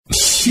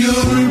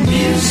your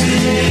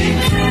music.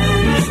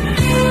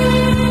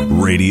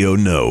 Radio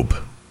Nope.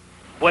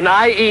 When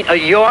I eat a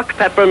York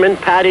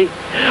Peppermint Patty,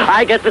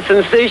 I get the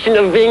sensation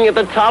of being at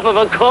the top of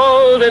a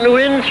cold and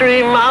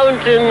wintry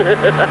mountain,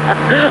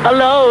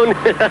 alone.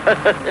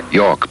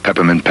 York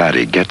Peppermint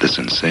Patty, get the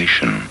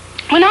sensation.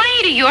 When I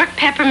eat a York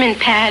Peppermint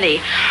Patty,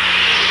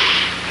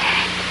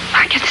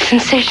 I get the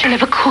sensation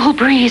of a cool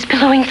breeze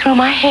billowing through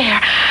my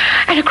hair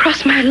and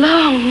across my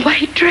long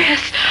white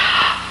dress.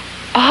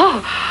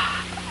 Oh.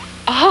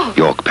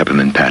 York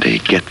Peppermint Patty,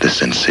 get the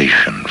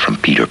sensation from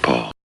Peter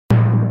Paul.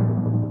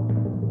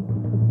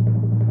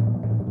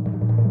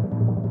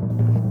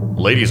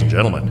 Ladies and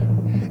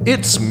gentlemen,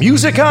 it's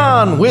Music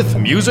On with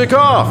Music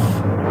Off.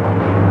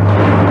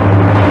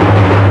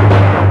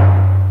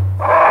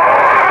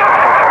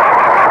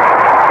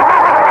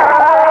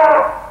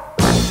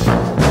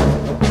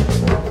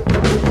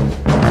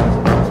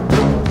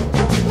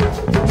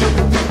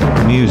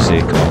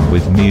 Music On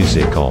with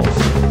Music Off.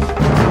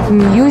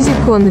 Music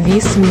On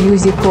with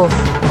Music Off.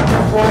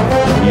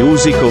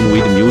 Music On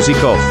with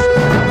Music Off.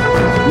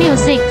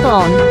 Music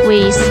On with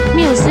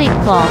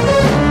Music Off.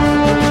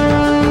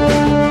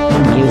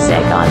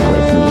 Music On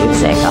with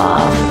Music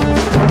Off.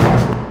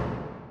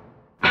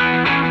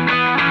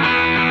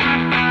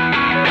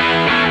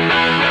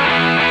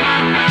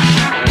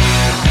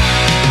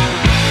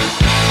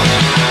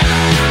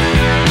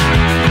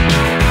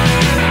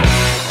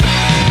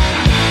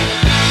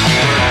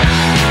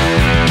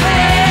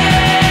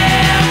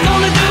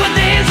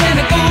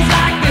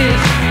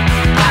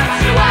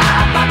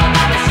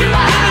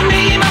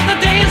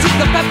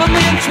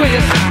 Peppermint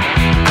Twist.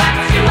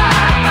 That's you are.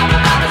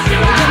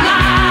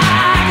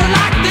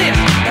 Like this,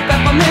 the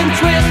Peppermint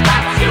Twist.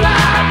 That's you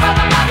are.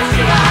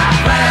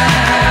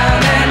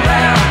 Round and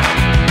round,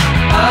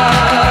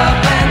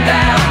 up and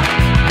down.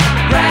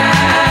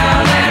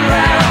 Round and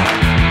round,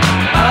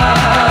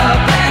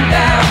 up and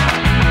down.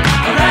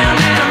 Around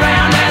and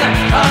around and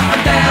up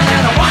and down.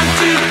 And a 1,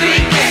 2,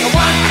 3, kick. A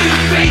 1,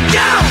 2, 3,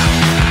 jump.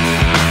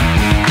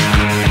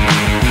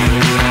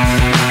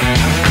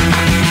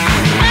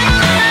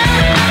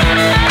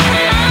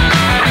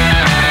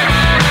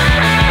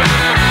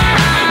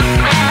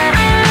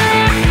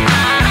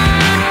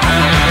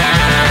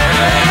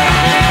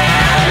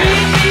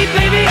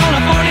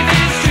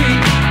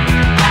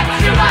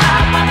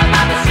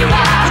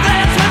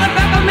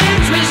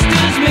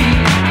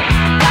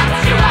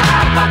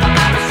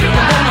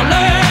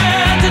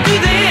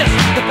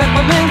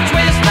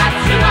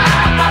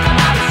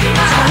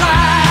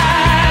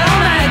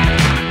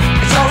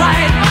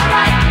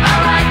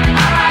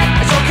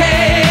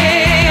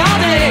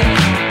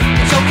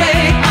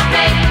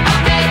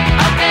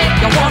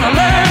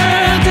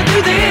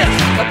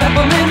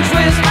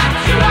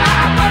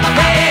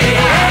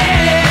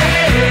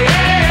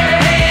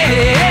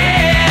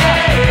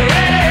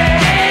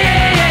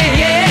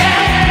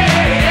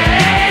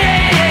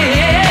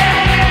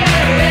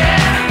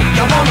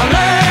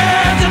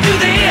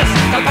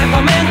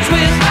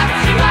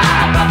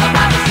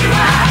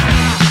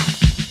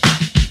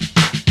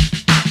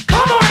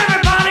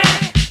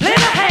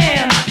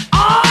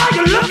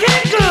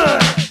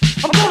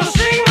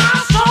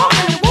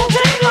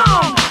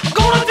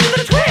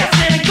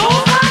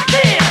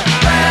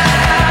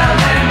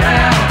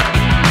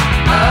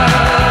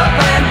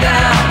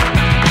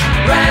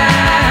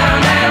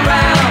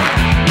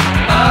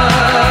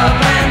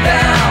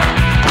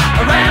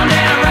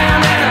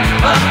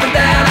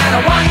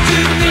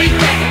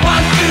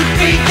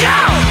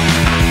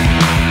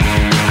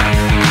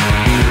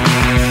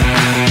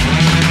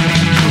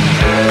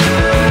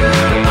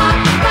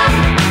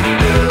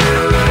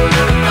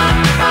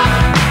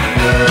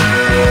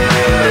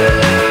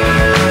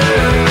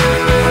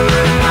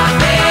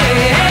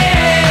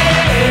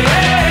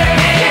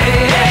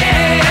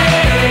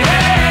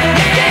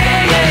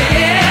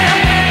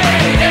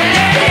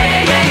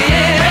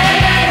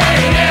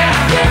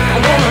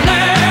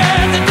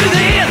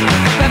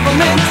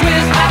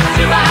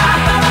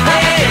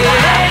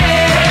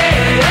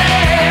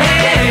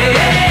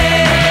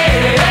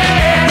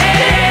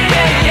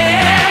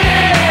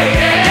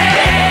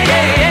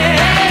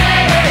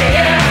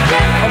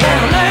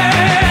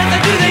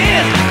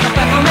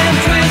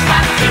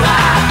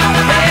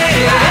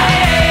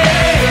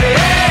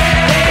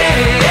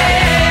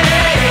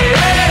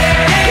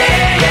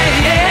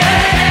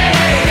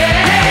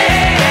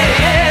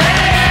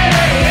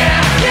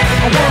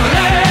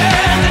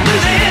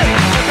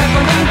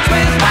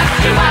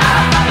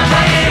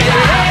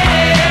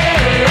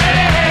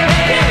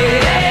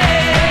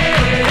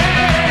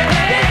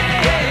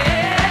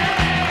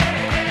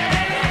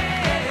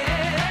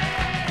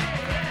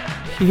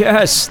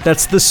 Yes,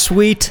 that's the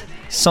sweet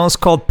song's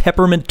called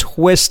Peppermint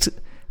Twist,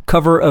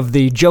 cover of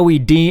the Joey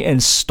D and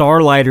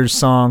Starlighters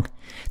song.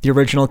 The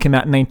original came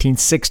out in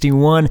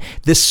 1961.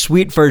 This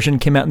Sweet version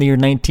came out in the year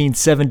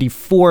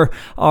 1974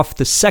 off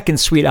the second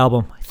Sweet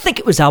album. I think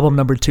it was album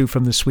number 2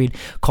 from the Sweet,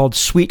 called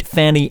Sweet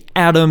Fanny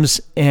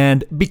Adams.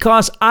 And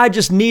because I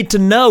just need to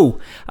know,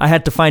 I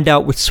had to find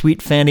out what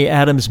Sweet Fanny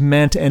Adams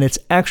meant, and it's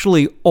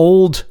actually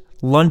old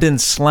London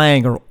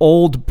slang or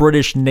old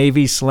British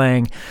Navy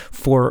slang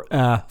for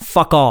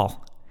fuck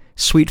all.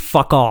 Sweet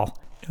fuck all.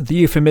 The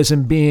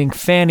euphemism being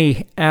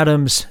Fanny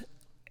Adams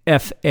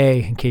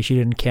F.A., in case you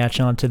didn't catch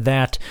on to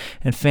that.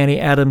 And Fanny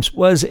Adams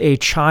was a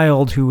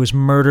child who was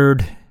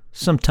murdered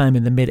sometime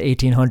in the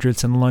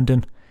mid-1800s in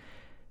London.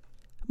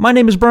 My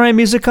name is Brian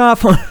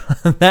Musikoff.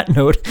 On that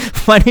note,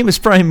 my name is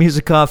Brian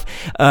Musikoff.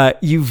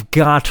 You've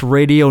got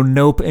Radio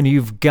Nope, and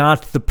you've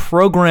got the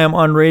program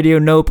on Radio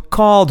Nope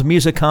called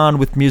Music On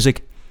with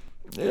Music.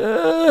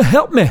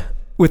 Help me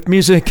with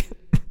music.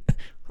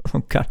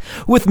 Oh, God.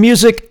 With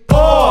music.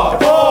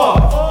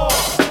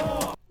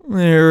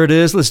 There it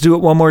is. Let's do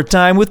it one more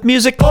time with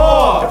music.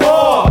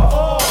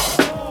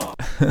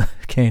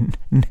 Okay,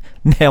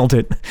 nailed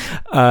it.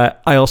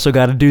 I also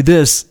got to do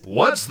this.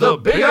 What's the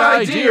big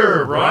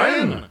idea,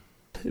 Brian?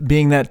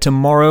 Being that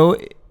tomorrow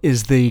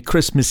is the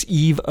Christmas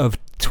Eve of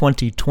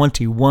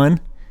 2021,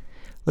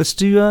 let's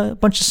do a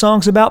bunch of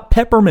songs about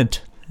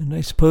peppermint. And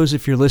I suppose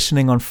if you're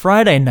listening on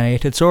Friday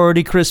night, it's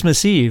already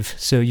Christmas Eve,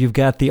 so you've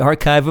got the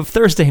archive of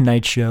Thursday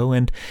night's show,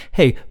 and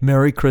hey,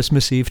 Merry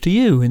Christmas Eve to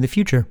you in the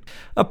future.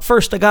 Up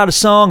first, I got a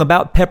song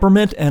about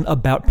peppermint and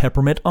about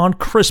peppermint on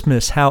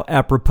Christmas. How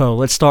apropos.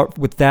 Let's start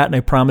with that, and I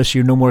promise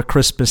you no more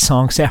Christmas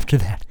songs after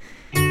that.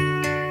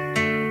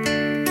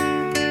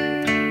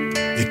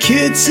 The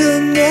kids are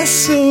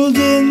nestled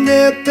in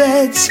their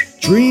beds,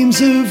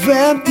 dreams of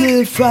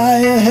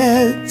amplifier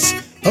heads,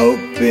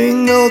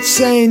 hoping old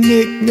Saint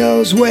Nick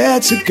knows where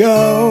to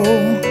go.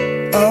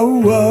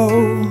 Oh,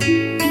 oh.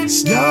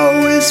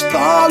 Snow is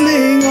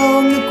falling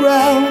on the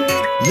ground.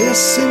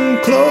 Listen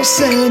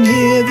close and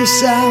hear the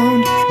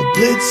sound of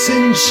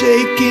blitzing,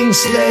 shaking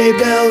sleigh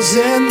bells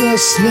in the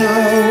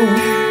snow.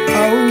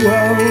 Oh,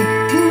 oh.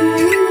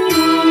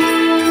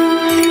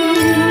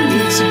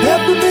 It's a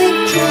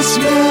Peppermint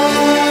Christmas.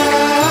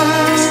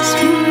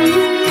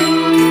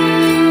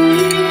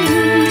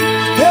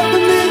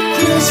 Peppermint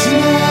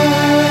Christmas.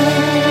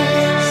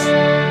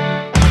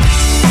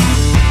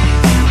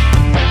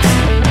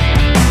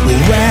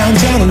 Round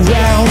and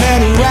around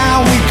and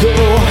around we go.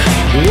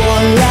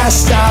 One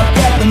last stop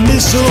at the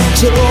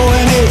mistletoe,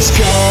 and it's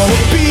gonna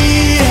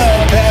be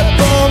a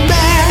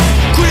Peppermint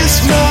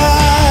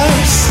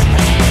Christmas.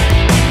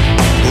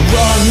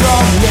 Run,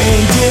 run,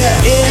 reindeer,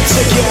 it's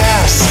a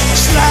gas,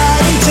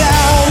 sliding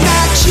down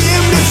that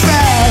chimney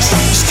fast.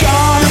 It's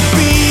gonna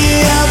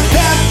be a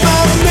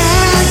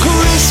Peppermint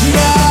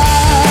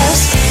Christmas.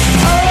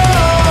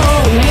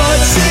 Oh,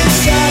 what's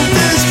inside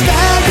this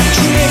bag of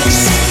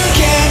tricks?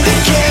 Candy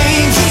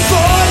canes and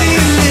 40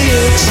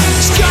 licks.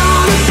 It's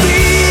gonna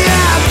be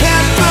a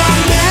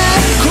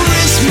Peppermint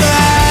Christmas.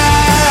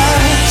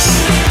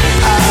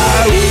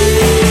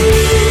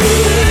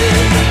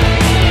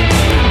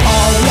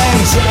 All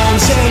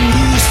lanterns and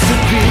used to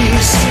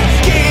be's,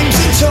 games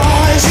and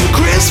toys and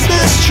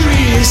Christmas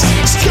trees.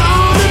 It's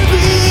gonna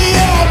be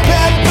a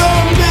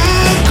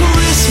Peppermint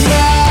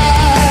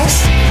Christmas.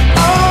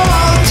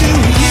 Oh, do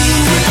you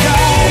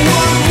recall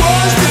what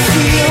was the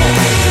feel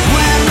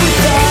when we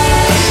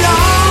thought it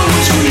all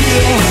was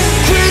real?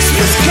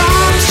 Christmas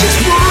comes just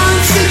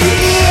once a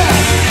year.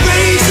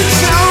 Raise a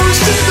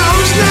toast to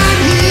those not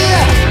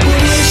here. We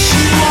wish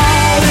you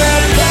all a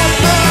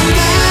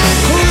Peppermint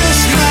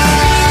Christmas.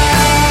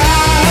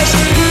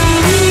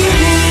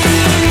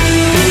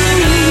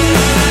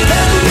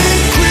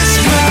 Peppermint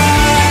Christmas.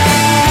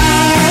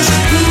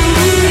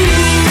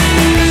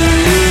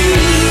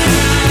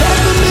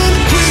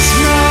 Peppermint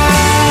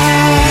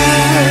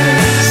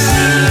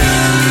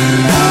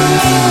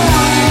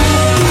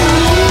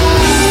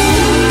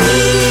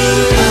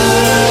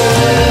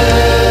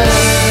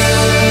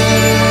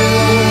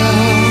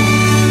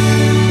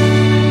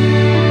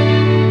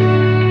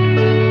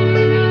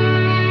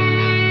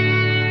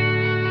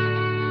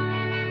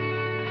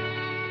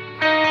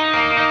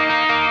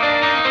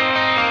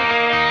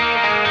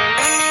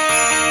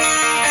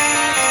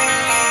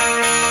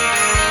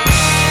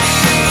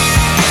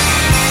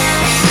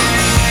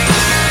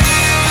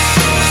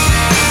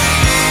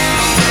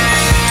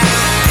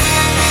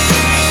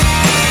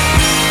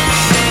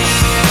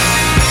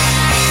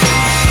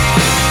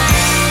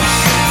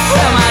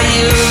Well, my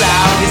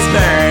U-log is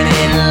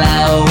burning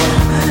low,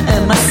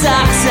 and my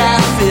socks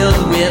are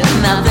filled with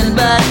nothing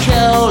but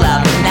coal.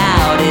 I've been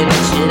outed,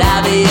 but should I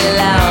be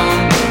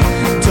alone?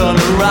 Torn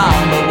her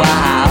wrong, but why,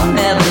 I'll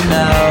never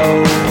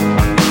know.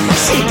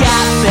 She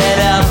got fed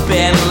up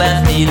and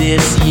left me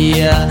this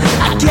year.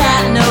 I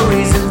got no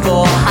reason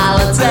for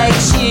holiday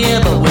cheer,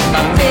 but with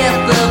my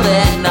fifth of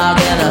eggnog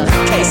and a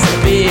case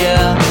of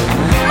beer,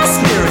 my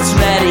spirit's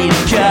ready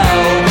to go.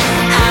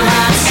 I'm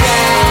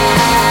outside.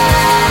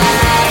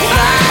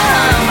 My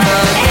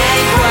humbug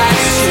ain't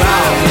quite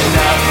strong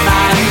enough.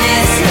 I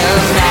miss her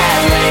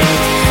badly,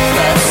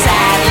 but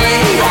sadly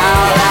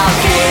all I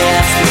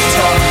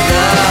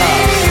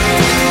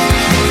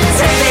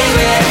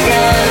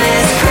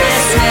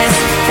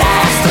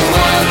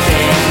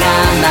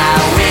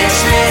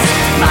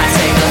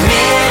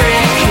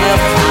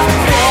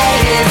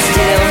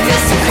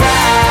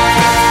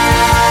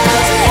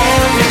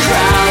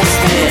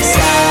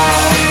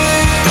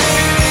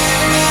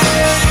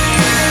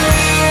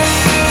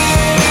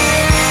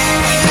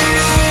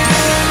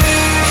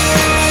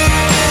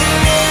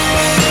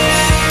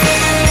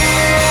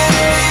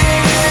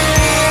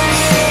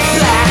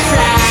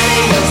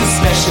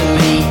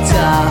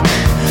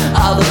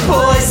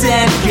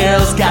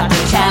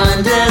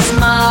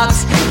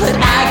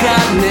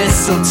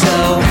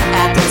mistletoe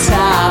at the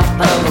top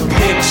of a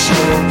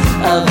picture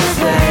of a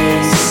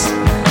face.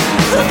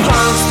 The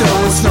punks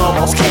throwing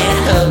snowballs can't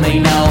hurt me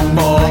no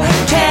more.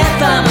 Can't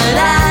find my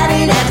light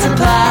in at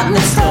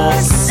department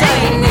stores.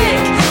 Say,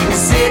 Nick,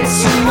 is it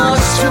too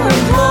much to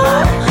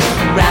implore?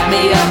 Wrap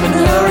me up in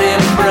her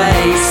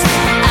embrace.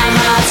 I'm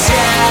not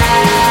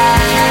tired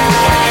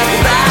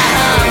by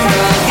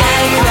hunger,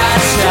 ain't that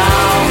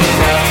strong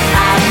enough.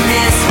 I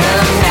miss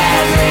her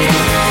madly,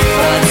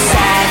 but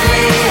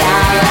sadly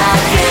all I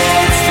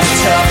get is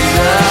tough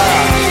love.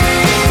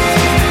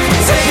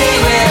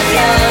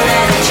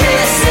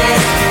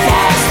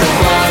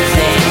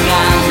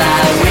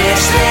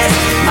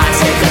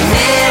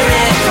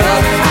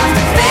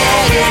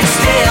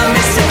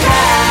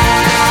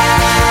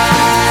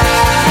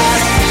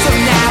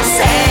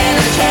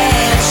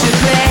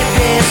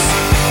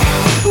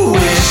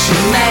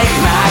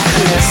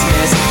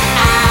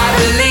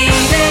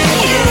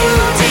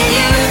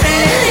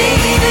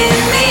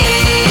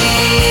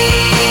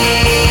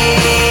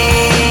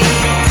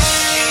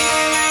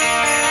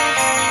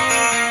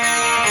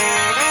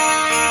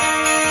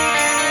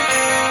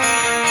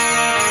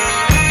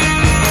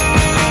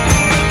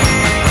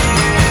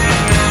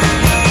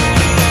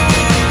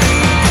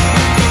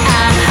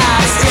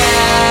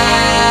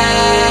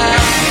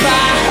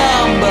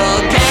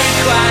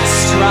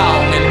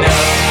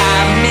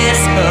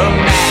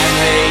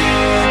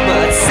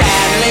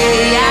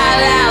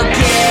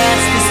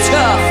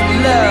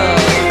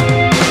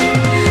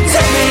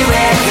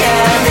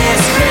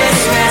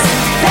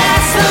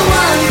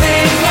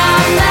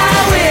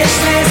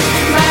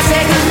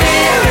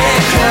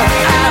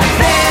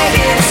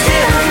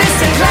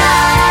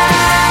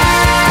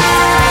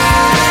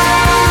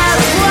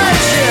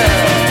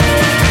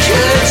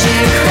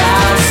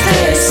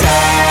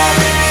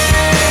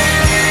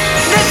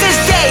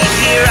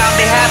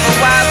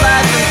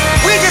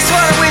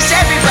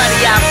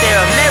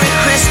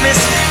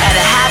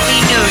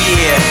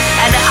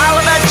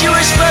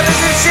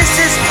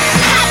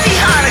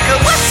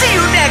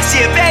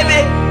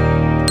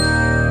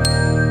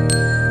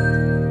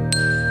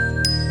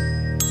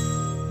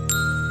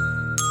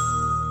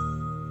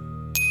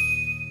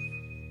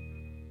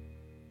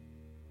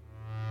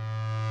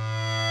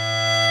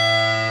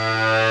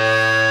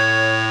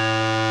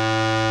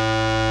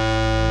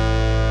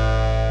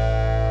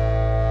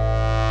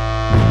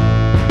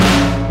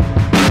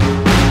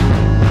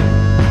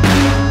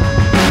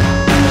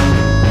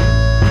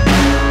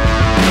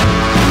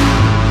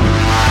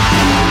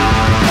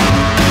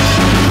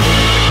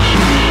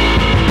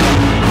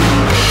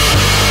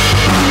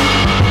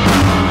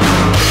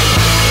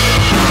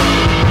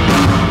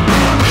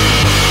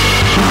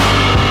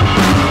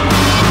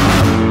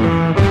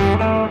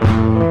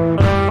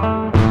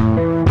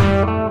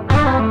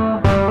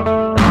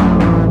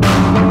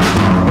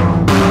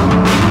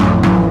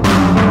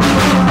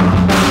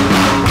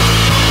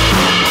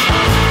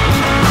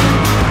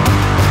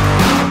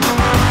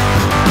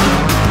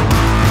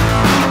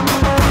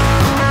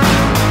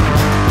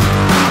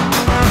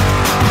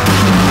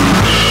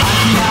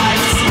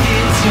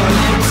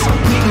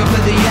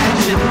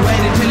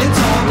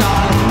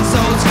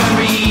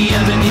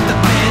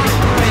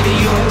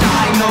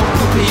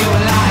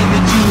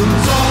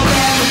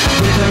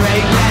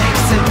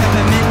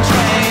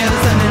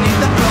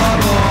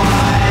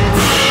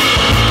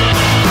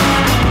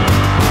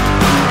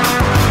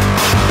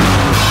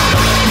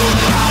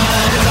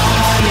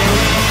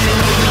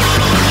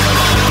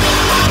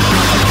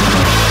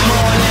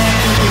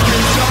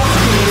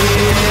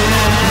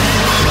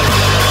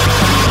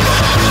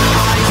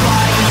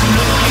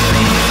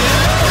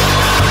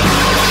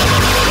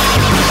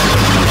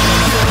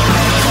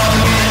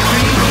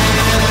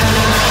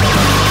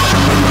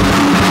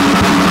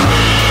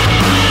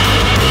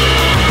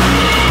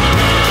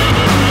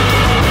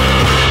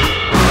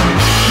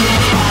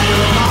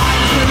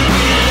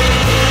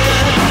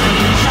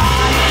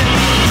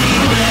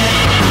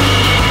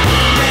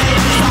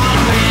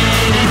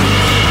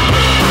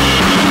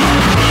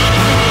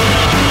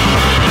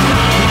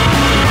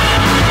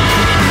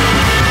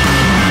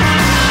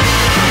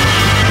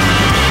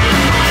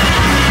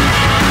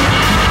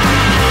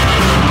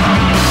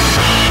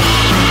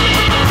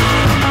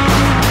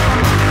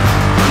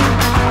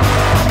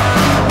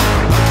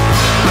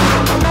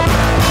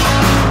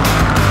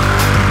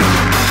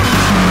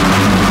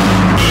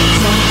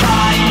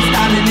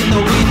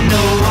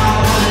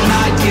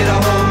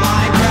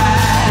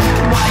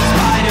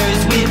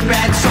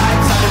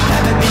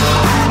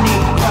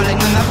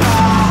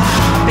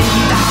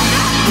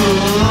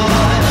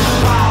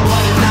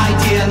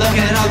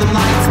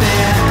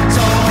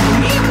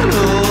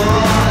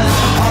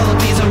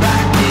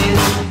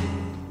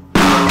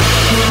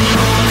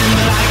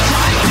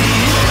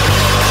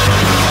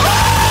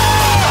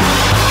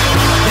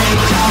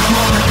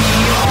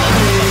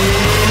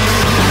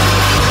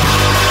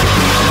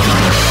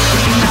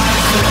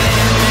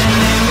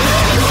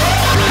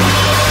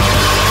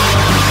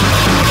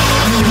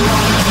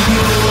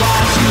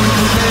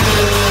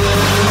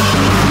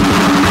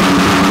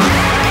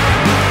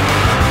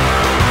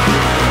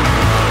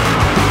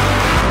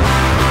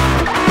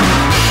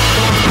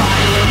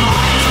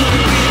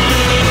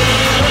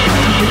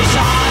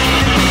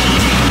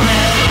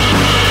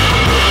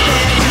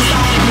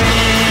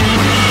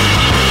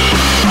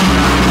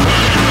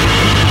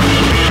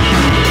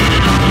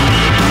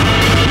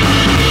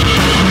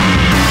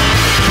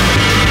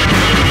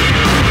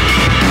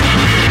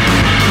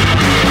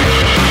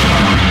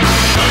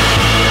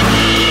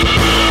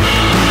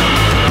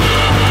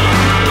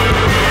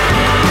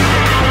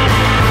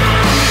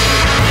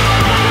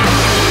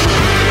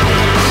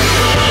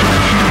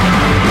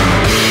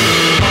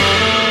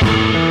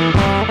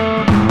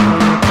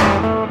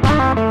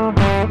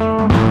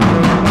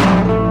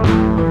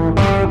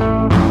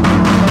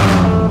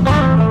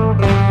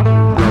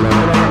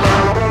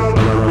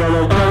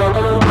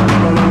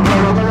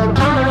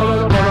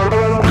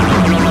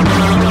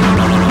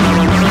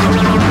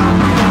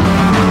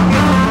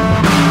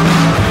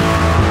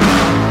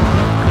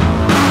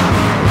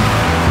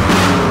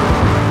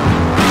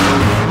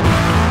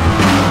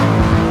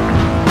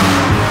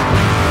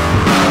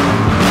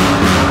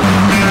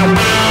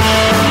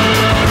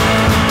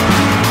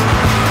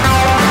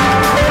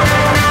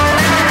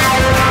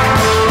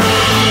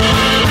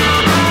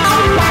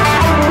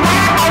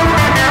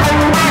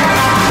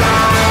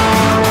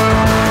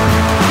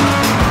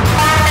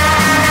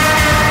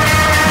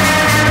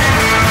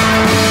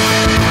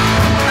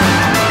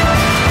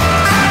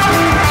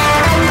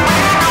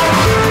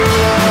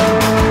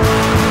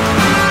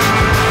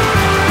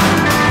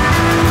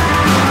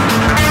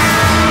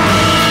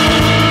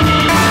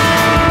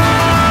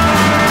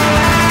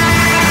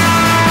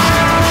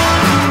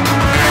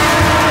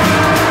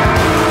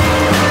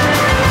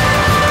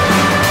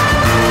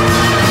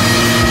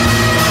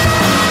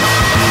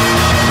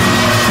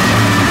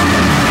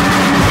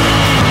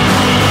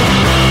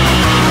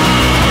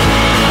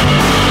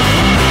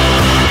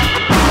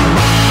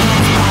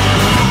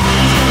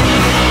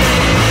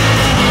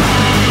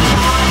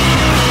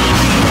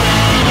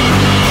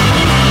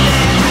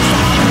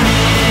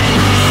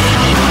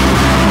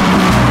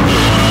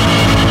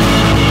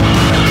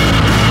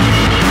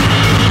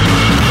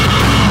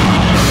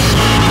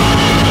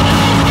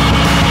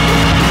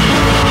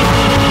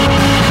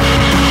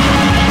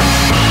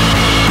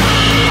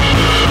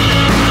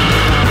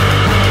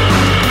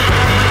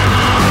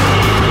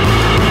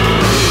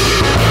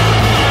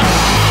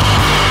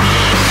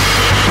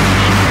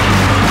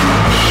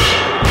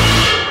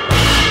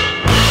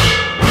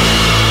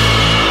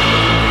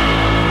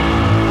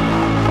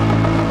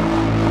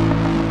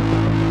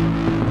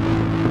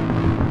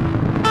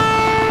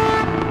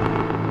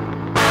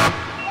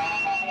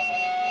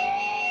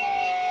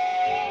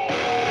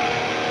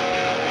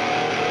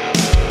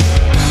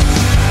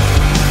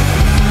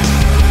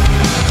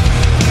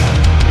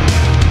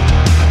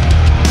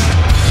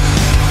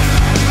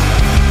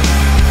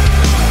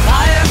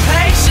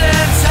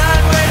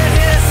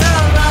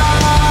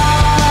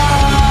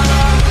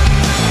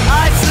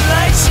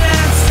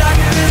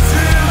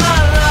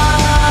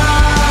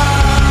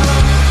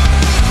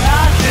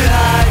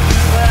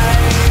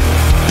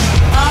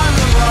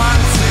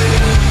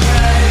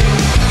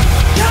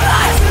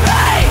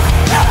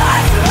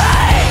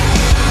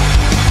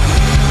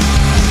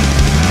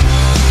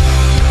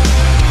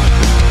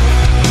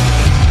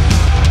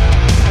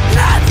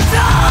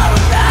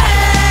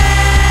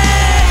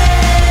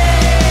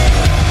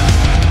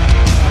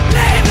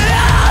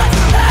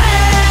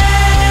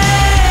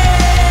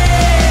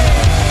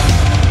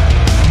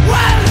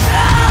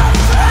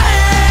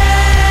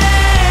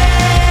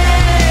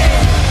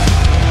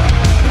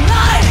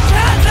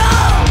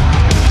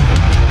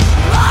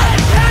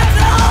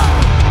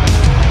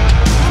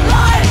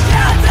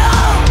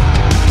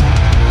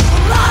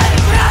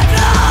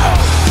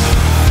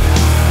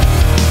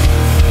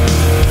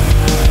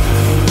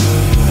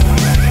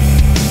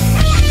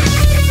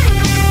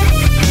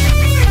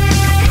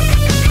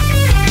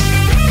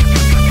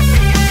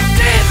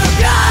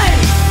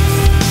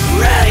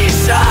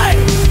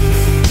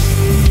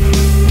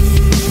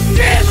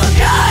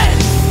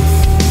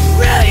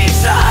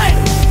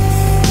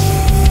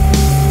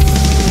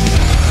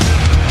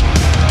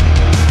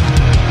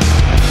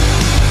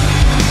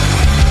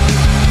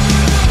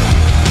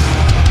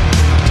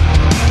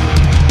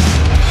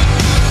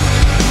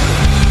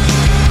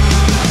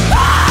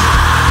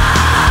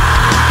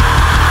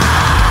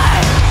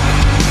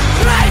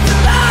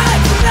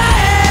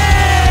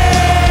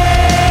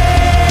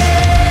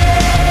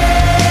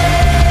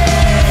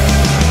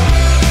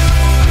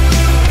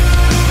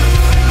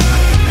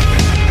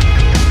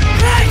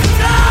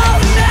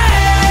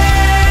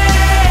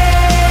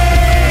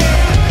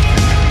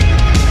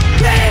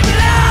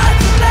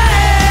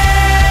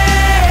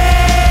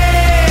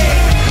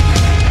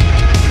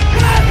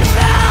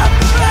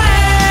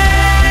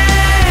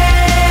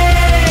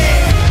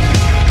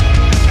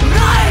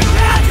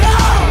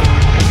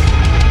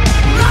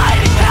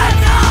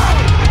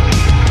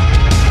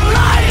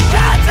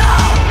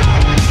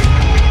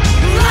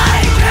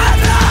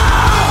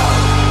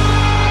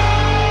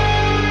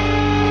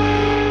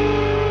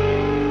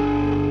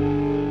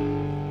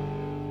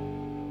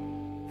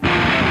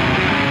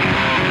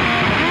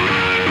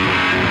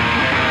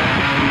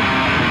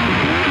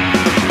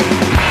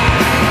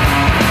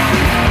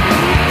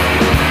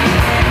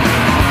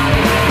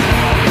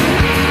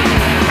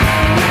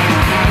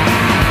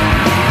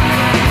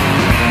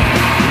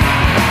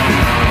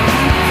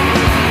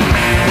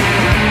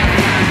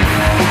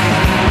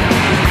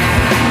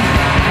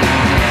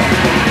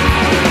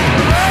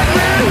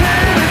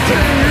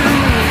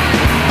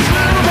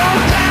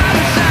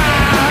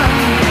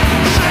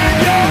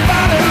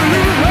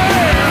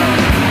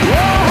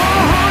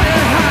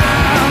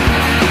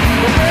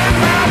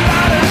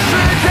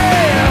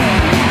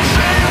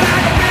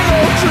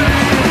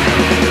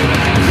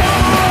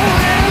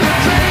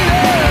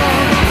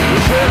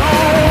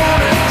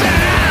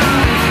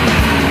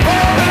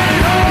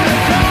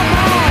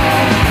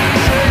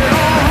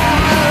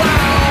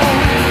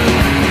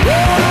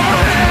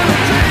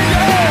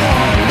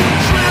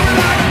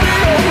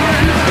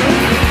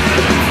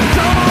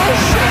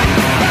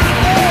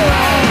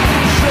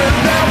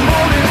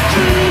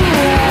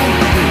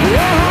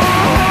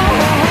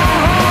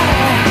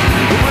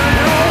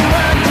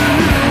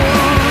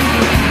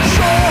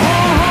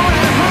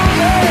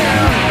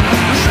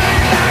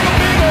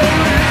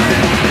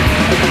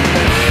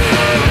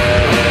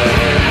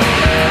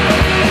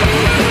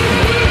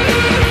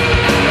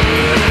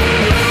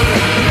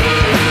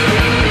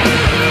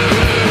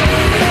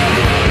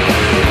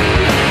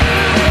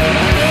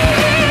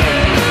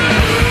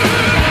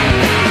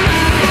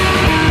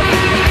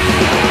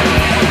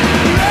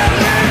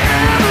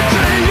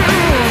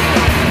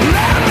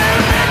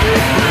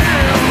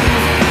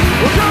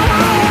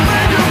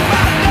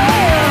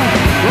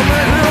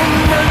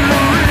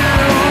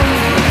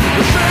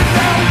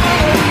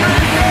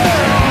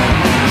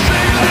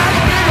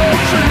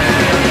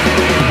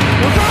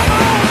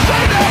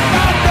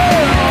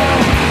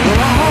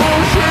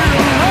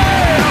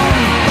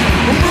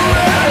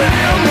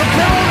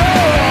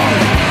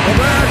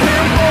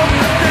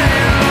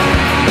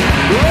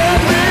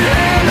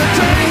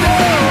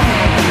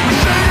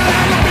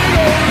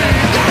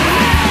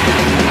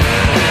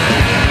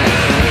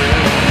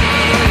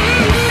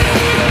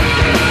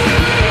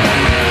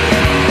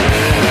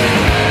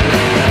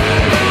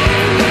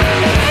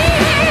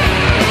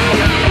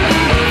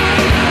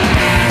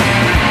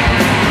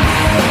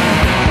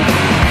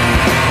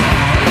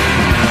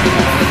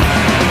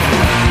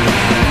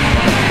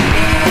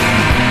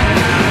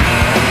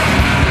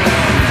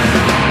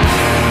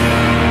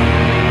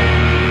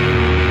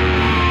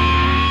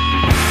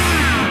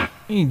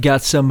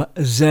 got some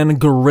Zen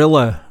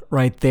Guerrilla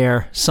right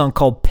there. Song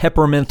called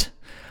Peppermint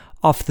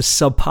off the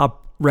Sub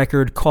Pop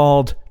record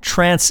called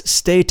Trance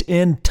State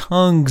in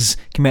Tongues.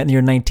 Came out in the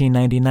year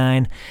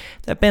 1999.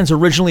 That band's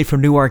originally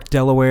from Newark,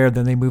 Delaware.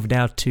 Then they moved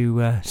out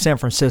to San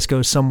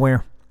Francisco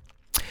somewhere.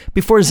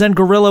 Before Zen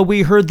Guerrilla,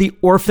 we heard The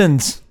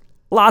Orphans.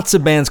 Lots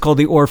of bands called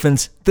The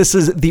Orphans. This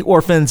is The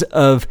Orphans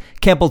of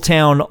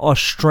Campbelltown,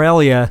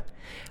 Australia.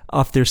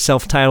 Off their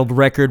self-titled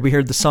record, we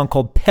heard the song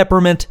called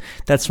Peppermint.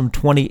 That's from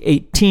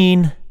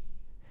 2018.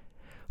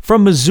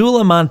 From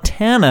Missoula,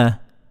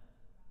 Montana,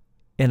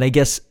 and I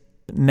guess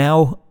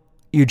now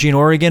Eugene,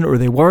 Oregon, or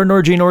they were in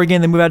Eugene,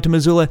 Oregon, they moved out to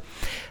Missoula.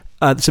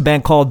 It's a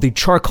band called the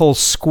Charcoal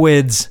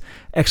Squids.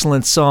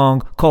 Excellent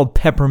song called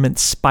Peppermint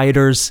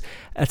Spiders.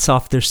 That's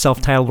off their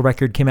self-titled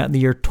record, came out in the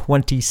year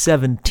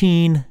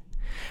 2017.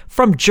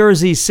 From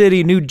Jersey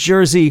City, New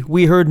Jersey,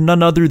 we heard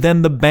none other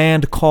than the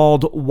band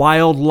called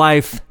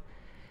Wildlife.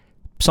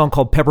 Song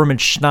called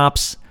Peppermint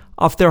Schnapps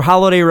off their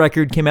holiday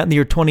record, came out in the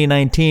year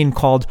 2019,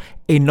 called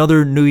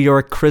Another New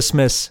York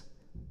Christmas,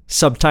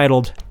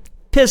 subtitled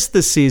Piss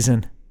This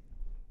Season.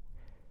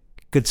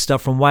 Good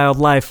stuff from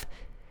Wildlife.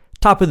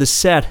 Top of the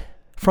set,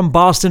 from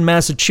Boston,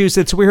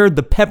 Massachusetts, we heard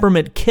the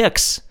Peppermint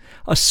Kicks,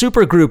 a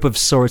super group of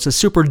sorts, a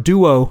super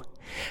duo.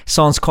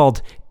 Song's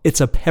called It's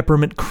a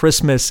Peppermint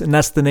Christmas, and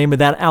that's the name of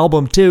that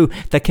album too,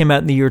 that came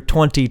out in the year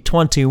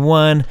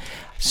 2021.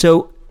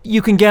 So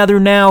you can gather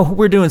now,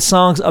 we're doing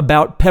songs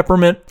about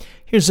peppermint.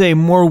 Here's a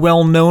more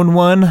well-known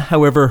one,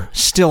 however,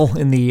 still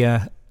in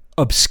the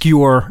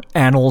obscure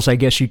annals, I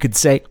guess you could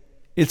say.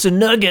 It's a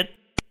nugget.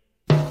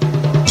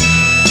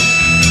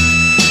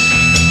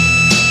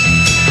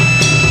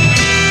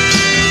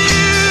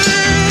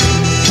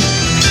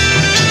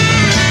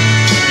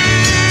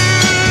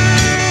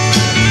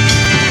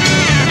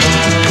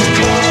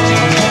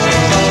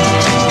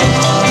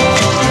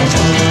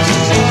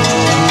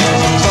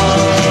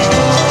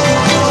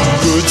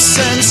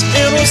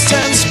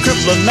 Innocence,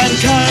 crippling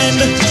mankind.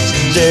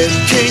 Dead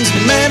kings,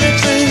 many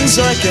things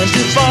I can't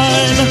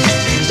define.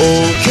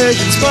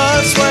 Occasions,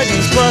 spice,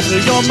 wagons,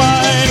 clutter your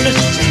mind.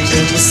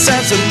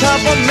 Innocence and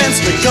peppermints,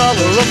 the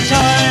color of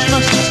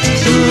time.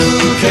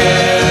 Who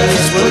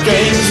cares what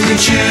games we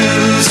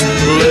choose?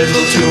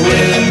 Little to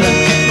win,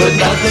 but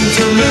nothing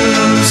to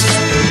lose.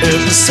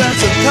 Innocence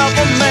and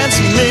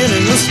peppermints,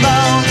 meaningless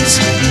nouns.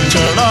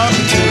 Turn on,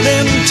 tune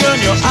in, turn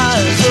your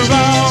eyes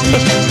around.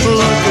 Look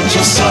at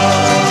your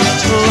song,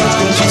 look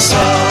at your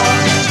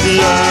song.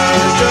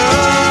 Yeah, yeah.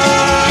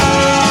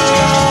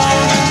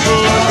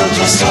 Look at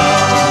your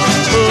song,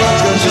 look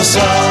at your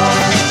song.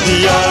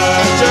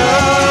 Yeah,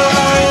 yeah.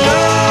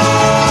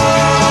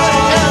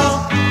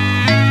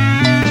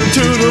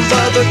 To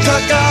divide the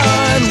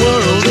cockeyed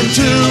world in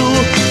two.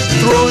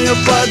 Throwing your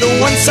pride to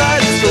one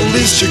side is the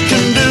least you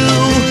can do.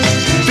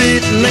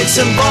 Beatniks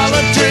and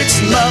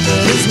politics,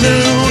 nothing is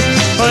new.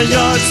 A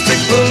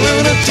yardstick for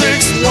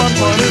lunatics, one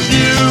point of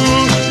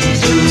view.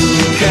 Who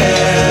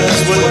cares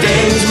what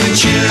games we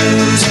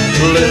choose?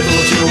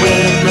 Little to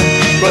win,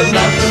 but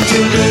nothing to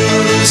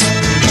lose.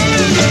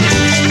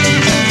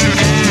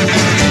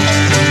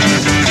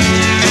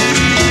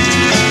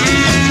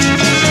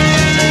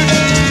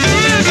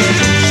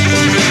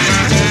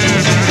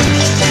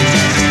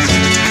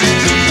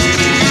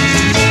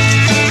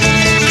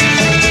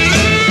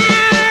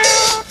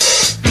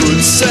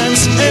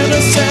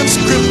 Innocence,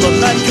 grip of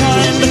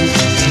mankind.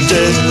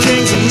 Dead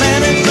kings and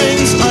many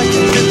things I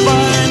can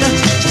define.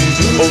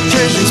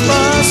 Occasions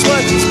pass,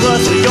 weapons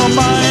clutter your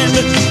mind.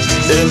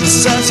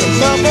 Innocence and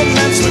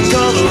peppermints, the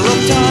color of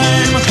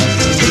time.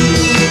 Who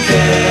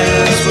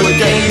cares what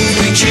games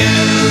we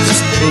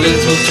choose?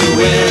 Little to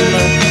win,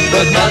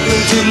 but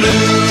nothing to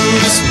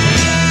lose.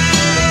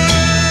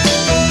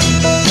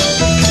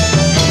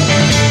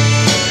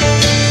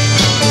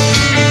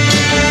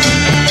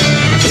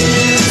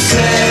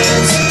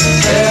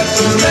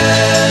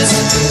 Peppermint,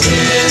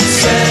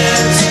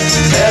 incense,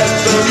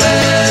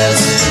 peppermint.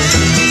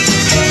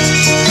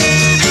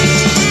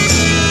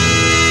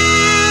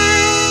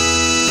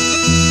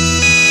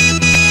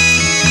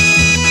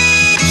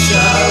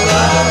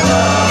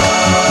 Sha-la-la,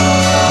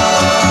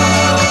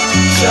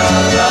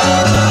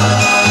 sha-la-la,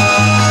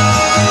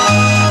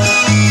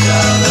 sha-la-la,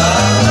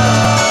 sha-la-la.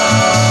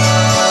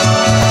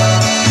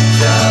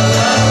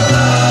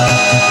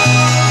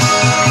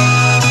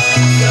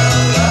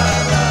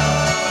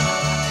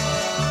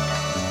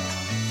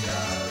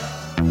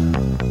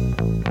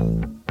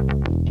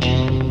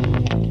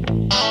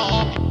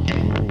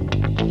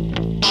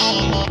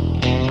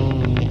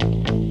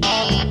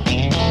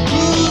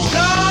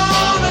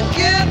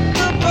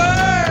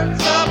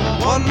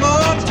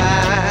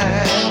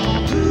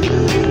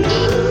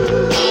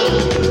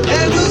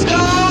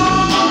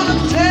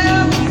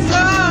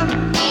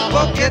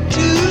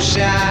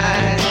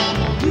 Shine.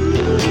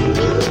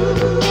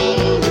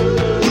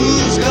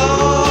 Who's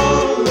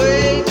gonna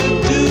wait the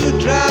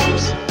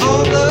dewdrops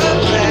on the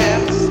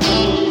glass?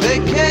 They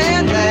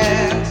can't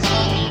last.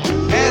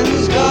 And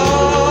who's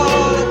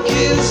gonna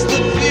kiss the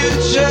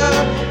future,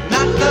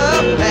 not the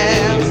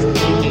past,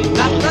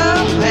 not the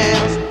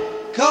past?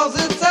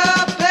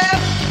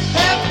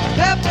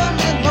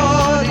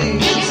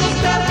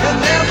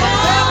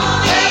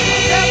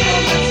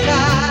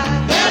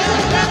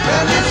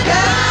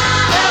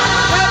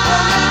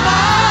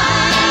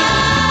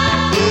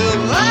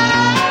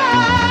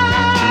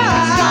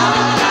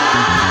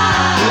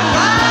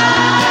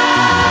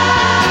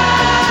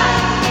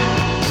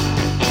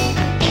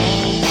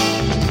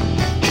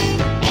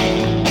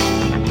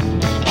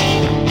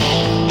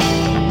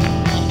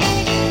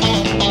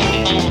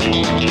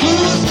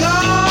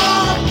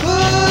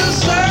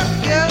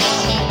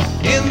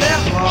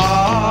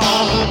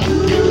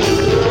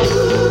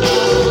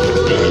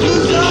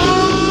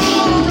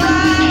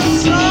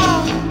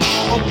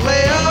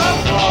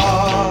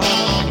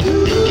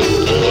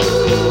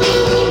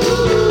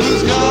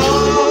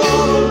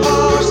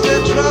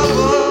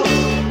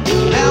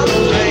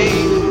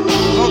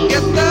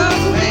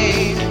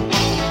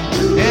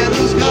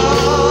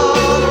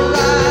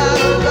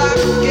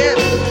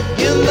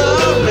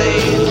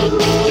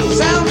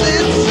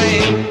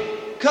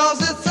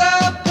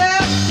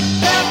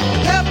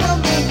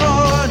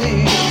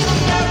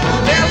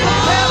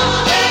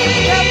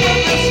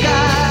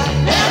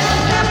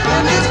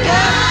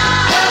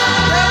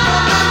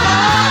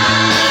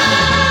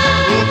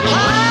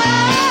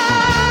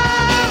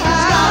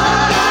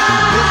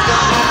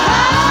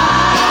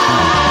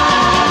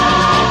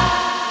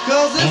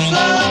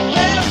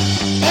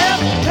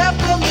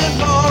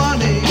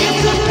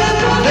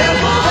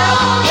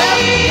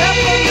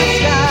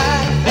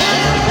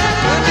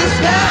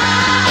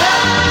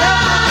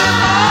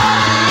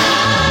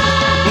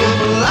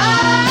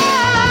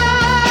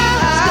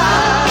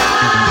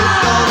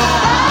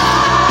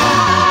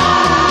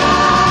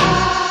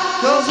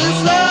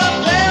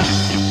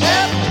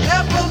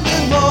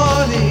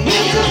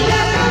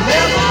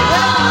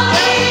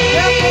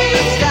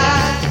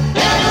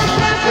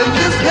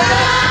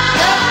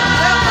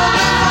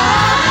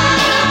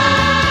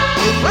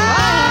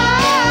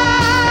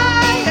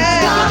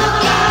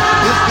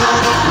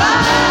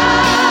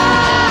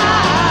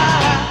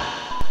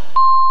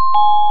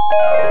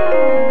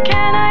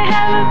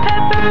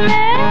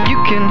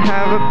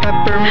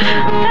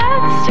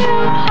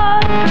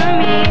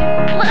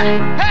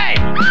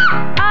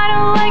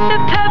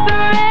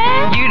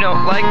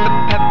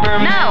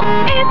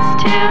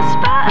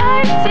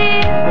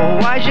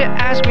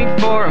 ask me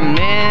for a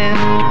mint.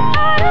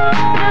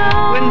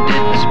 When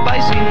did the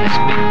spiciness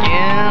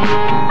begin?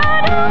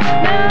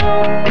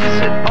 Is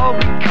it all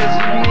because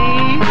of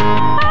me?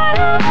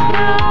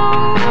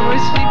 Am I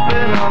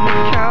sleeping on the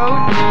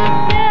couch?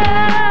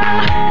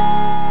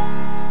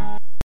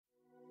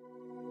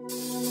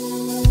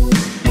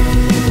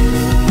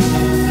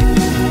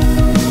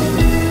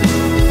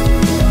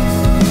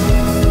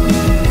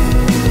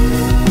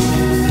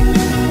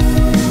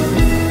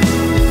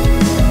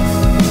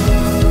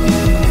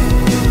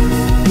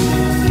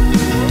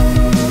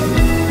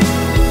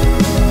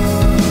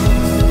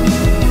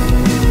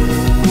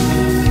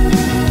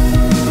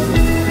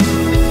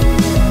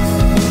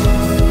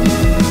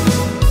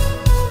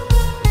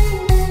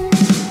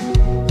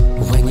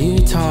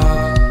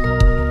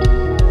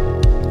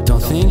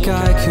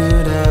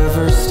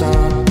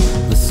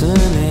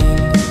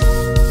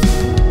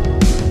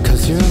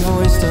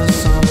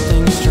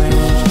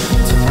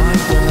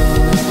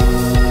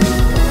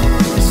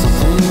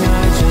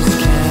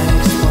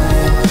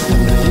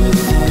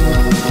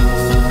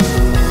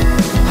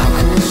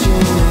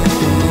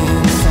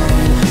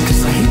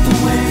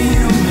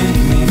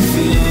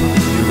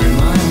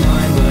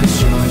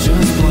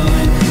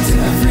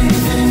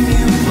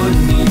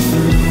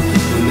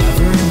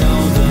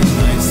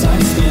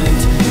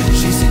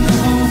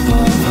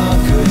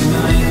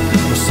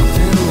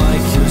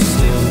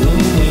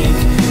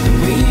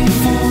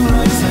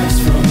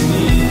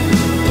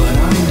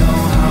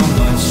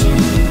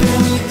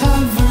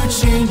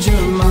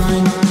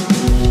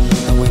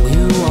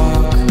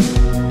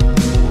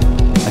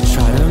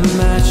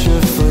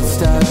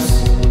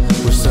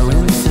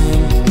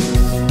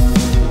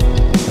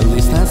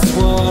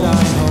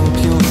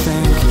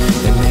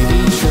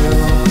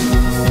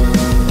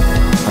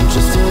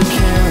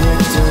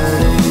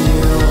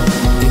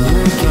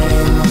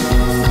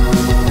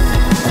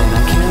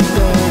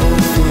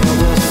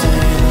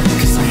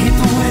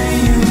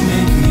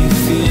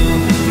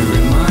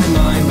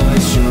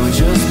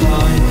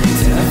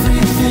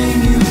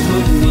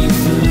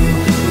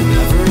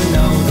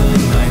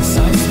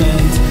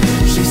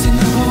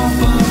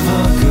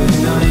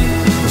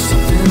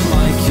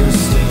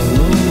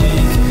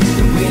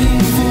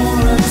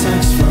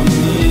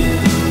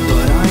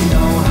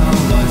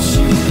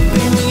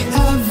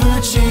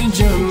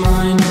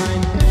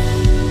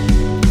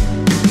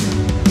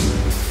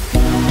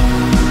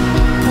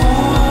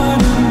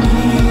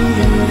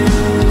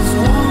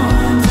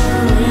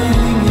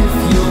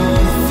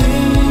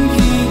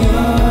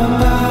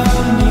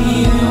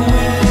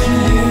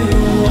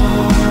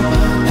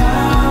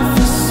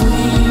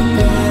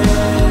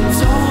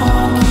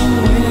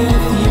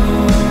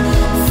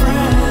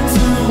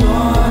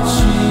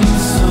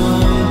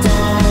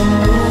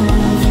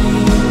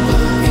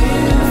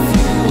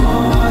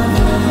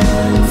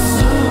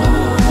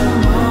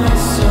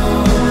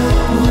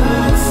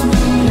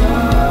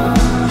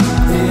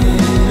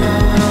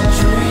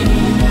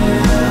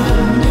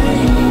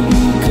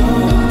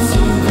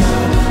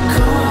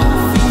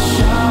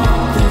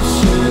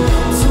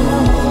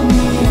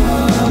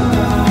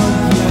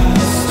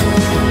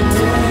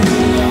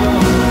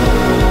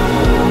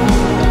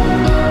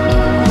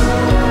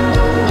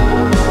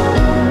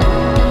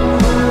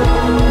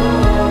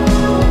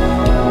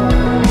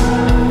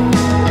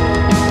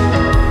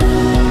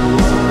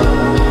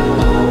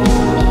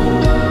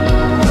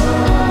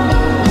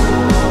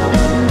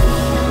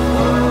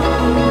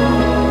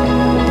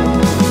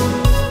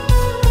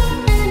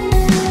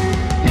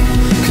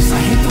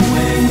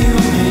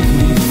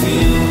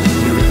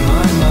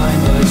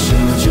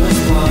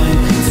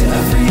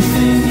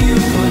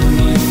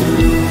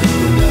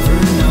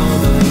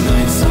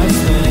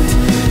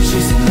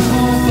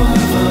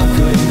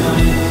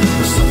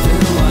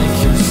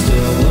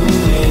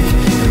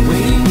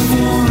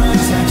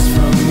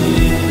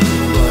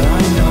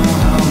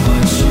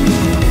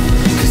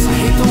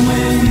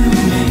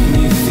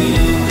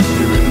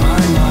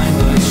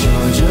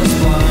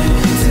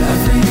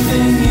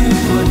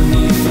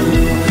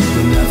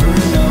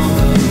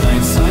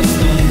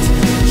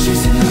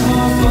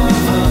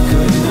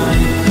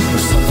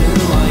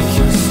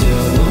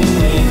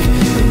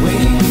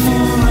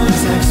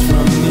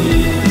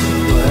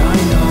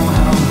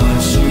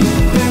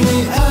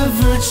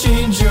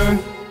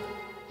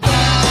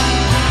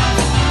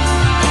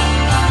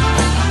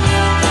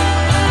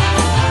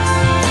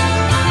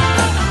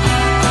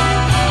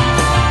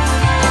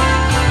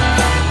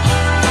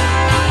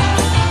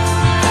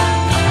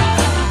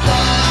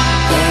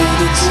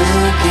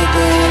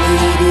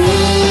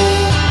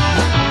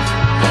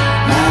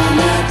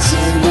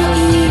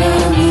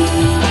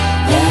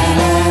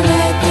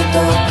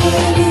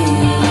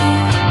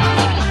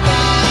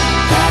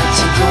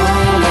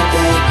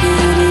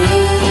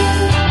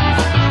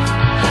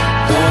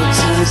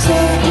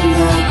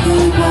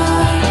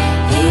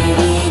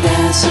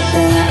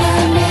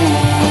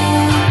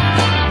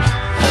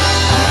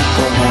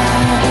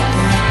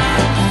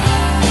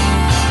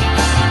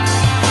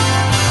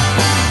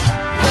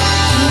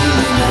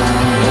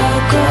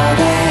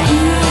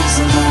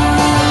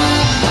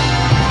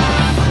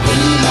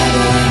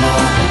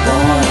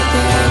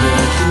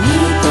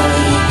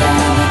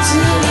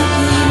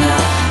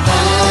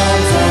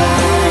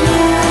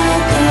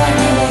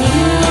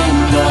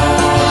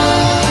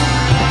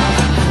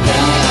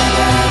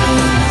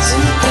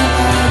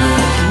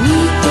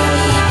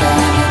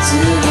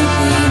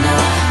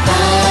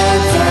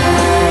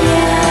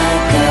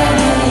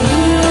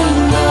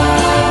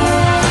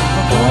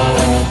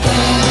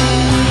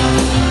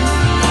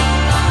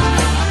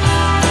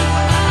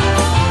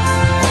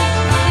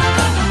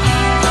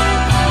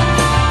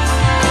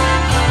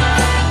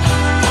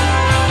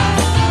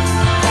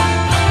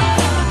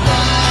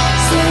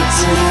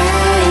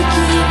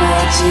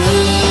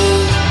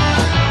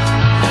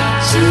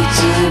 包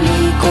み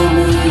込む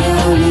よ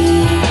うに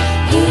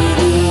ゆ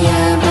りや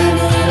まる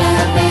ラ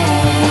ベ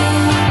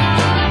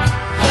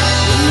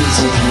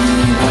水着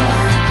の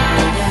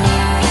跡が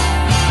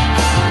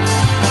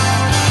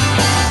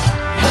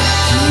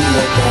消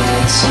えて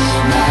し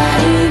ま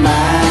う前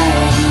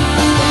に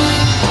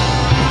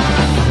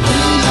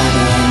今で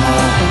も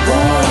覚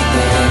えて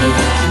る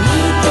君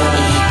と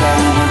いた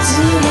夏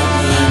の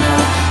日の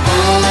鮮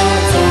や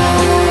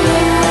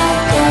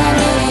かなレ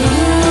イ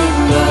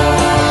ンボ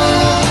ー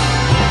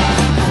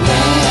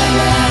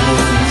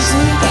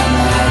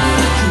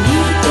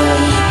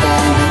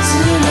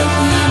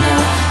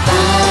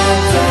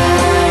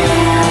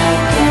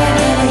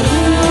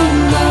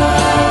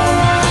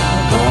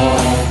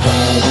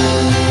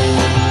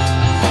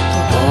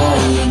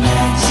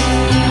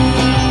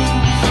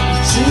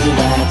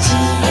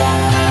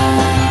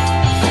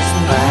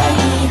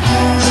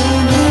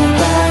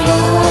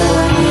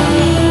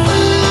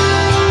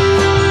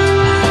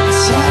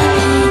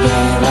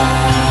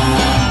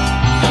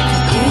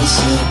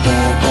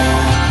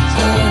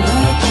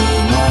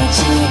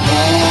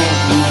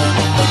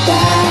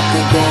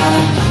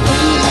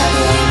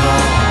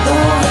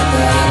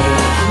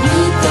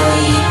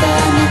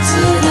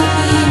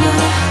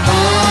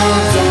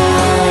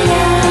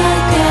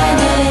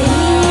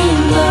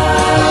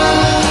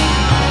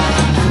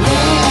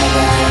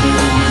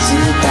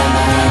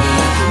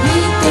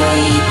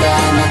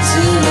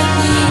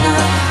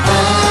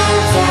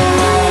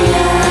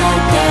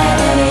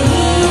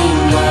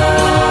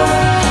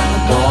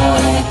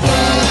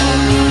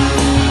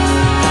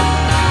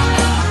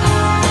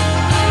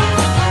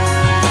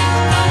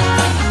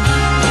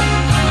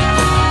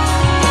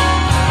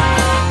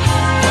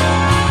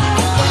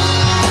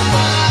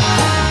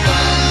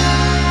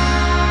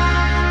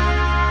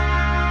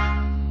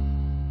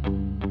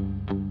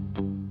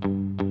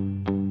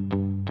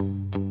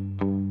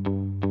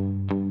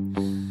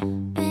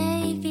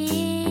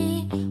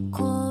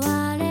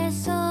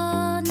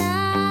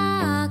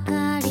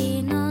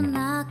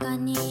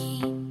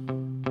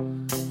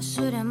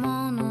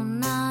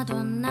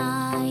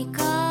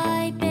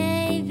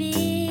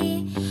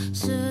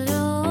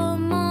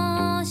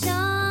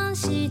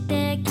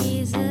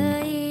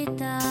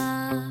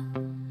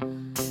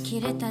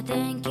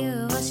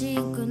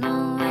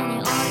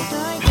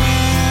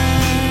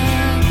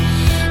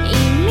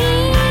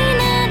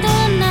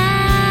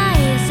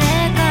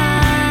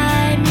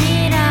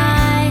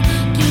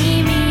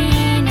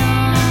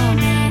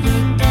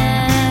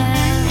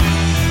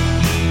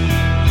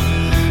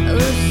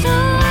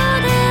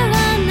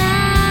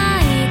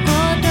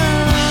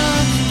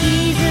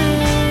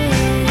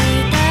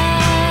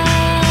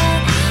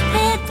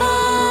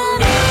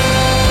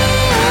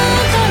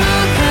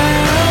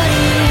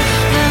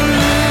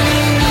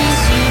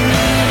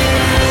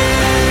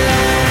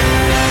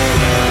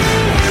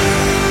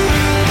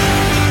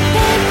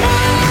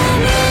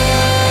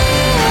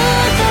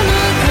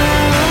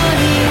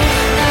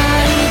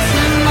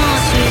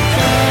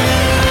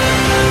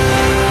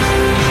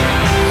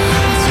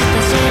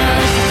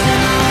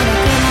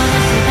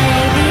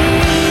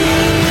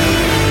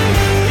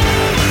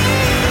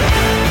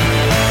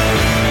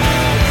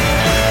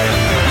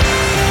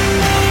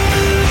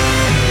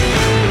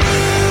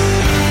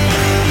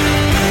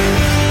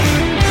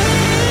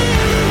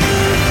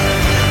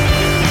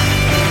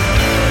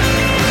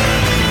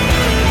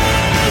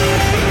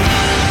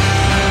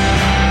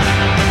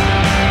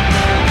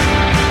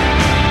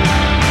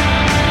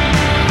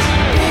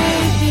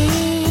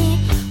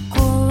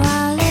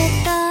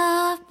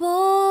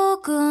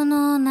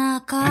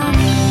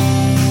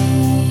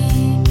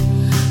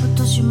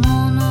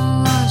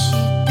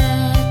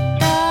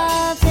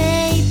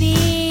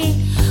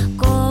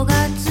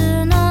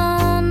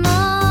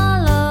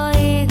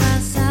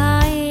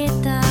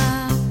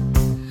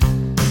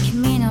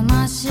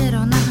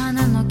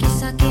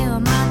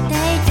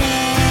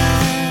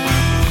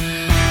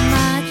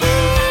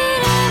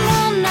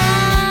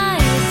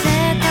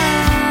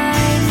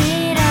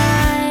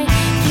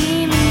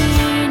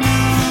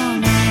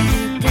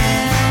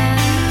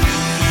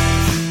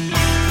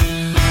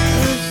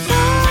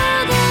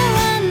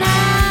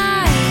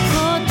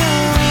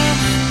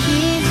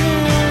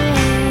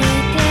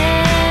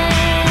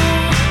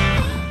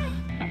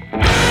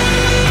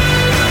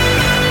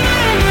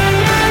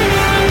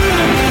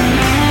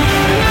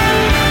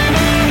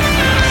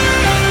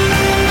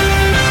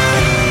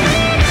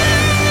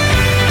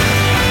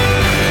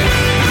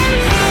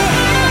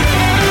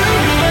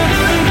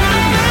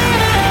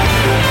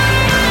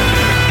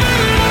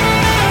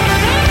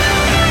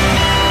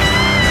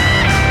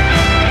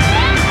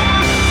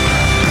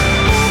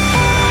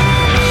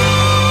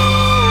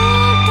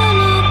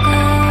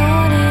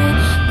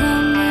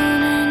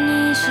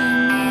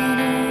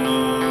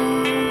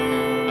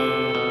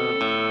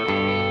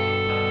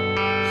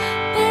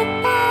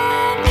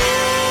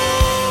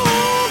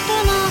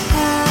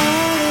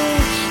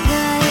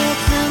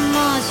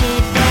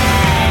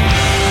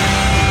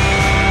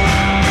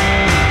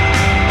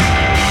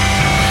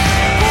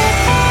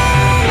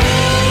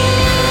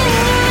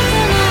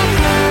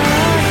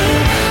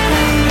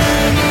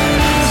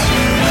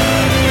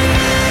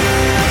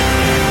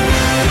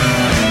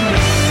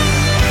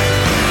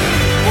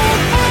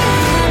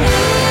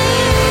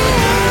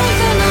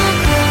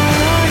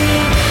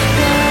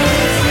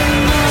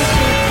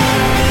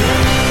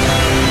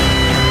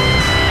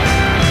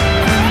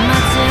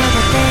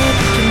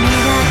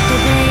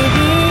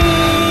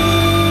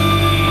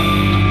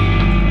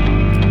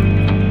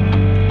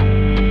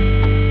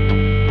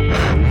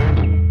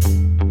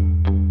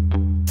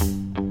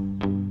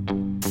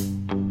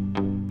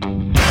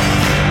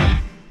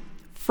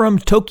From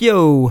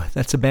Tokyo,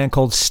 that's a band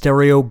called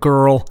Stereo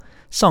Girl,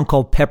 song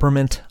called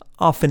Peppermint,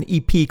 off an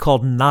EP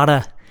called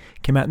Nada,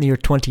 came out in the year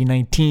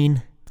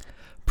 2019.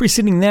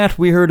 Preceding that,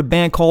 we heard a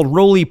band called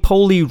Roly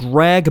Poly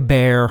Rag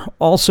Bear,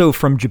 also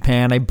from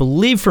Japan, I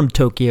believe from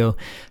Tokyo.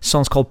 The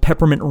song's called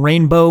Peppermint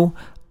Rainbow,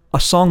 a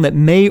song that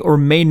may or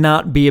may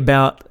not be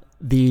about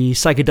the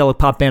psychedelic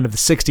pop band of the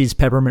 60s,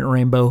 Peppermint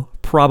Rainbow.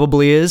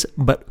 Probably is,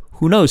 but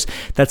who knows?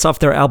 That's off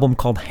their album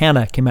called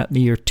Hannah, came out in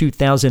the year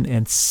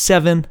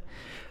 2007.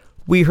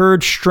 We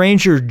heard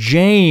Stranger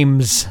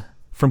James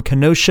from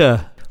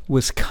Kenosha,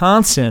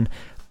 Wisconsin.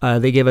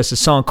 They gave us a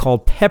song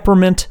called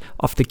Peppermint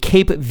off the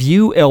Cape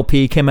View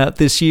LP, came out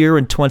this year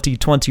in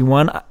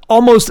 2021.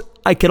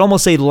 I could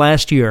almost say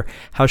last year.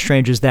 How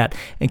strange is that?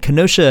 And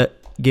Kenosha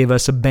gave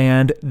us a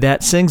band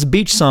that sings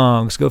beach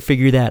songs. Go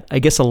figure that. I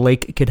guess a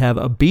lake could have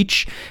a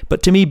beach,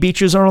 but to me,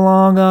 beaches are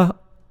along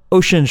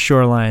ocean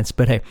shorelines.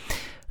 But hey,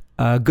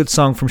 a good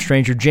song from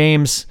Stranger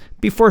James.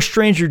 Before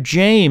Stranger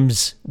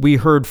James, we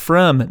heard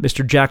from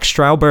Mr. Jack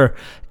Stauber,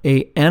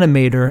 a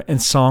animator and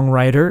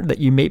songwriter that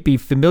you may be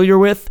familiar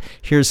with.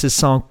 Here's his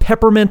song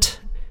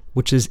Peppermint,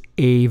 which is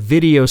a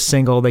video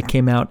single that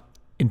came out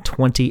in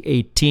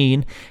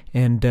 2018.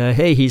 And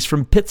hey, he's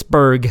from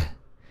Pittsburgh.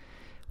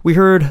 We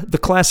heard the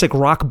classic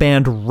rock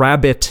band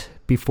Rabbit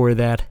before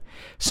that.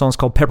 The song's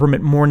called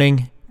Peppermint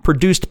Morning,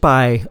 produced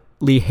by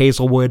Lee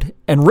Hazelwood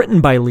and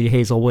written by Lee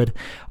Hazelwood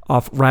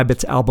off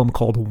Rabbit's album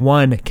called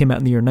One. It came out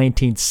in the year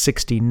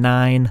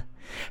 1969.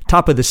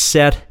 Top of the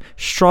set,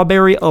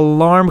 Strawberry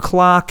Alarm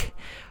Clock,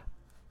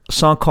 a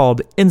song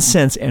called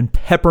Incense and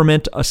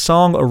Peppermint, a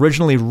song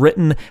originally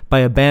written by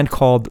a band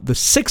called The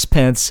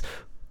Sixpence,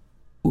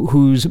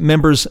 whose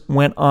members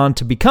went on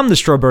to become the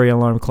Strawberry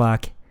Alarm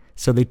Clock.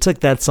 So they took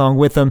that song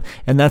with them,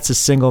 and that's a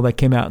single that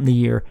came out in the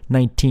year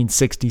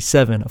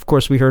 1967. Of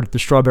course, we heard the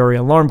Strawberry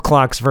Alarm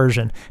Clock's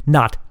version,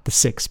 not the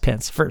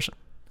Sixpence version.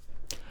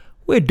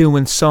 We're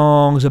doing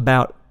songs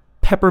about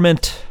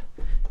peppermint.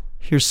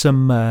 Here's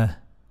some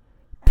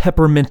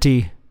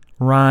pepperminty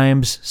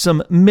rhymes,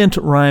 some mint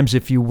rhymes,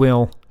 if you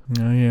will.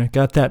 Oh yeah,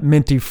 got that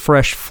minty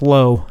fresh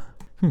flow.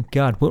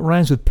 God, what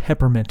rhymes with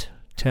peppermint?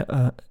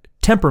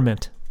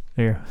 Temperament.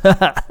 There.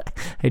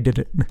 I did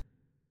it.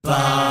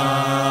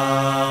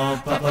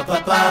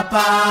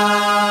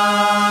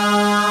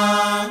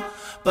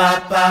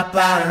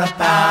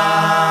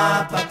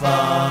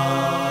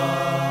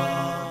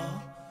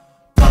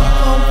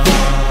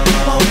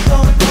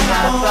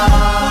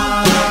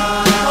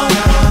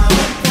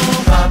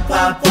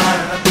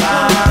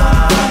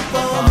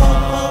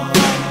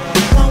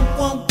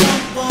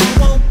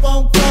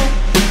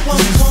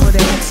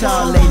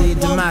 Tall lady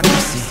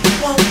democracy.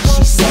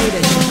 She say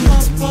that she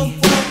gives to me,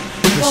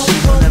 but she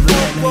will never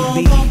let me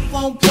be.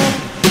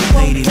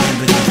 Lady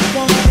Liberty.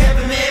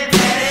 Peppermint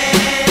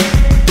Patty,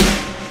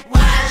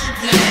 why'd you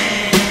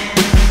play?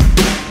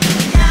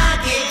 Y'all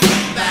get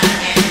beat by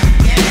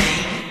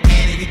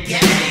any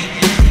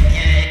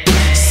gang.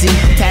 See,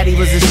 Patty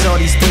was a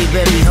shorty, stayed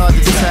very hard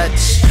to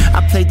touch. I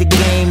played the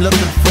game,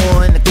 looking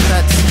for in the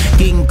cuts.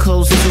 Getting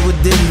close to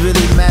it didn't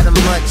really matter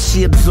much.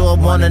 She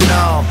absorbed one and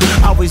all,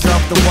 always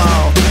off the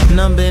wall.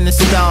 Number in the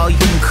stall, you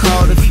can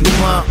call if you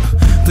want,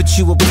 but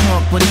you a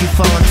punk when you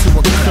fall into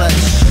a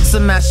clutch.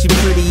 Somehow she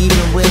pretty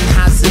even with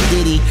House of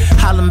Diddy.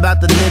 Hollering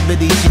about the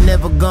liberty she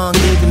never gon'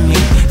 give to me.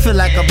 Feel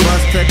like a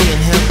buster,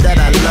 can't help that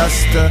I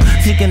lust her.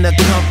 Thinking the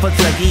comforts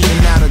like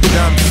eating out a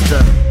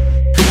dumpster.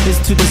 It's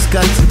too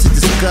disgusting to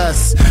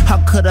discuss. How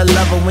could I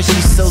love her when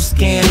she's so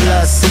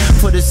scandalous?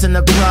 Put us in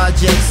the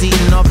projects,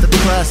 eating off the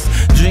crust.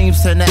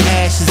 Dreams turn to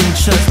ashes and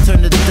trust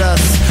turn to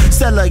dust.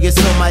 Sell her your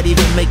soul, might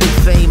even make it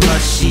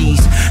famous.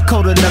 She's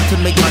cold enough to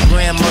make my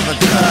grandmother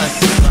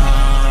cuss.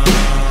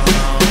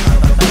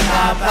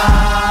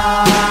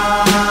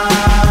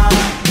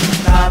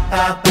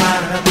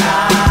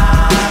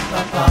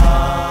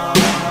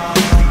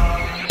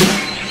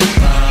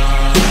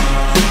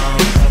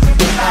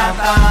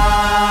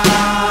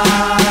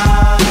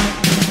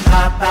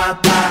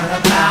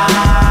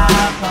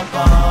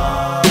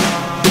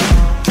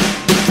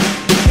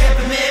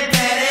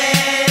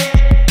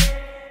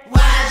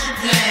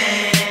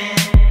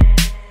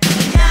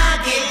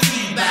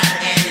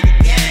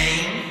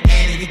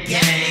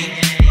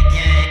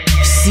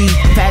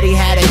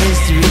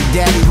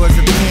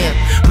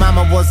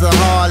 Was a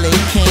Harley,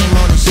 came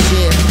on a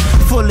ship,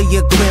 fully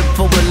equipped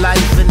for a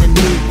life in the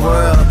new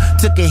world.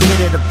 Took a hit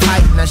of the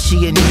pipe, now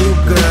she a new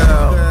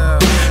girl.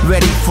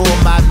 Ready for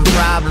modern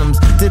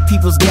problems. The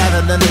people's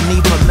gathered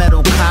underneath her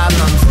metal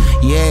columns.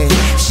 Yeah,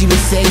 she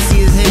was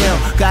sexy as hell.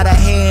 Got her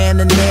hair and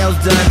the nails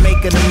done,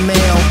 making a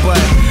male.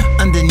 But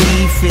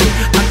underneath it,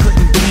 I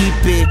couldn't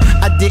keep it.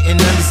 I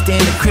didn't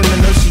understand the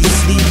criminal she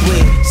sleep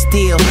with.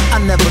 Still, I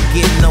never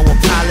get no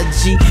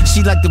apology. She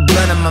like the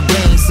blood in my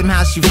veins,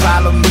 somehow she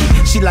follow me.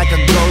 She like a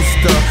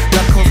ghoster,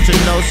 La Costa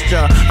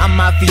Nostra. I'm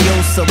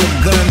mafioso with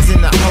guns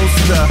in the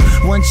holster.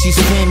 Once you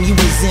swim, you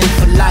was in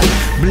for life.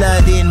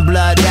 Blood in,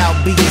 blood out,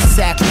 be a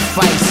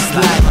sacrifice.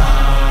 Like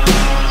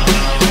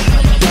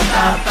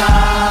ba ba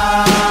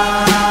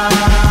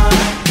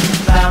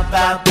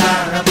ba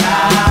ba ba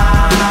ba.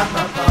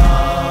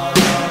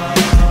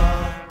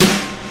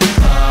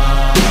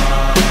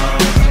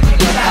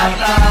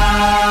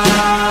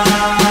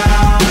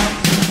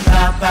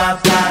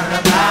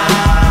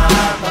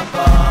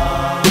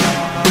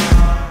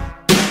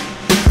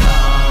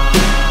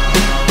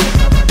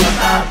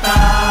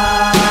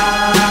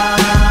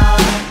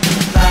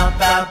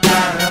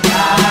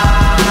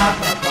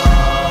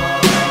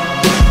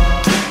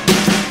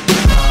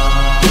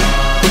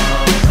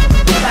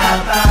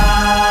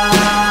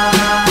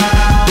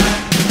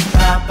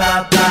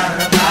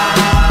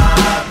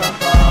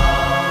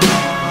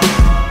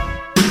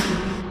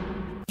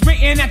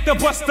 waiting at the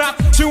bus stop,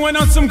 chewing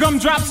on some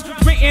gumdrops,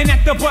 waiting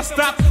at the bus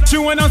stop,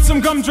 chewing on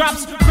some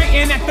gumdrops,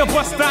 waiting at the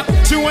bus stop,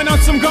 chewing on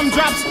some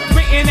gumdrops,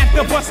 waiting at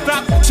the bus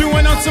stop,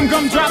 chewing on some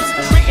gumdrops,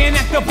 waiting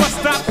at the bus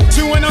stop,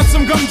 chewing on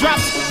some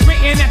gumdrops,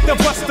 waiting at the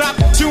bus stop,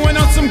 chewing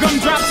on some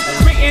gumdrops,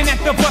 waiting at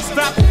the bus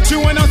stop,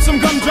 chewing on some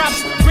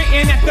gumdrops,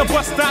 waiting at the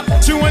bus stop,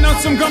 chewing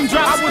on some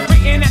gumdrops. I was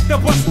waiting at the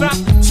bus stop,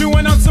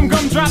 chewing on some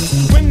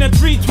gumdrops, when the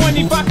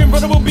 325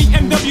 convertible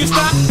BMW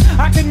stopped.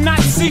 I could not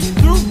see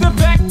through the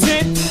back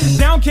tent.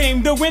 Down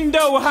came the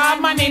window. Hi,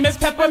 my name is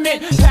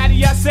Peppermint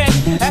Patty, I said,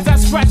 as I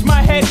scratched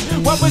my head.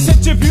 What was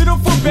such a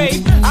beautiful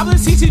babe? I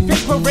was easy to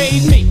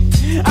parade me.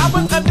 I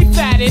was ugly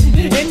fatted.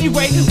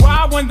 Anyway,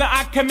 why wonder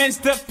I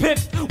commenced to pip.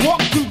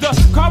 Walked through the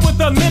car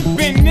with a limp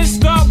and this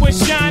star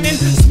was shining,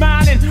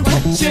 smiling.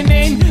 What's your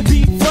name?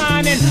 Be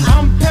flying.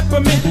 I'm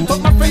Peppermint,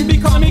 but my friends be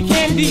calling me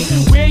Candy.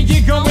 Where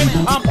you going?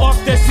 I'm off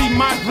to see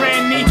my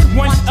granny.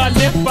 Want a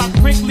lift? I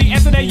quickly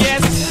answered a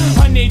yes.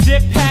 Honey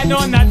dip had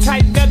on a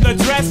tight leather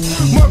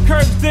dress, more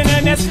curves than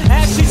an S.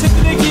 As she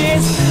shifted the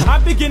gears, I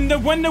begin to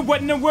wonder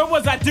what in the world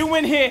was I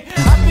doing here.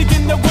 I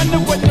begin to wonder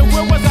what in the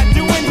world was I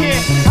doing here.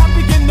 I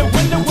begin to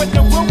wonder what in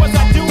the world was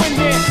I doing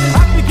here.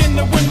 I begin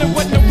to wonder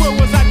what in the world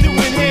was I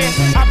doing here.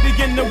 I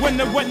begin to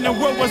wonder what in the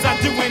world was I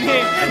doing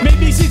here.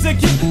 Maybe she's a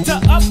gift to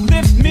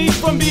uplift me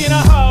from being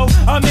a hoe,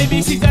 or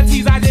maybe she's a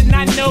tease I did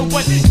not know.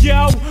 But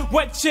yo,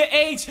 what's your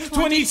age?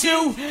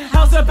 22.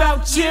 How's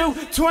about you?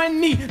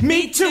 20.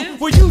 Me too.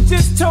 Well, you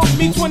just told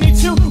me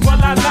 22. Well,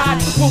 I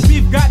lied. Well,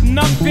 we've got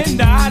nothing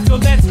to hide, so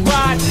let's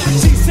ride.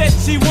 She said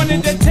she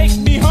wanted to take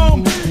me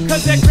home,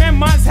 cause at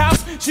grandma's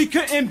house she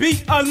couldn't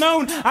be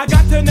alone. I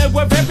got to know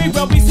her very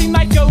well, we seemed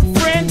like old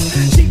friends.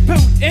 She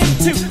pooped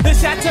into the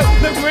Chateau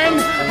Lorraine.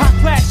 How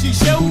class she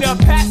showed her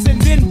pass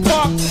and then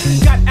parked.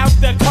 Got out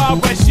the car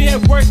where she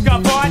had work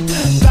of art.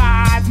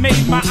 Thighs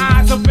made my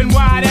eyes open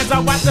wide as I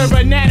watched her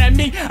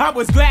anatomy. I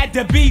was glad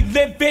to be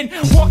living.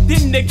 Walked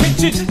in the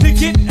kitchen to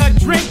get a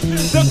drink.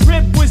 The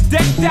crib was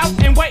decked out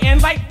in white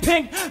and light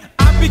pink.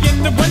 I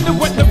begin to wonder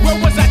what the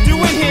world was I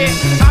doing here.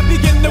 I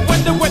begin to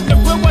wonder what the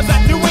world was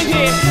I doing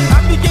here.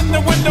 I begin to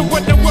wonder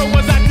what the world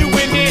was I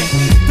doing here.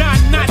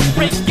 Done not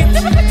breaking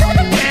down.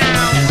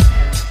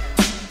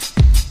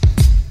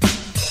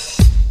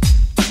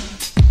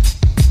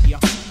 Yeah,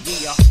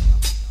 yeah,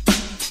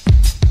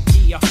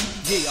 yeah,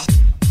 yeah.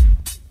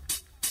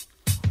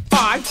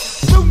 I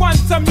rewind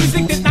some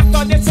music that I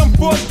thought that some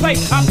foreplay.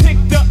 I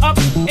picked her up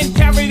and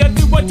carried her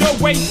through a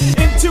doorway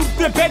into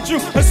the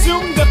bedroom,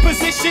 assumed the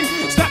position,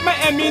 strapped my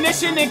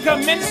ammunition and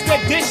commenced the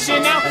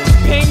dishing out.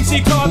 Pain,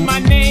 she called my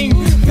name,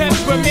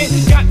 Peppermint,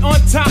 got on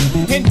top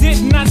and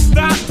did not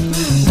stop.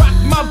 Rock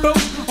my boat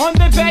on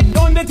the bed,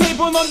 on the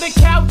table, on the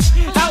couch,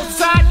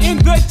 outside in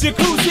the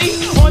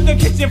jacuzzi, on the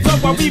kitchen floor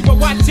while we were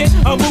watching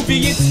a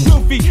movie. It's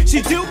goofy.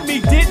 She do me,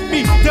 did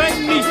me,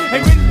 done me,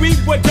 and when we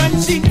were done,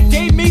 she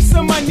gave me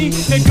some money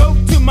to go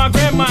to my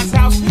grandma's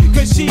house,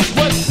 cause she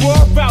was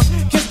wore out.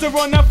 Kissed her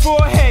on her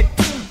forehead,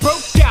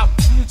 broke out,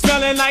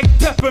 smelling like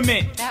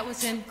peppermint. That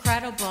was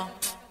incredible.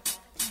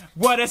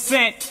 What a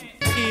scent.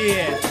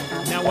 Yeah,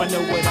 now I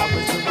know what I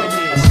was doing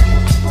here.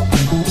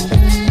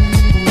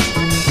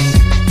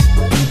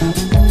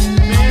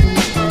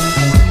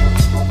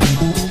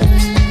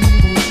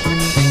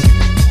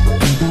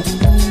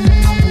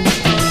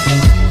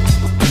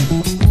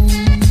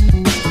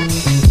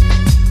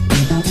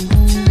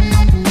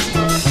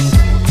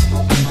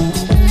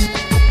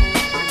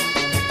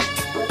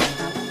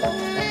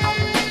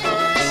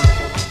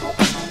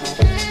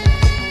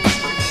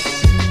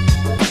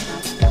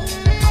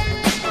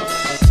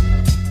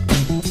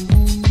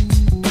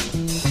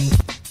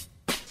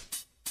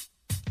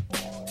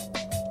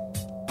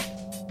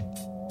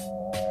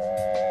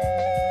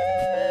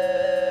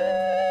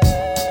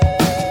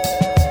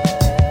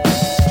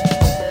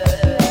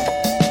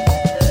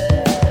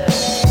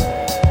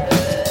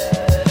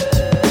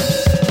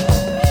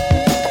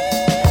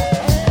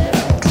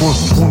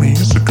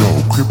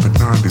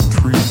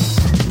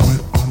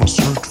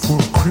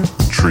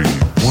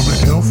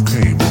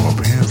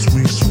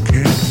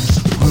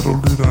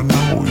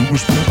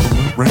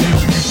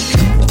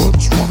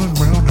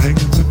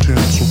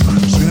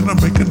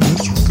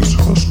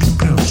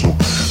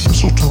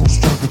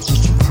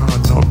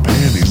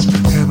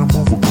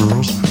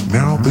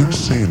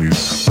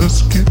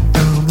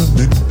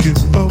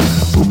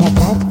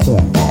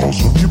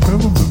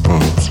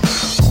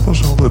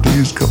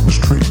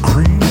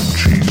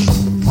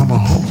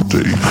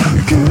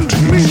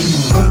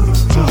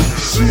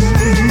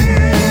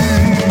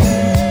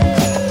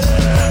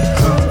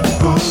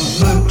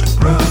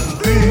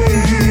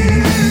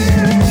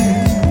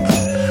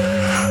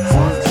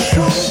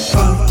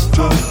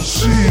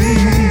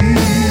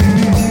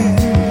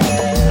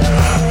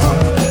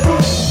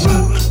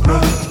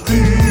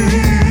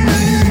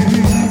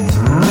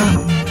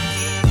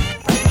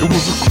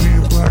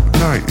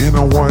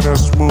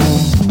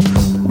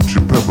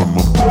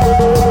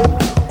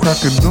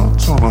 Cracking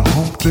nuts on a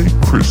hump day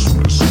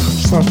Christmas,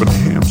 slapping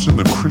hams in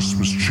the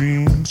Christmas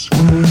jeans.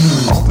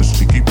 All the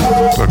sticky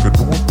like a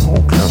North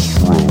Pole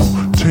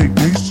casserole. Take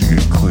tasty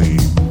and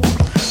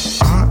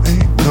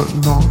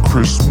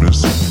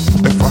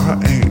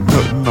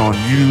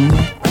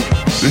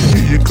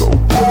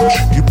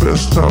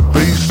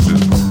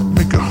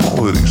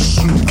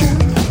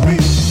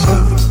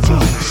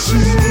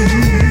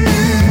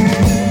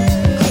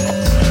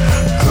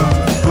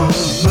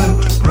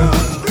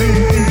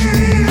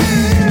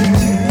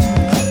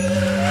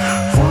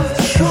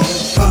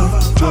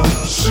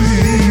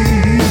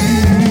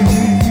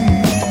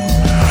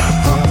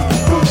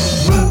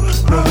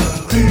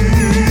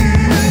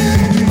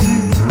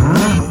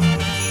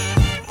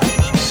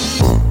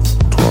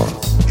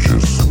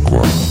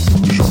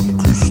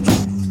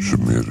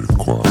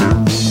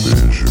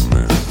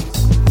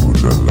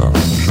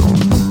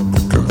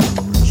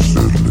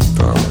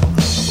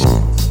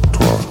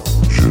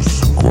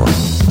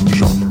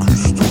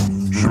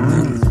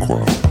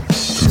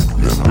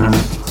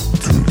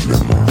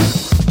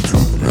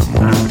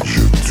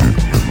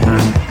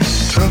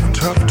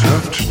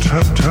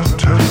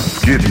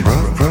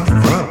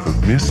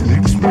Miss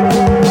Nix.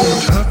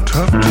 Tough,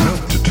 tough,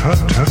 tough, to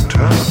tough, tough,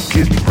 tough.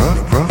 Get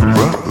rough, rough,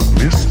 rough with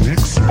Miss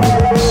Nix.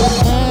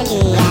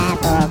 Candy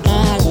apple,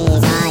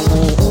 candies all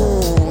you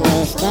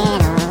English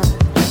channel.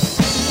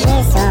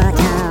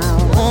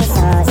 Mistletoe,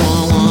 whistles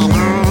in an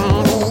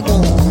army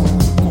green.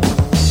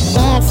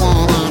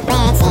 Dancing and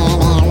prancing in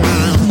my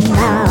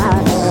Louisiana.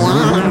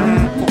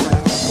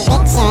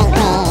 Vixen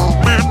queen,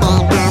 poppin',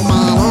 pumpin'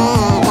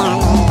 in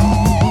yummy.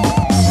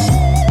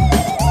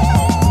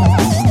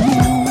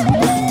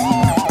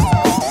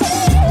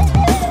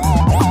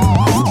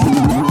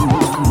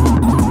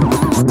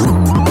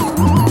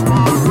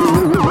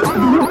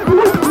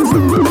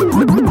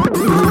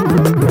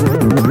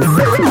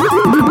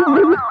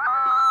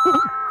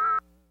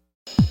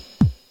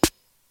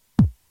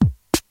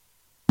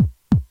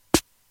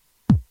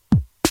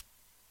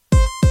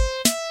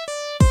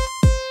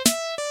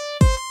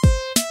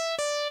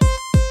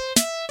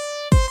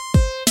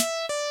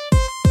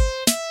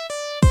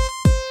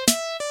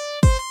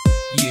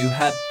 You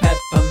had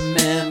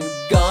peppermint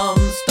gum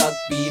stuck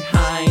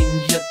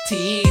behind your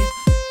teeth.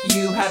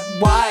 You had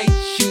white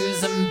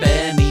shoes and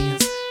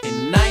bennies.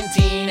 In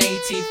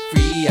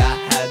 1983 I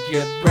had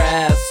your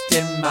breast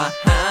in my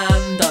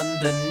hand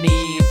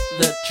underneath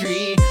the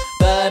tree.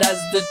 But as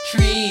the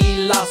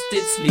tree lost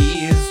its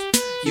leaves,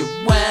 you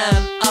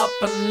went up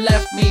and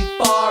left me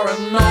for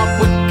an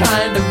awkward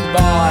kind of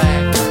boy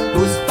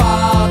who's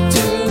far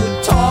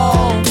too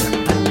tall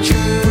and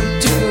true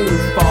to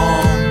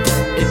form.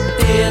 It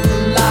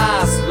didn't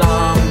last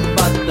long,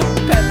 but the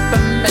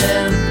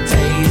peppermint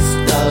taste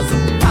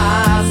doesn't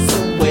pass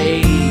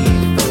away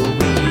for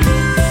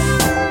weeks.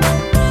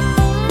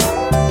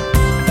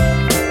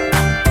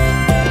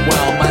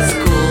 Well, my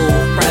school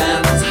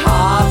friends'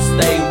 hearts,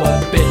 they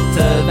were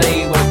bitter,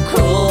 they were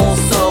cruel.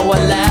 So I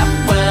left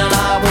when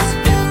I was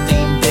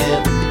 15,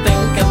 didn't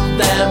think of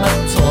them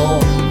at all.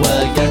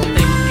 Were you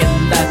thinking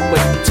that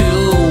we'd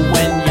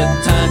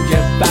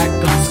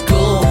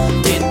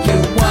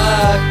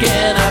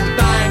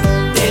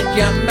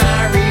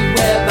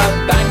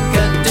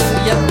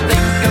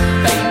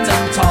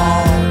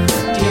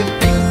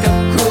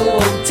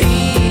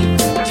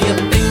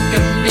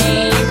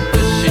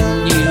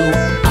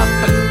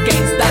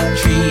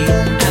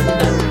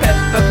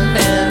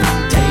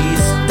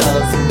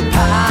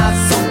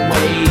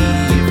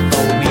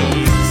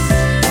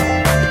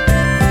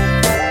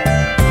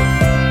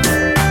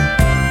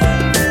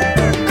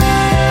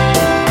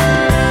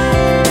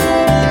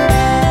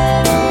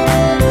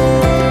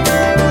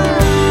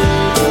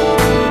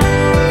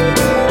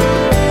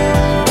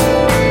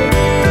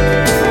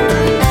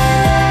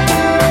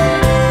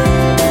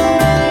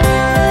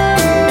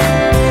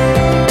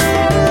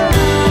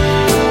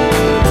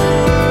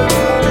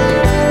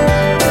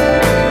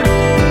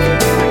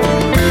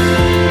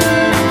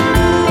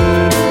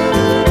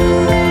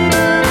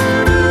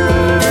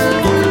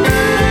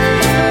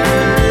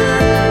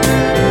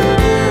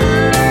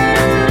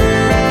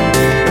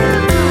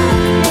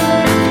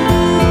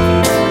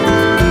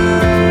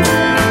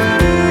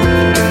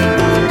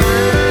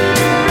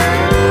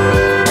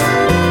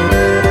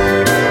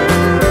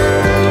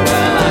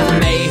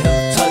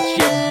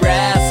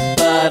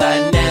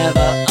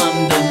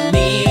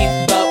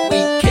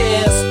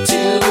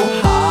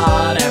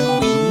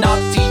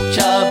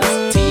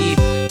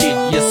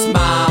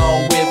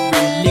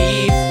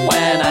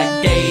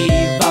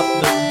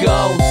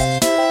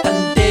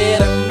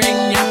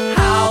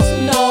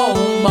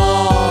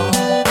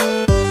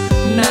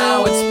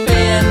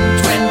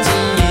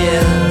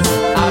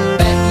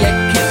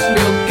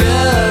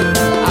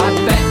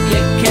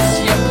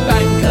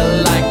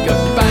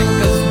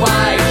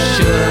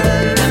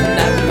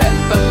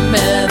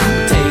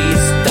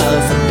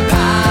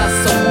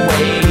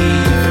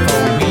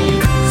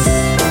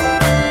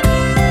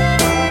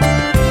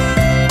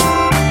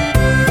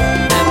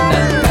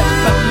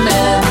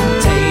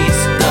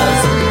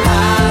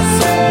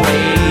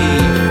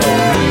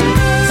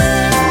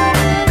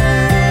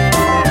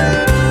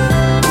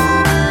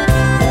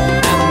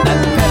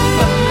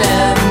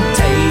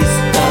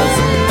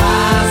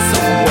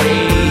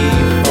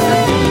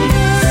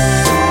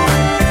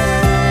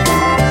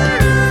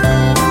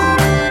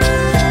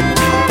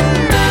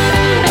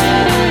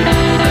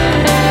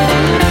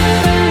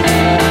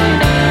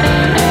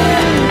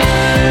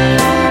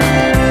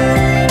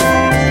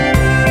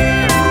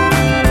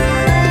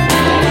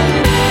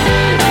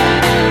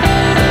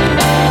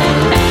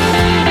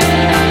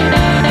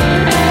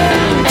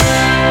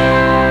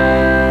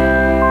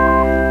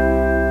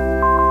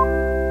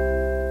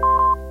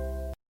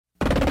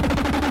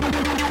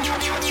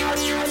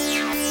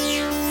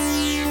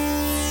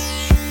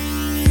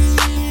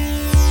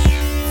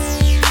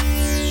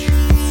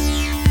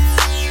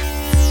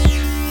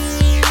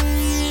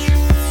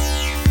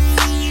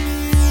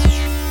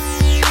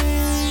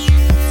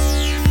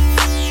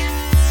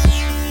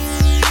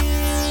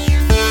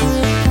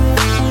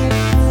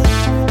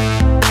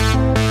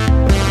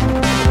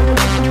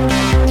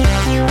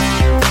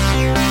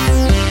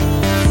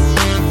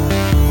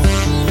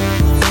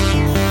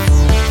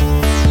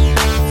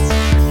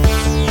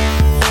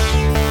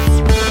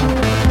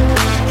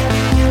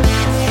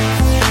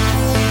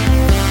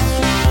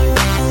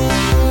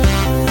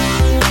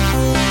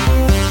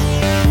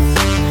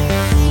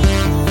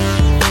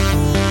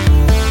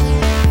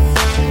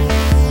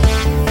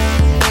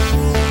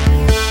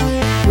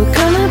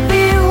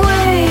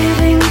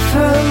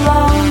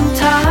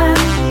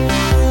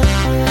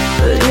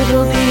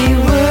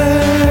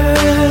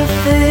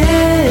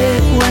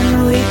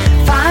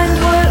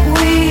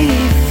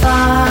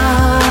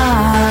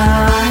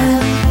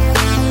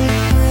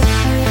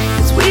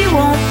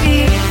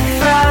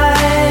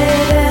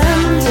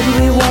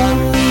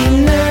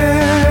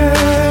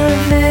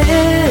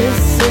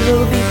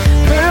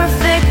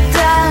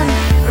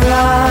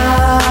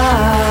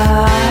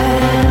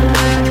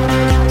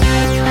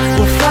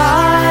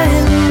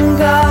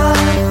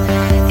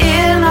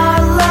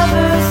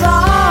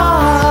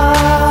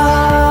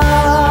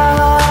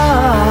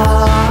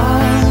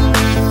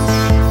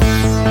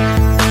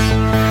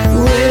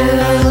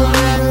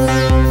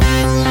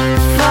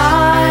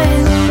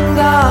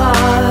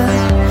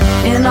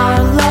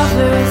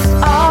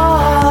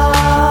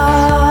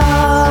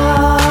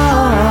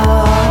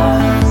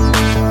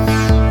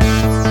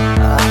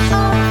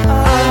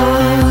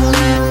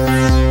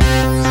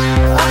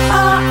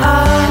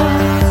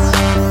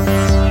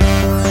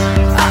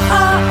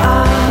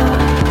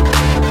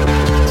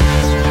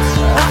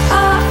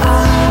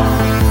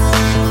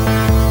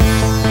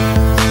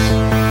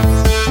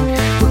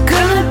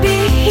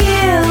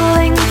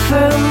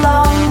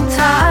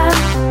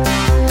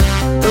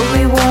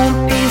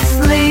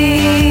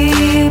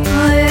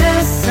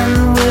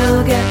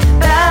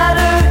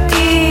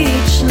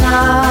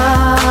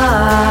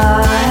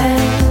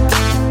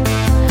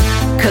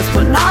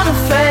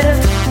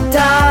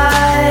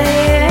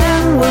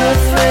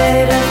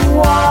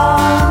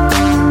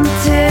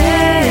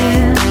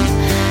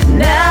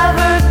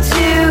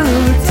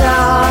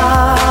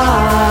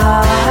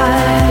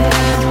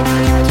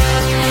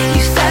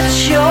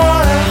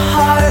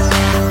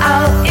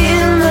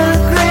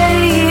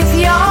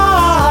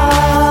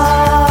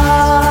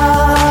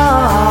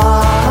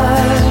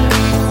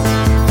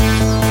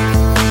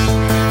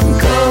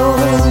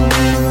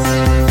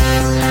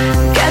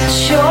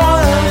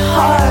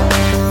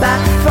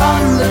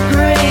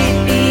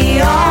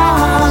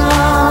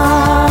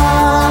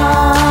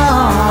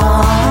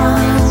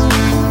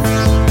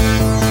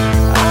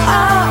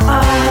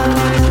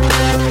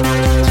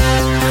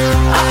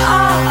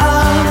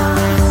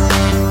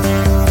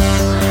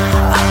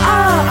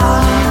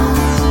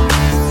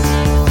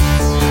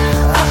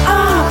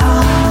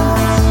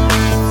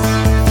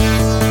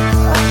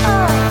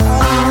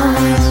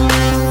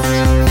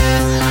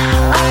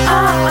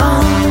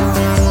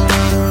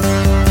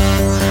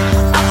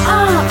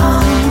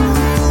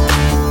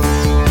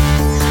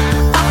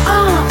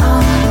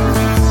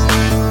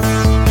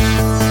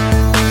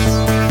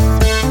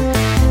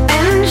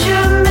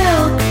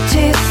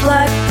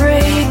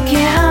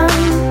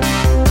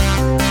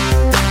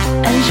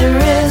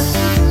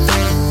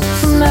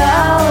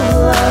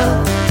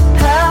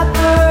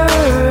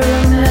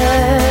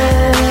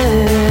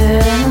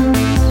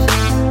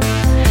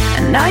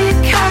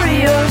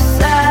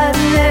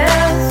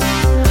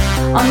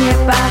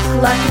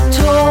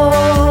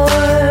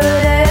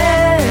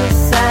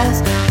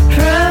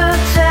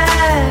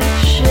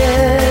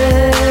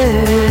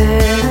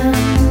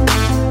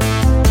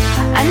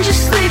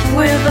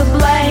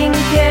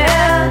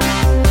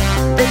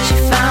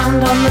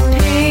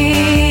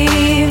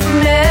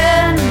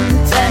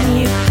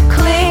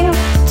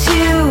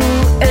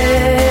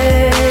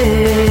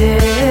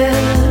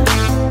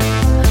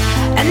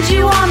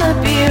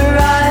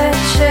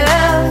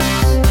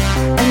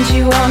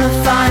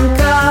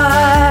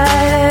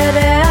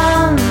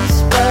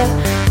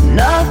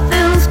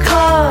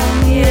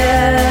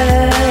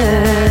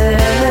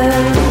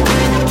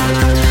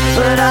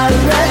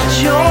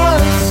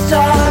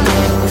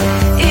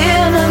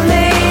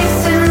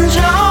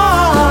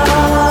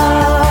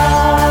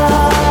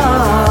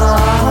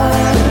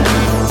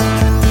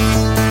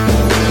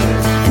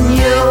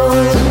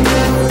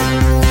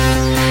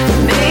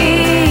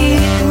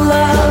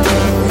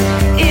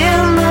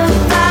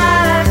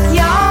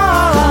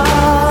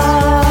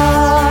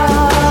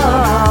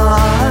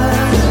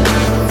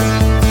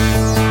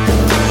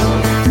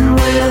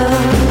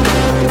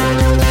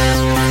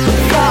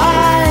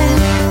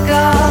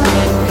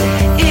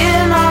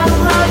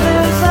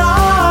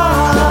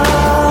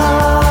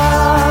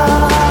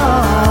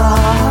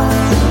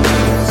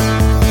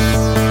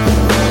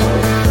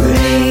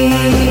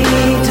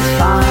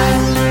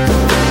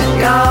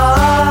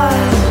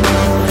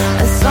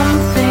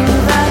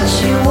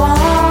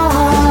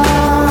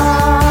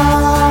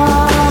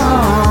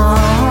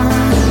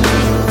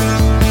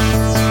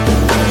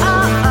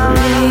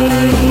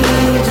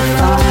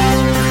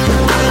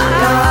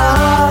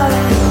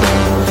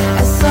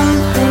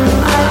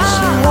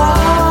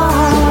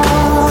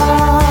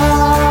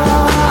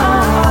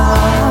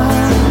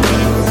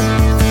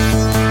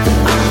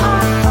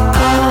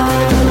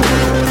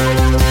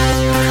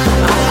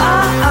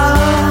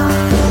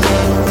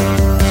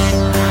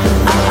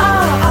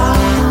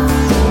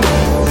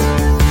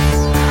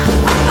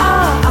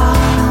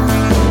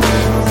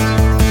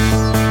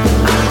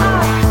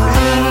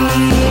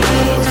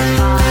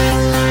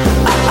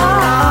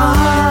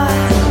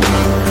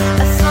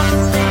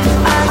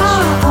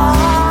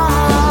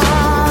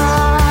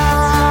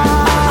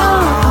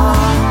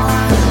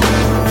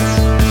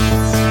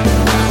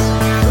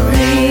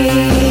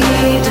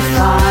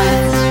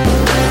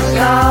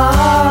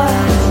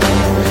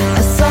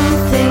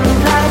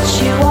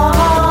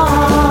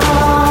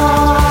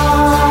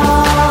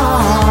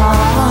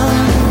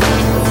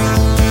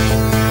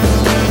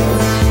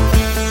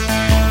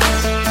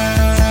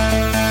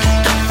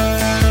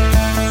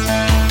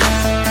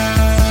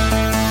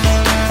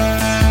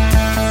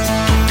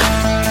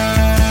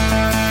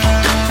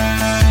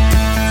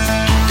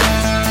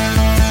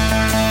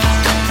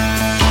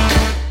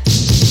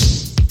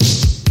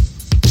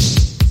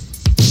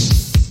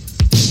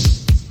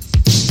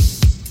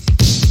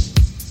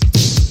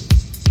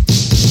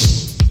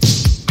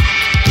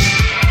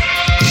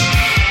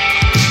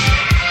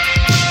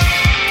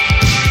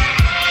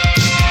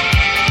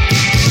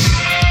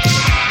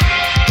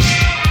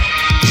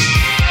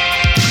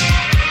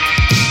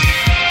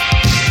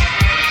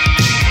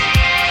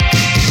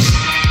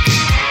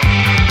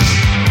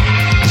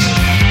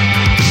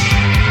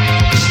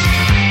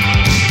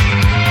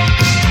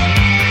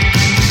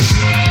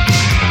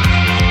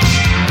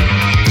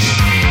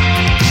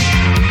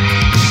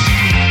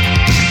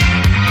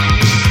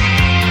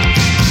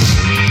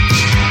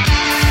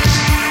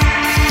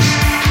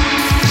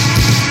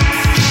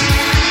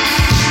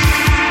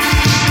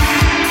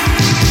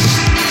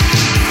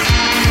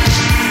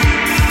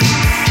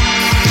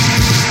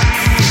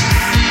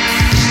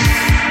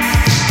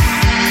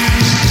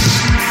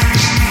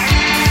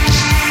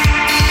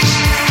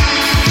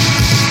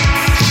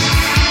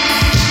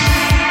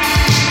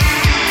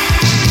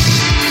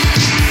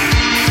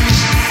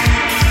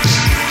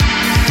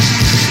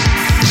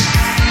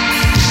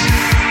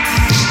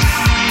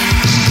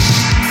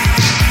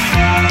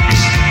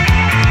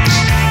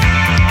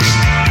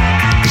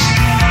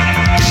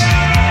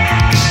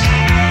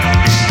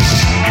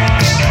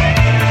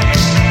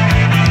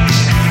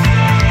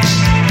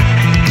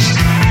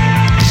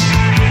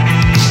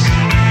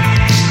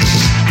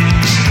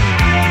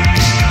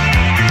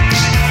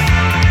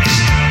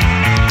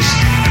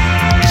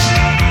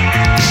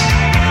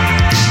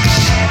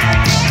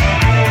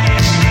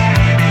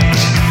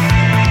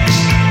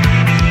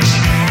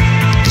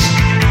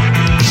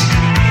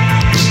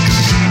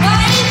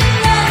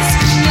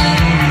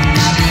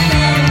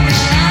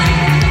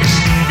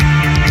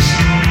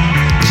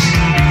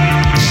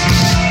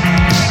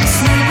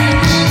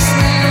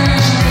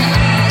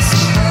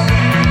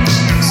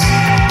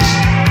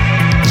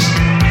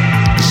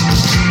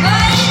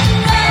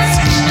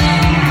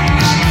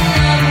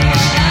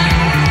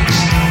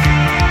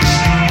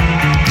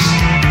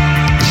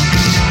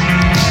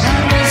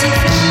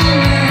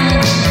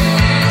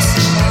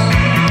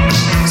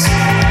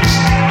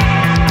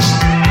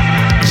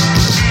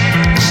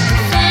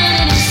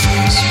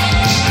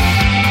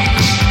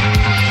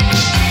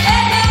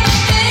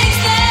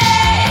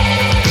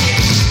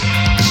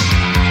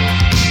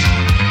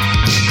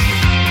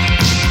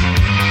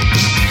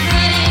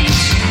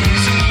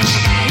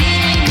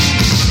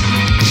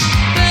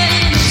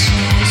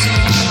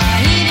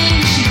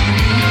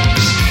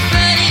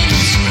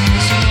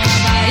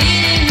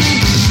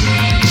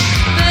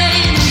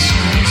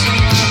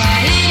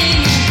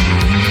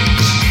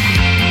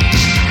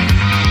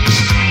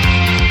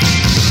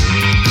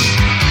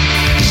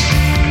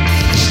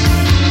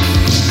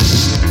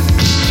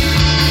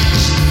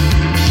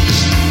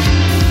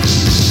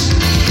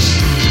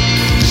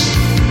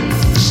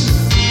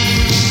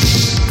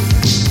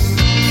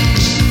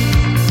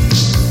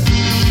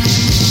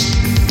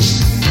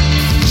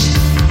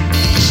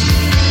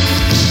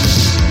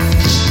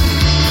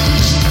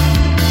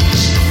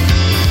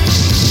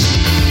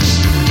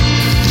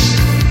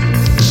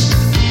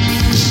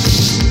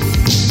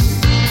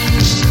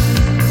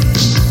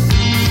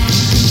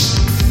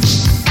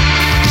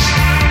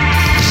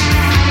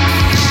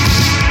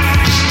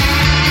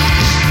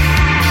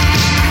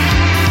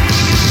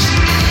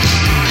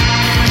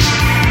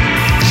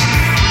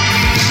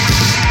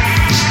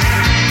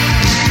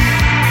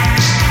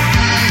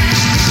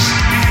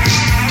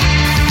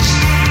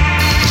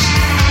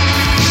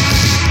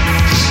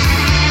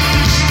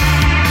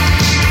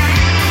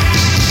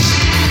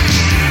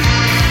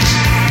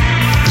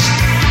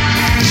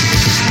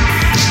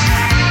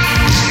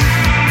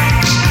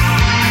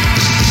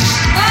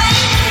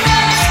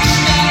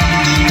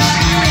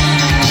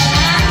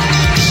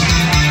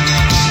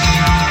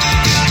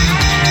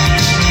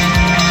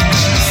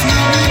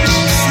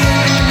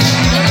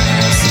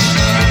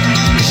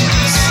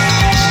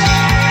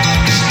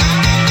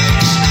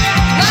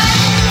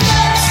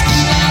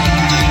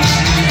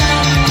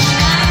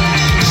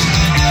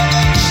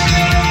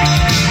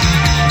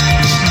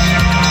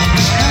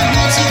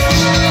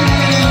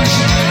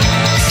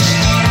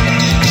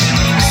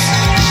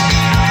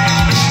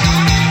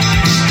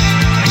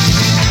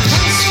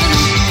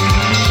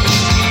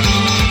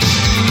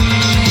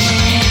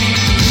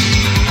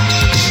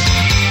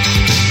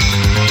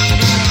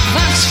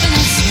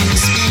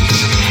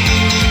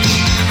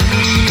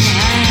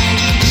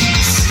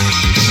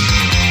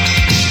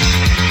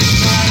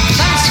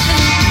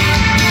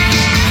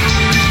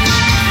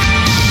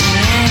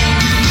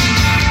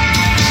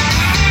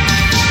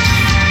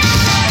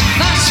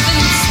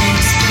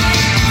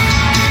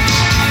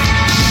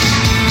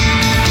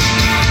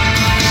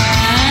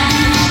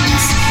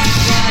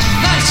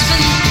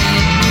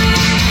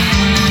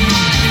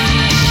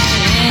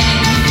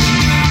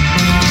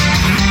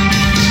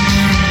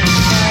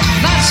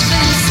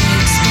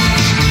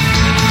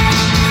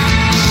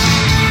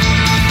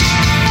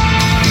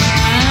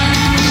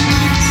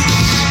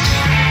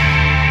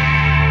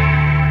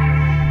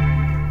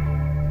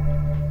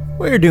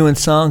We're doing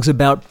songs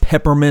about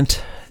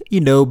peppermint,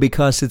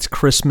 because it's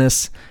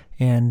Christmas,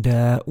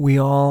 and we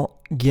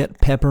all get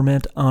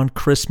peppermint on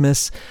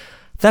Christmas.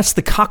 That's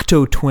the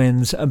Cocteau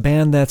Twins, a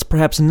band that's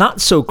perhaps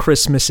not so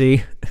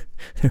Christmassy.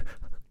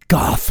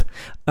 Goth.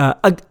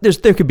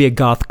 There could be a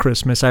goth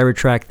Christmas. I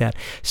retract that.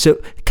 So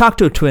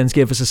Cocteau Twins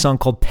gave us a song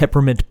called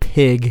Peppermint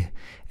Pig,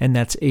 and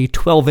that's a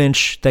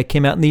 12-inch that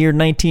came out in the year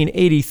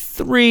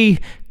 1983.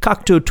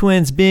 Cocteau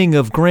Twins being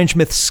of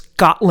Grangemouth,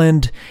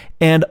 Scotland,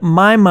 and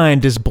my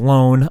mind is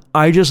blown.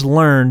 I just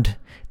learned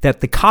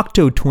that the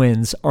Cocteau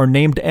Twins are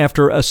named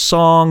after a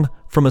song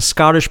from a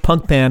Scottish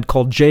punk band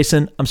called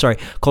Johnny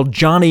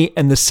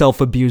and the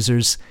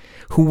Self-Abusers,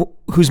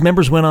 whose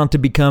members went on to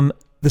become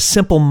the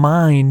Simple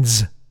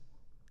Minds.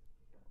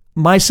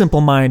 My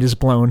simple mind is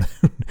blown.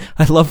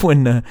 I love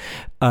when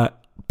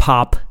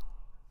pop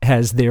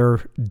has their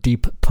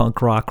deep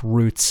punk rock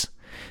roots.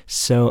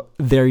 So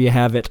there you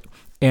have it.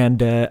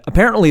 And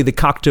apparently the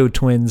Cocteau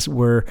Twins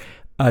were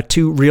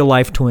two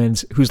real-life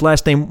twins whose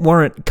last name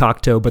weren't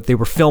Cocteau, but they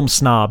were film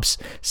snobs.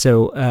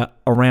 So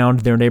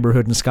around their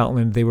neighborhood in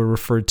Scotland, they were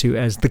referred to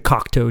as the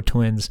Cocteau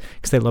Twins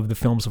because they loved the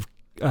films of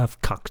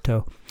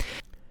Cocteau.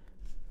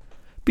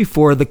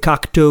 Before the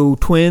Cocteau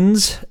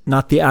Twins,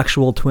 not the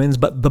actual twins,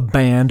 but the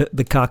band,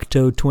 the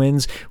Cocteau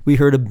Twins, we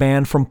heard a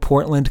band from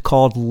Portland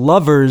called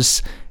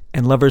Lovers,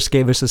 and Lovers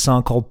gave us a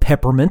song called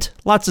Peppermint.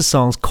 Lots of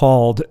songs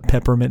called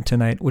Peppermint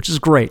tonight, which is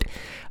great.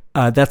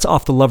 That's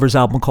off the Lovers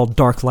album called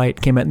Dark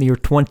Light. Came out in the year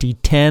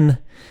 2010.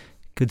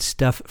 Good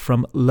stuff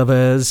from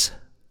Lovers.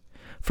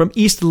 From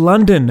East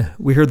London,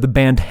 we heard the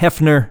band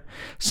Hefner.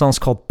 Song's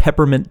called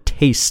Peppermint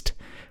Taste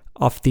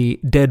off the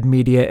Dead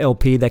Media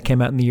LP that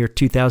came out in the year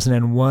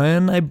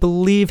 2001. I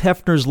believe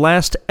Hefner's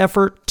last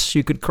effort.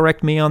 You could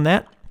correct me on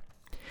that.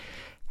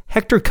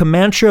 Hector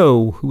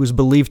Comancho, who was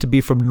believed to be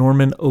from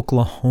Norman,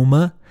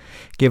 Oklahoma,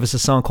 gave us a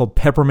song called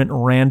Peppermint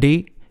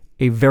Randy,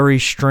 a very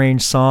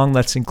strange song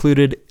that's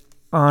included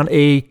on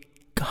a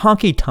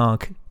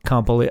honky-tonk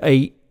compilation,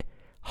 a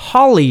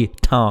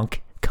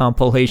Holly-Tonk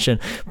compilation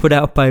put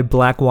out by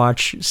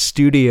Blackwatch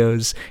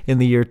Studios in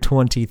the year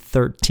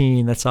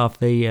 2013. That's off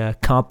the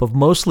comp of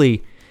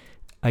mostly,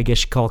 I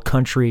guess you call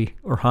country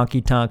or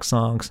honky-tonk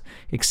songs,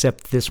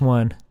 except this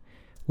one,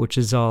 which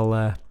is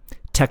all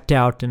teched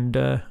out and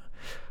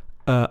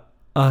I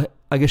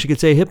guess you could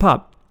say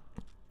hip-hop.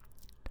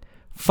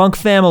 Funk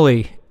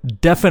Family,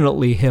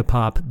 definitely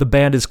hip-hop. The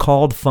band is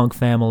called Funk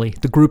Family.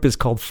 The group is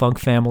called Funk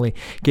Family.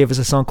 Gave us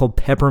a song called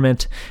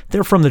Peppermint.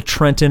 They're from the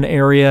Trenton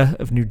area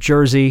of New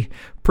Jersey.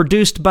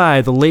 Produced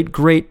by the late,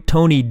 great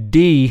Tony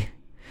D.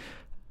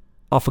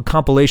 Off a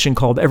compilation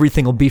called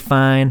Everything'll Be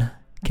Fine.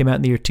 Came out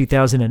in the year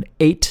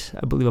 2008.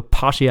 I believe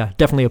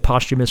definitely a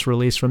posthumous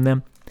release from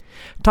them.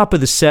 Top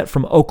of the set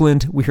from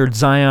Oakland, we heard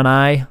Zion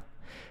I.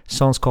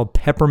 Song's called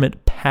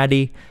Peppermint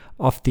Patty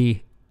off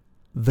the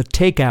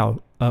Takeout.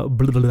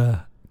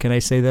 Can I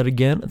say that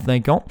again?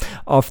 Thank you.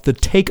 Off the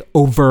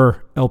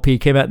Takeover LP.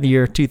 Came out in the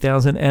year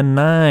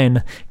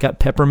 2009. Got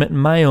peppermint in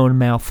my own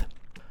mouth.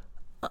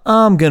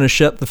 I'm going to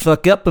shut the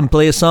fuck up and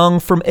play a song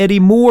from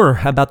Eddie Moore.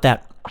 How about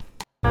that?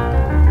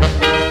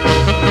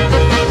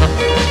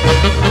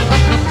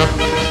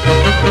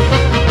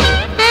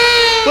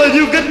 Well,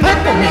 you get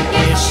peppermint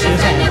kisses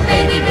and your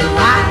baby blue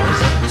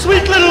eyes.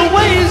 Sweet little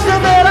ways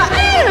that I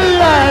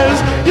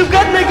analyze. You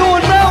got me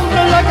going round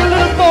like a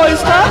little boy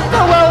stop.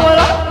 Well, when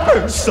I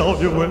first saw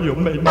you, you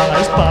made my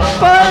eyes pop.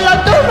 Well,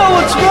 I don't know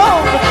what's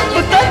wrong,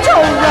 but that's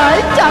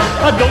alright.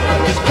 I don't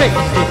think it's crazy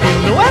if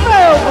you ever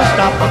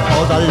overstop,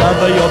 because I love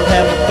your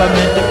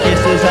peppermint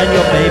kisses and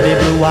your baby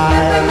blue eyes.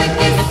 Peppermint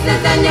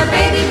kisses and your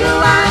baby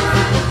blue eyes.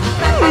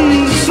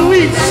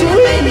 Sweet,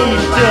 sweet.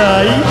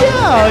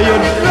 Yeah,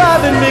 you're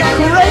driving me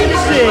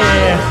crazy.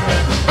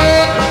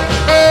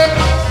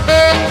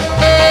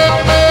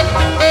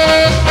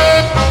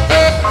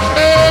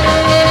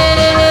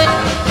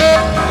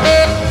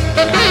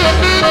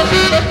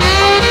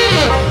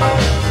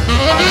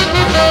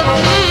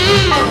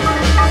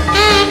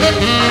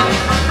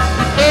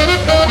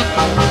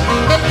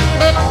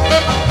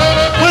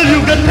 Well, you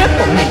got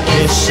peppermint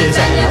kisses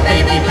and your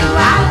baby blue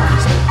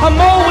eyes. I'm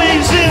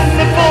always in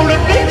for a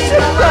big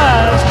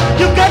surprise.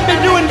 You got me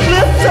doing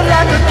flips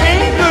like a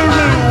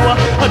kangaroo.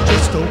 I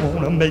just don't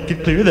wanna make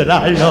it clear that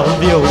I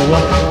love you.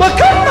 Well,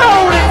 come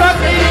on and rock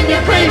me in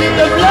your cradle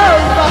of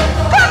love.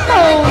 Come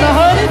on,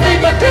 honey, be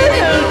my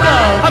tender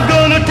love. I'm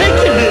gonna take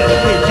your little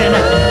pigeon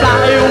and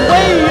fly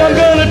away. I'm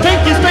gonna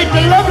take you straight to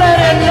Loveland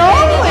and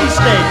always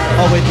stay.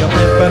 Oh, with your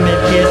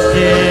peppermint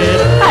kisses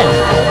and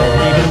your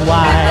baby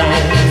wine.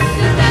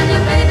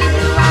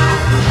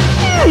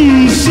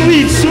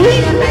 Sweet,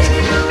 sweet.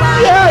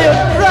 Yeah,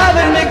 you're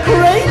driving me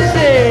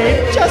crazy.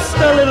 Just a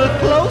little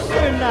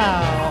closer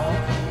now.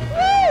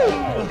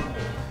 Woo!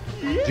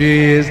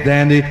 Geez,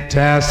 dandy,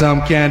 tear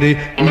some candy.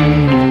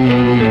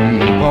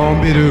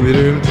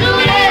 Boom-be-doo-be-doo.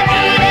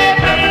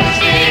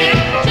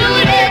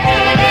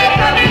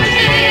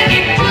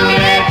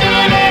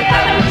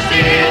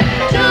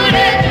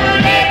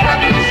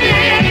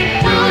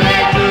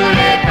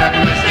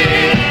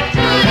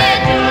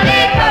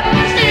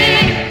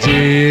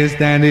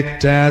 Dandy,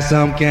 try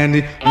some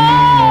candy.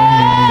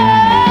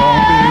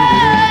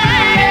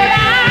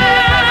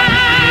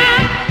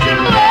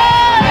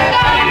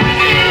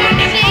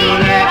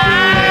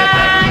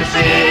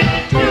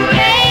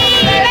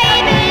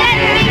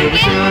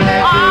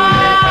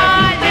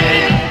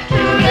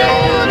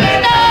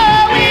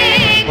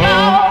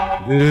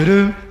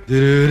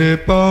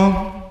 Boom,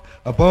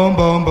 a boom,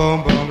 boom,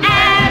 boom, boom.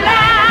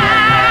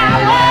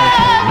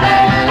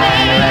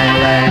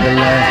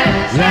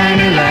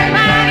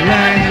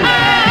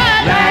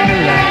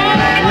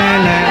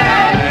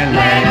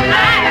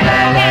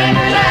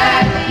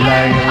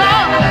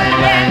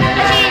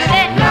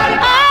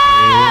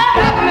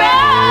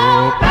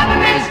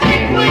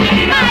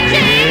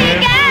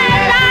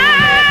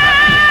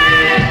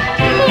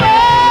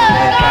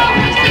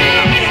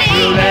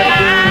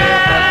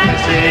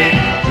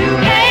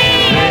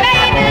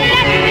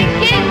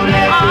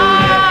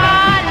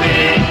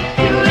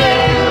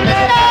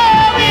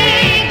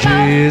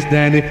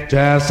 Dandy,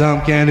 try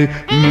some candy.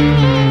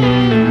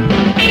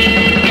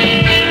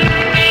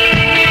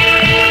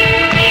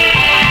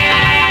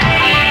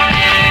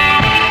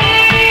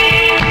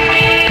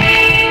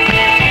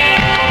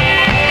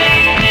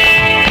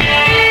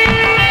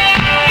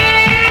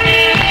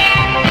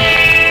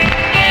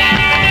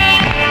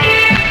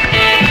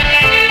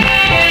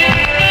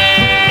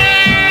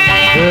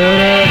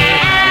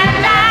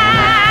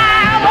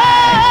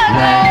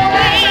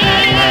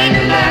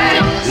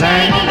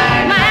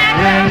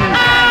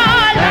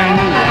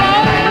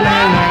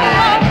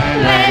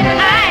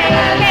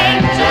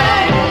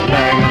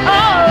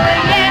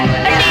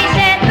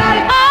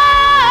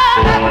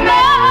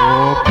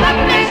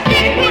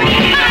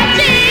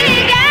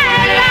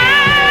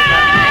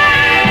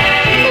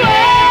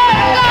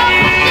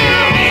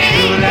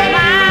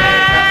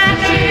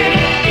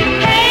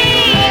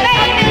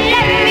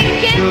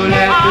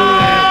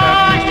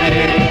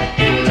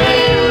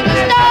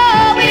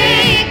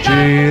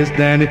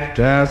 Dandy,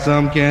 try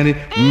some candy.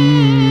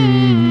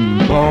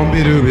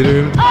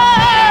 Boom-be-doo-be-doo.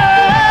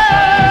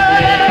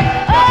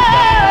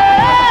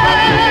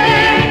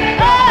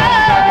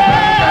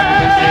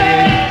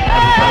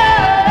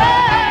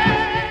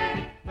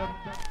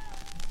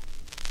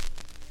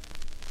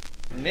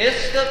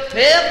 Mr.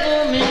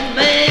 Peppermint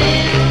Man,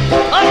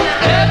 oh,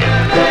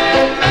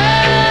 Peppermint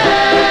Man,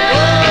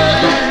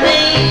 what's his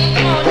name?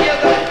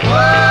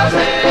 What's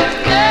his name?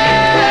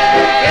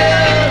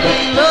 Girl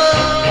he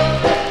loved,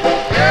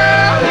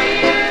 Peppermint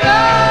Man,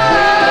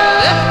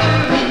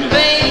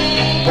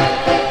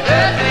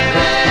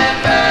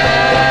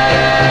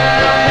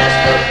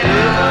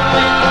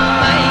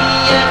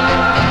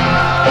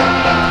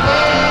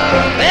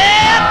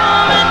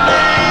 Peppermint Man,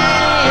 Mr. Peppermint Man, Peppermint Man.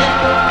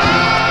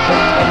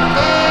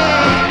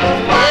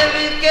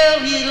 Every girl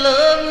he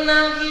loved,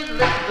 now he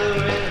left her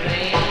in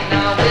vain.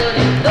 Now will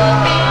you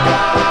love him?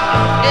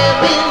 And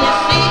when you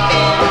see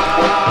him,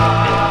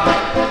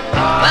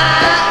 by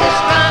his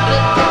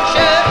striped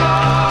shirt,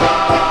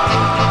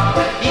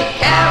 he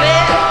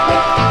carried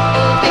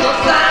a big old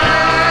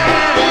sign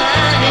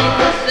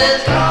that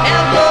says,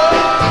 "Hello,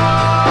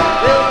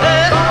 will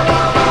hurt."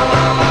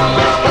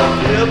 Mr.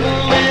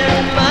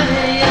 Peppermint Man,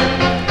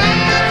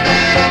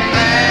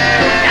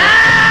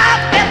 ah,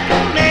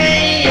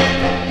 Peppermint,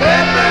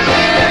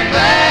 Peppermint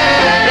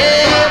Man.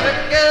 Every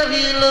girl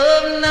he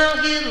loved, now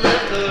he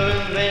left her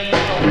in vain.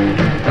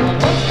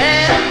 Almost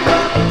had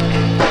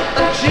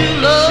a true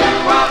love.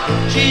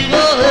 She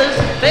was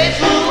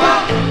faithful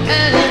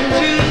and in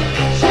truth.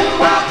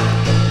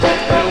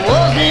 There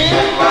wasn't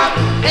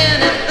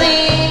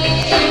anything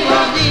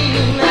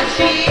that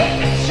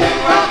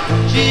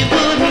she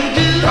wouldn't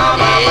do.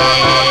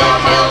 Yeah,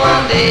 till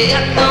one day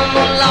I come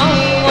along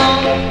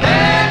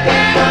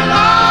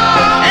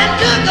and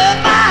took her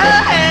by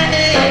her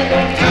hand.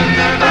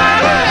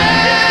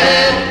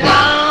 Said,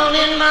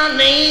 "Darling, my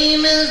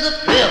name is the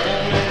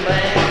Peppermint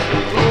Man."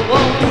 Go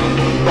on,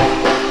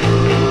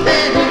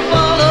 then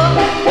follow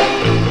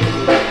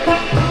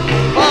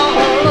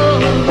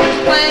his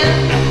plan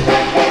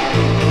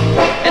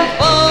and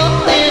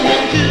falling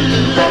into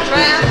the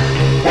trap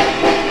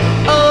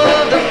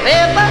of the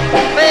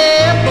Peppermint Man.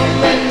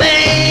 Peppermint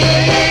Man,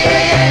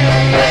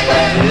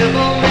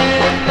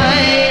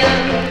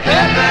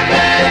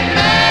 Peppermint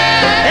Man,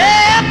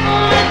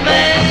 Peppermint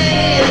Man,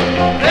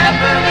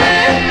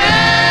 Peppermint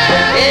Man.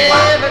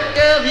 Every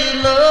girl he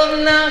loved,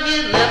 now he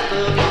left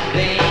her in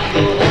vain.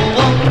 Go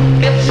on,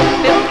 pep,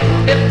 pep,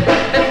 pep,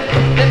 pep, pep,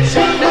 pep,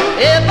 pep,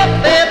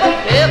 pep,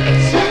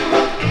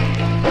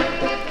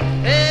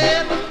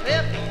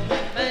 pep,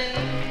 Peppermint Man.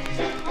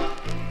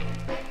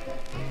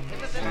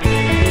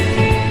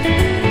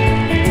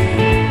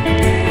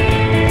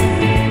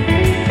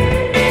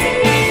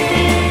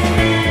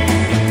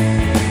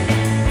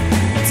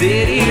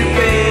 Did he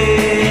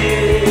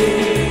break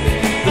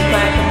the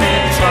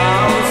Peppermint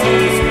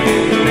trousers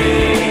with me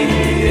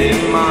in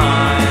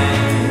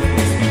mind?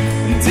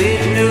 Did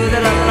you know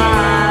that I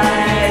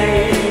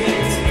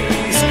liked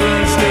the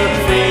scrunched up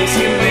face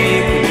you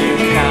make when you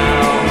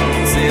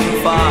count in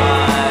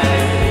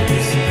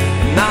fives?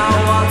 Now I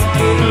want to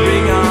put a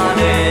ring on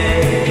it.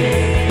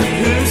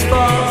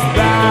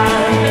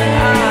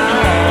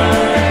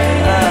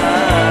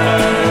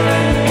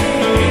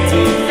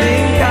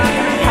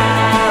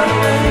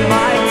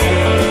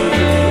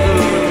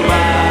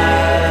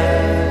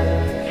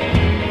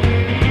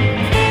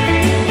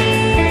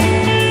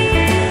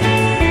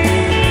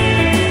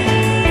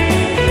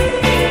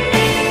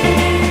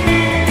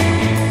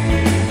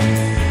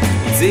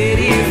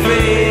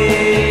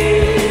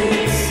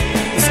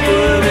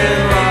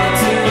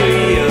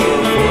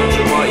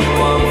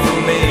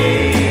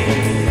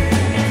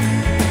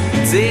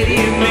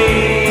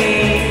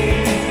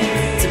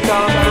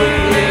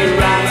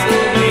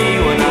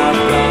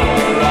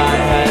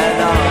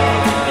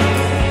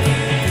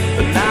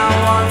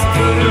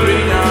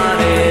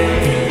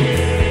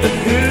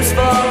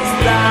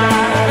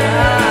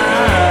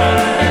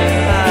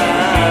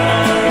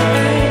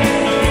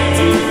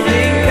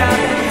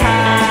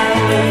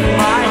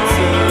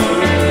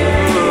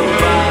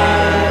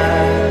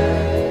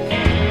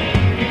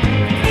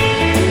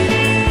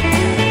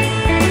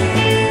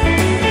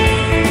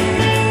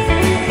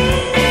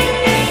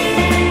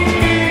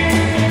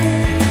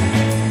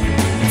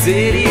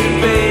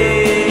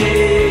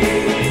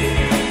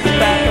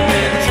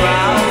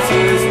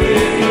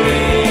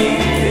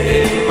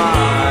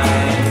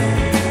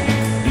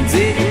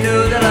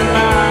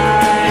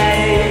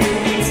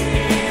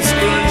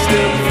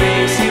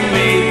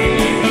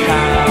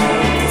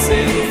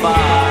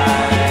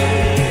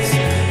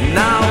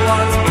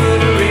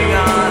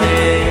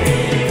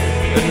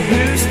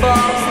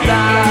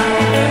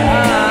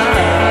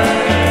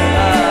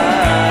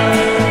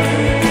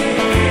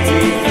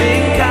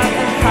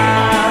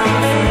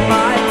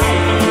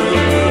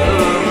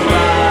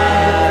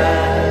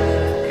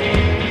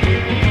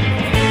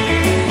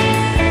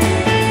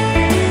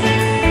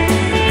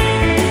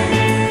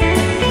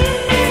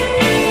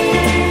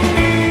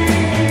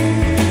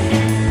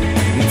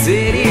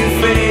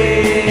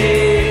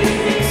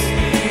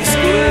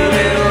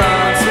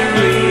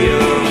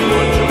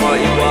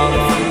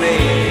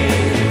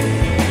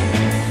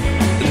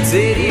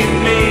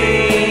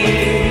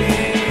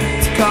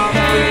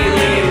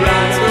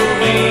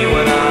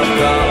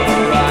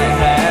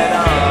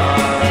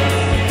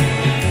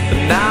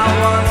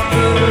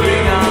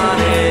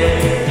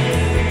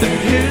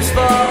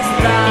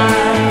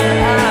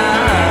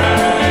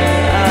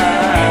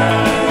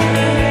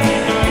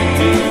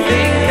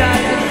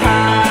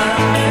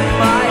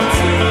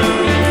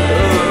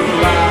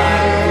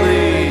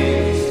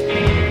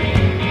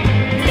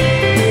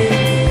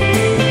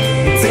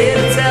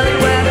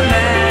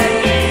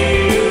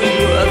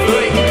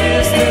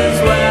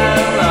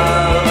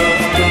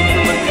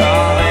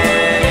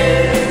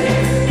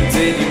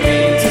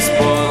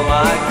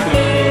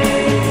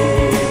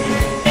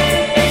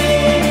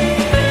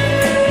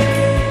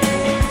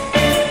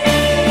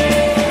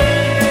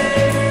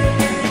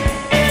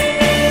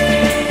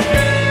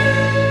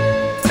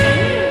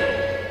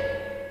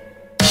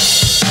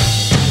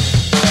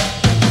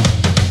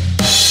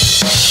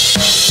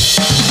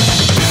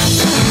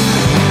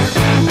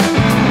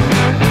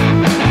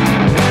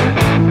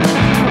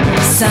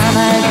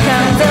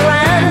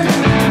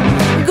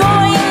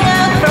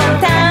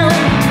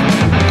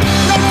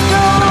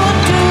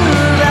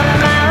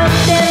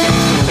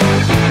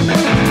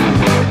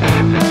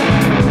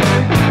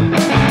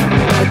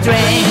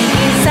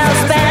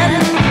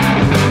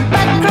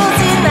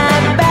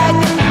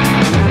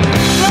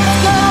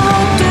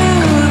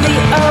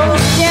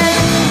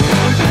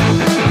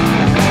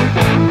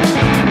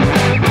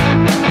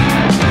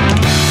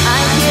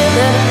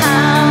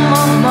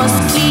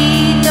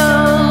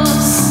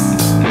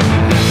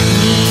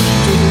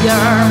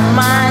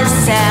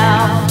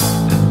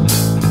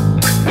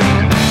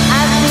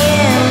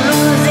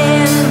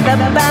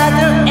 the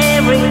batter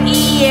every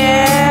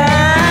year.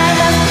 I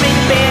was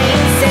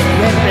preparing set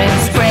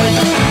reference break.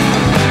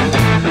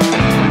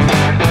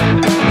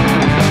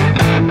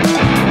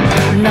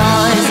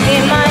 Noise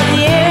in my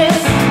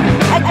ears,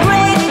 a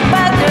great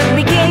battle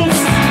begins.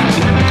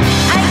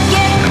 I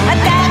get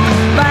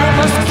attacked by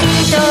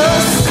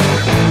mosquitoes.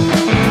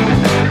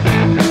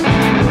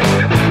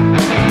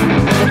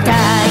 The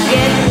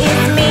target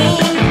is me.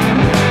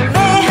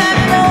 They have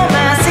no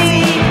mercy.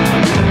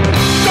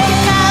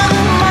 Take out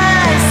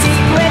my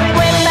secret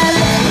weapon.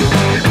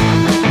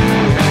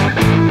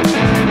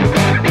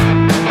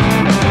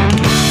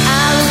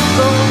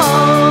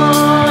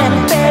 Alcohol and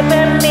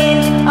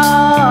peppermint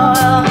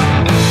oil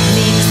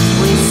mixed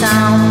with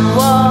some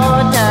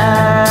water.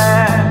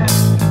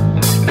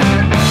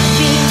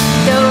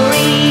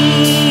 Victory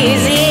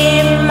is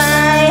in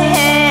my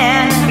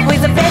hand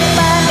with a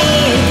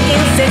peppermint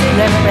insect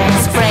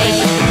reference spray.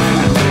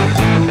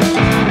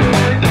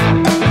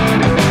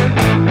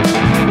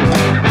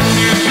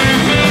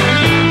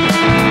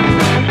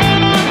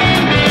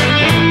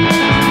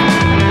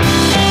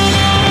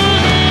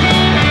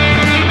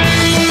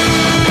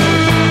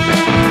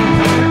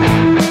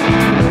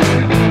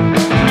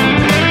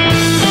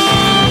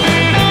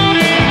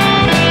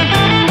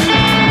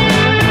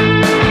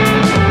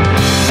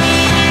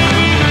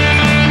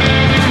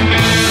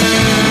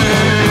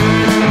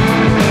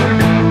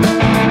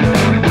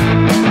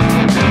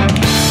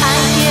 I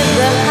hear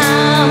the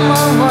hum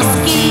of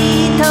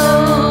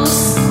mosquitoes.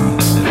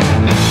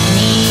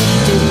 Need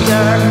to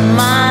guard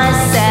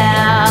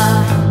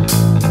myself.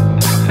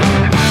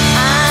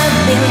 I've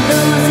been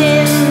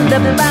losing the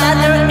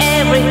battle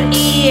every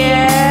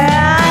year.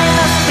 I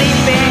must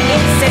prepare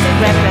insect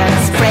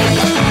reference break.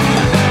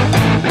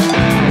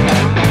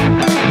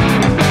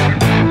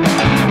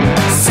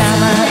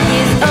 Summer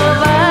is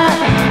over,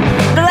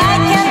 but I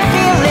can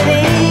feel it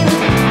in.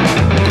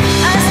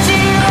 I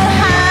still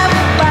have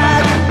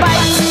bad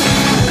bites.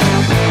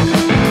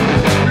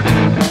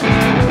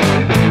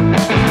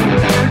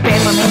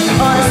 Peppermint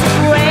oil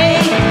spray,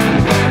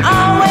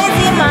 always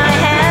in my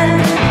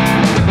hand.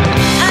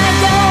 I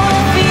don't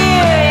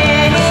fear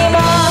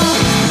anymore.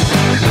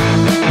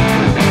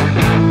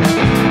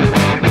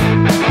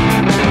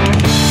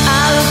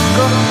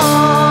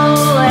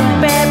 Alcohol and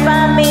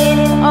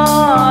peppermint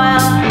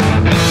oil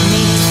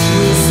mixed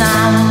with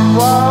some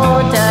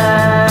water.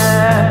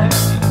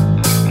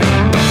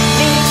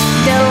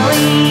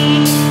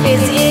 Victory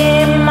is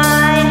in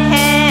my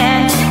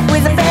hand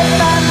with a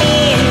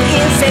peppermint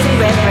insect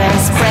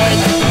reference spray.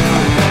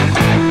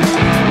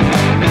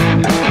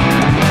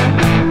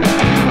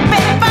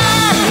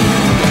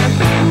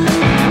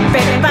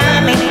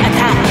 Peppermint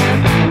attack.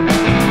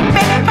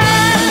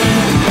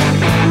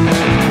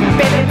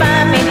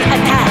 Peppermint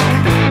attack.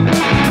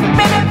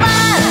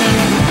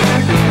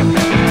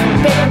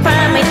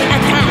 Peppermint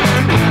attack.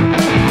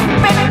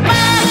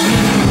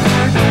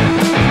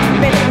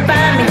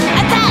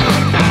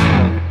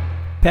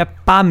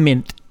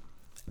 Peppermint attack.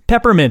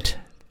 Peppermint.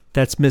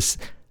 That's Miss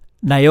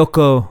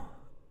Naoko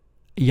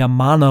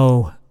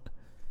Yamano,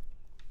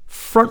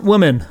 front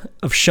woman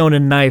of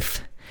Shonen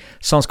Knife.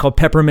 Song's called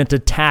Peppermint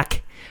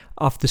Attack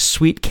off the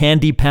Sweet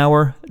Candy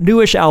Power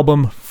newish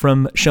album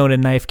from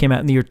Shonen Knife, came out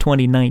in the year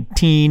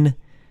 2019.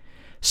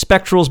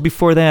 Spectrals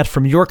before that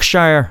from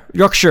Yorkshire.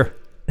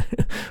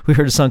 We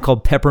heard a song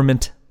called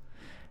Peppermint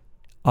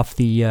off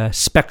the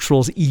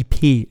Spectrals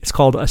EP. It's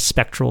called a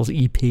Spectrals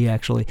EP,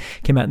 actually.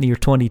 Came out in the year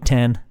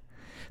 2010.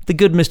 The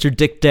good Mr.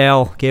 Dick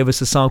Dale gave us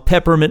the song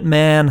Peppermint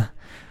Man,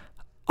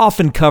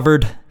 often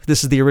covered.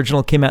 This is the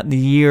original, came out in the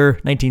year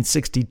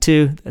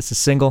 1962. That's a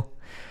single.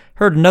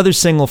 Heard another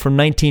single from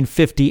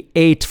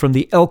 1958 from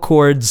the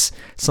Elchords.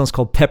 The song's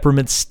called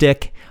Peppermint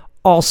Stick,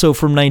 also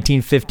from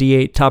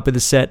 1958. Top of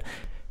the set,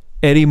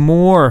 Eddie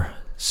Moore,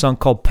 song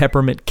called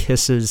Peppermint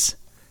Kisses,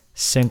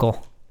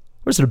 single.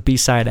 Or is it a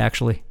B-side,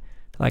 actually?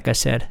 Like I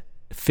said,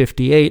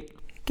 58.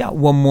 Got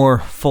one more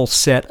full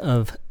set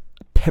of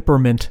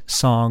peppermint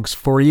songs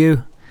for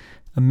you.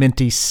 A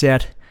minty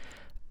set.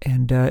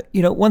 And,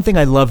 one thing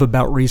I love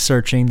about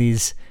researching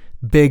these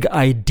big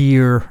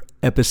idea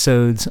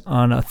episodes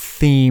on a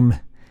theme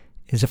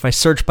is if I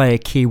search by a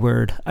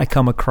keyword, I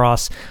come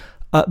across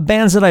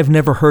bands that I've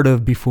never heard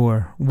of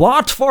before.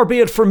 What? Far be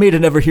it from me to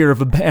never hear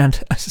of a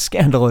band.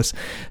 Scandalous.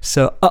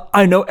 So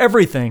I know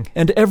everything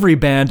and every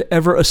band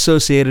ever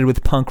associated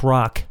with punk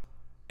rock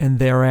and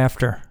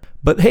thereafter.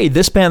 But hey,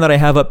 this band that I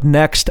have up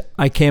next,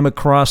 I came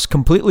across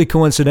completely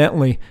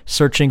coincidentally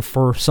searching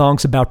for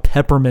songs about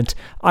peppermint.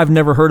 I've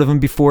never heard of them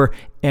before,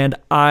 and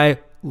I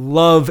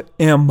love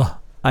them.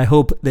 I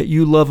hope that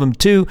you love them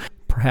too.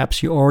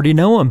 Perhaps you already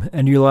know them,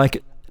 and you're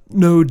like,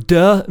 no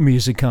duh,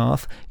 Music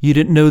Off. You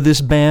didn't know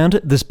this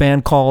band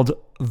called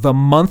The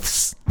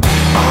Months? All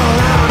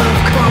out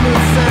of common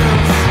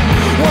sense.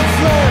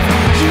 What's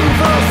left? You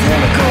those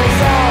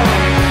chemicals all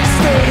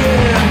stay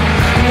in,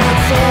 and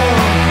that's all.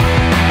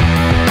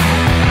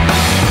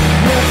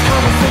 Next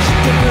conversation,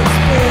 different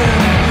spin.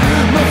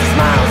 Most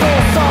smiles,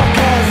 all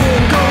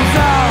sarcasm goes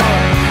out.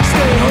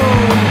 Stay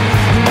home,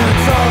 and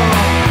that's all.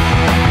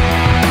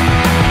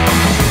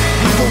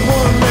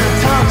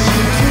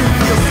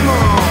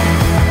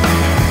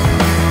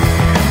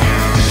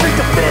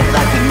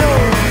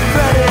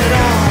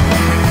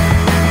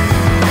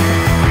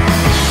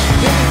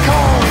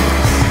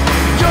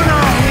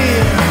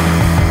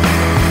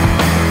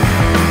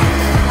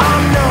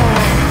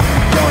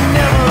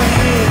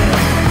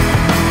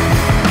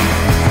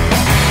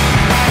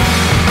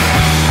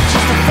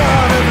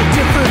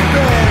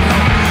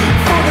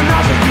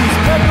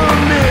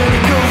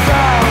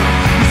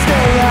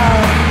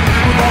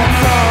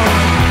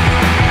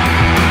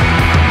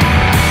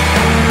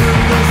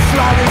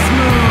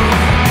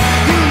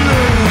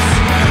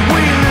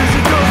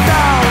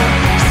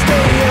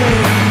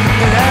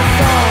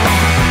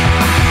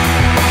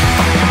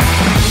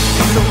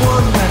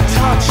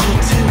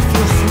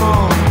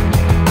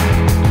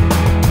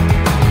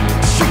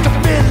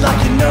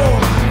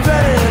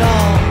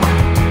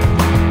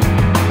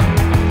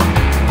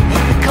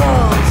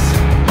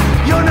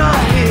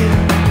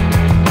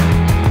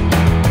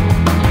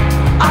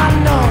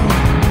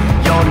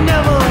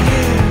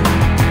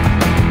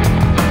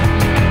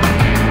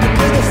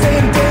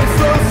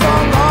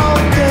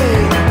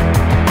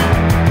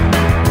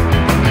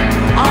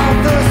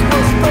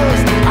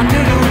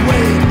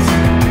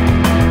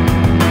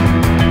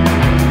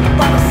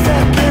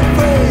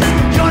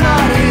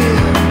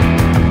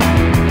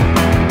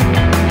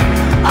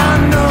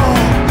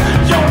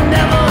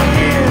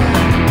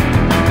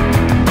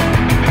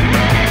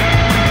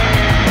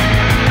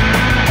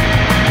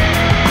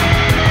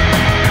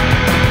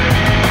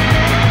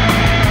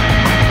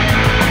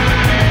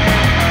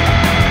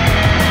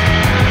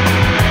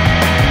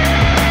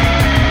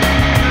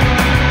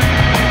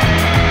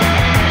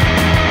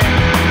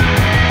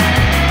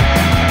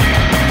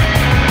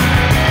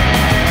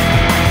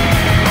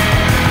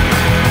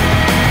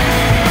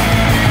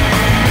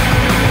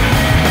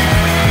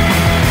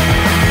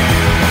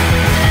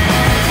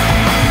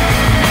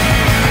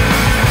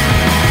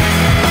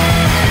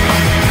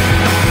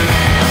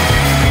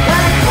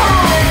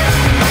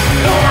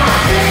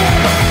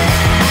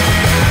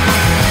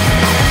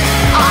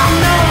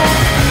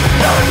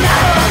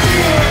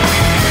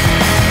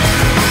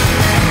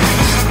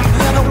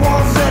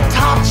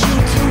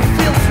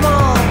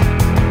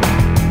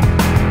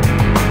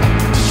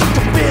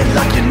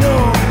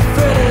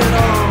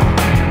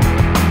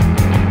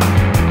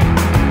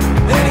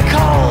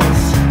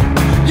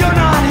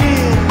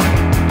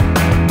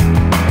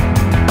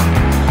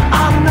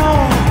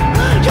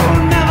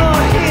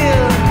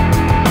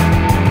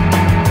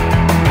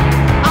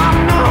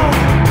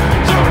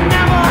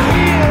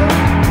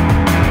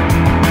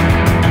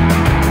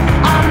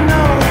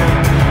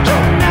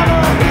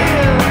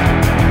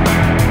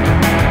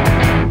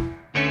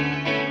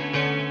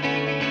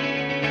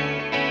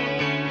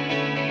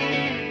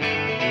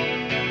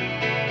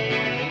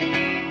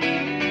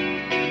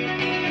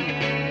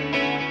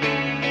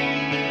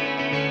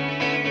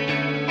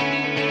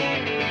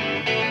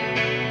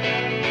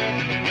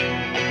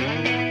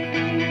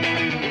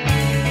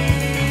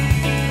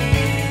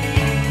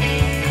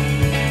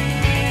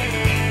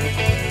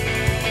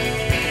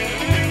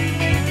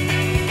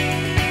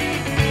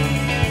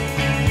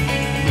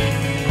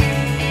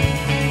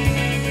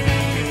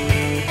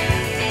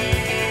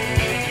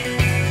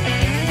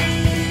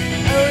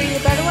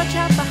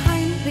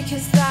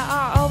 because there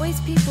are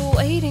always people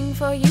waiting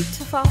for you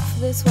to fall for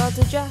this world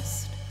to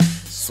just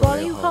swallow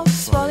you whole,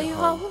 swallow you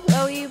whole.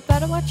 Oh, you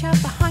better watch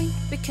out behind,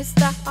 because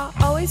there are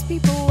always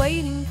people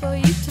waiting for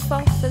you to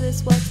fall for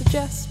this world to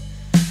just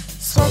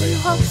swallow you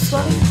whole,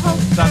 swallow you whole.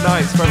 That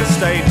night, from a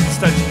stain,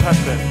 stench of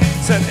peppermint,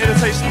 sent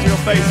irritation to your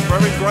face for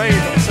every grave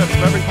on the surface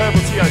of every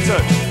herbal tea I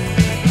touch.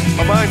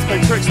 My mind's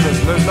playing tricks with us,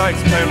 and those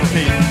nights play on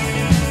repeat.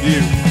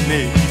 You,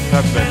 me,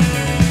 peppermint,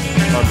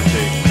 on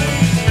repeat.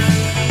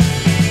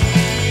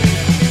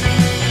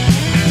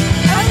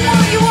 And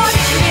while you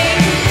watch me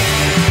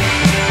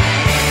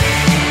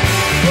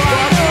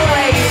walk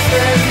away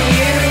from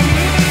you,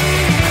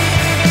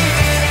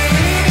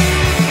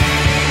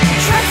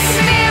 trust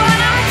me when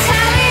I'm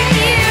telling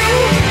you,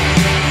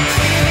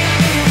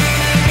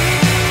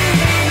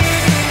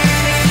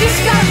 just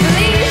gotta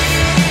believe.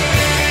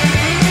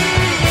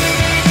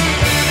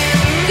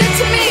 Good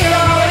to me you'll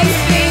always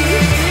be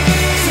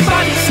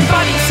somebody,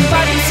 somebody,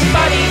 somebody,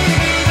 somebody.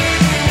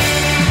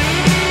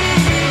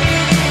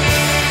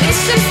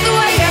 It's just the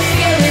way I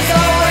feel is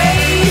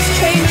always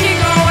changing,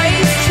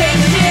 always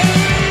changing.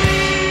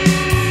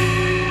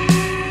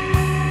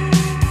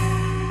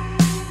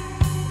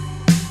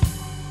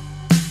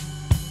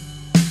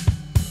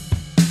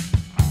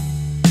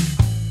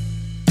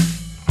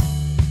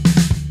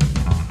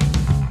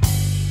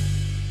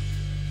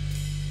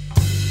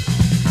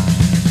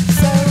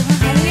 So,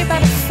 honey, you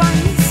better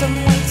find some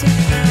way to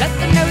let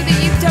them know that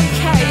you don't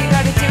care. You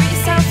gotta do it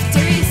yourself, do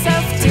it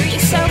yourself, do it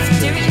yourself,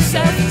 do it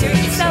yourself, do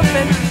it yourself.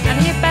 And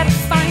honey, you better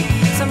find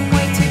some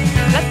way to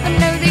let them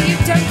know that you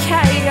don't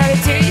care. You gotta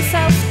do it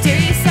yourself, do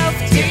it yourself,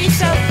 do it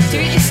yourself, do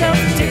it yourself,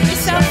 do it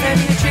yourself. And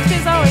the truth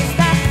is always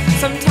there.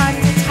 Sometimes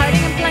it's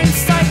hiding in plain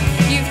sight.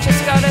 You've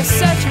just gotta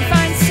search and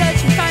find,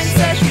 search and find,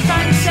 search and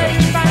find, search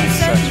and find,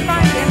 search and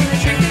find. And the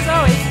truth is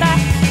always there.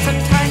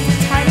 Sometimes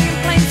it's hiding in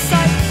plain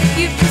sight.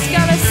 You've just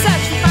gotta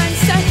search and find,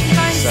 search and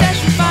find,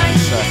 search and find.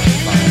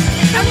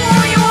 And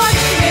while you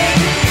watch me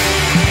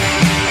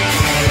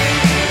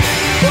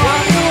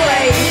walk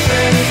away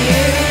from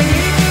you,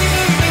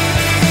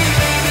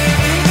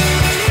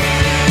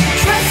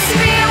 trust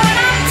me when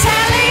I'm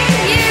telling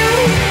you,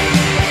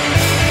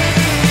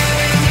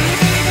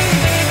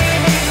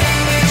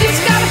 just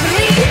gotta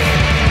believe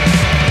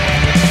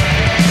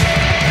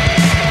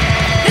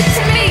that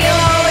to me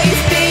you'll always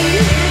be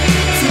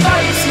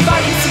somebody,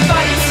 somebody,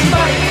 somebody,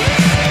 somebody.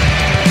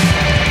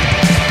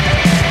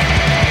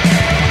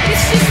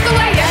 It's just the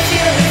way I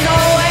feel, it's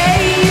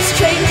always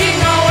changing,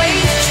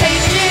 always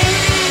changing.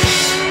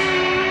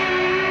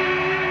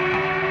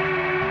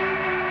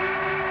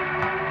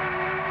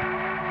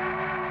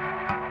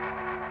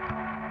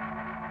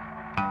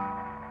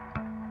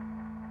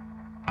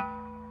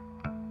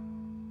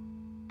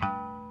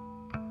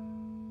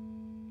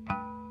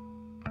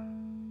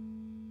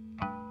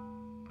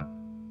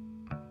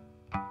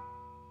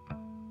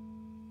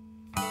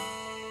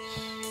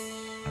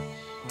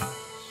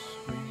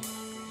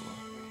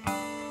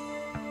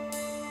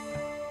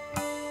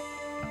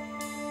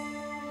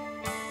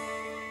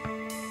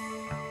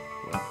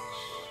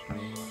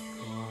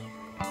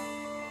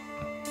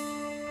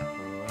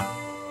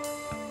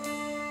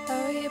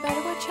 Oh, you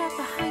better watch out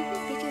behind,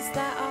 because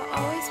there are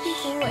always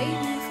people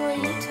waiting for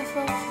you to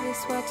fall for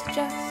this world to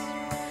just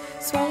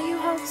swallow you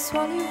whole,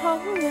 swallow you whole.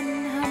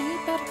 And honey, you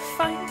better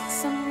find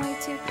some way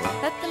to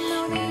let them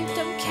know that you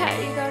don't care.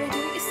 You gotta do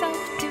it yourself,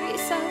 do it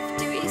yourself,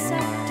 do it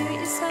yourself, do it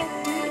yourself,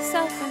 do it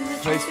yourself. And the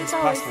truth is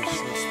always there.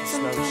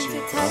 Sometimes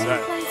it's hard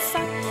in plain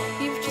sight.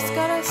 You've just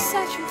gotta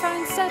search and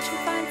find, search and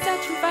find,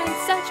 search and find,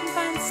 search and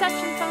find, search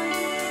and find.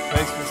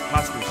 Faceless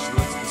passage, she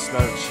looks at the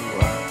snow and she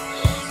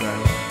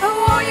Oh,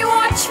 won't you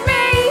watch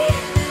me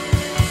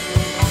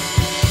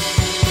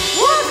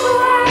walk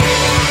away?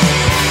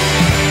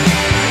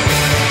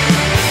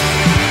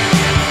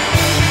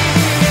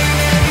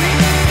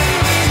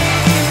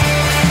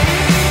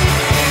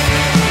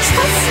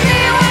 Trust me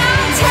when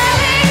I'm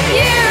telling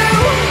you,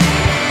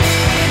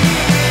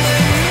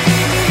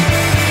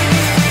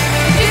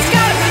 just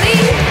gotta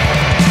believe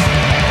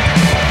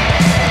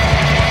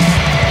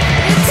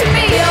that to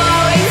me you'll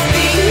always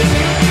be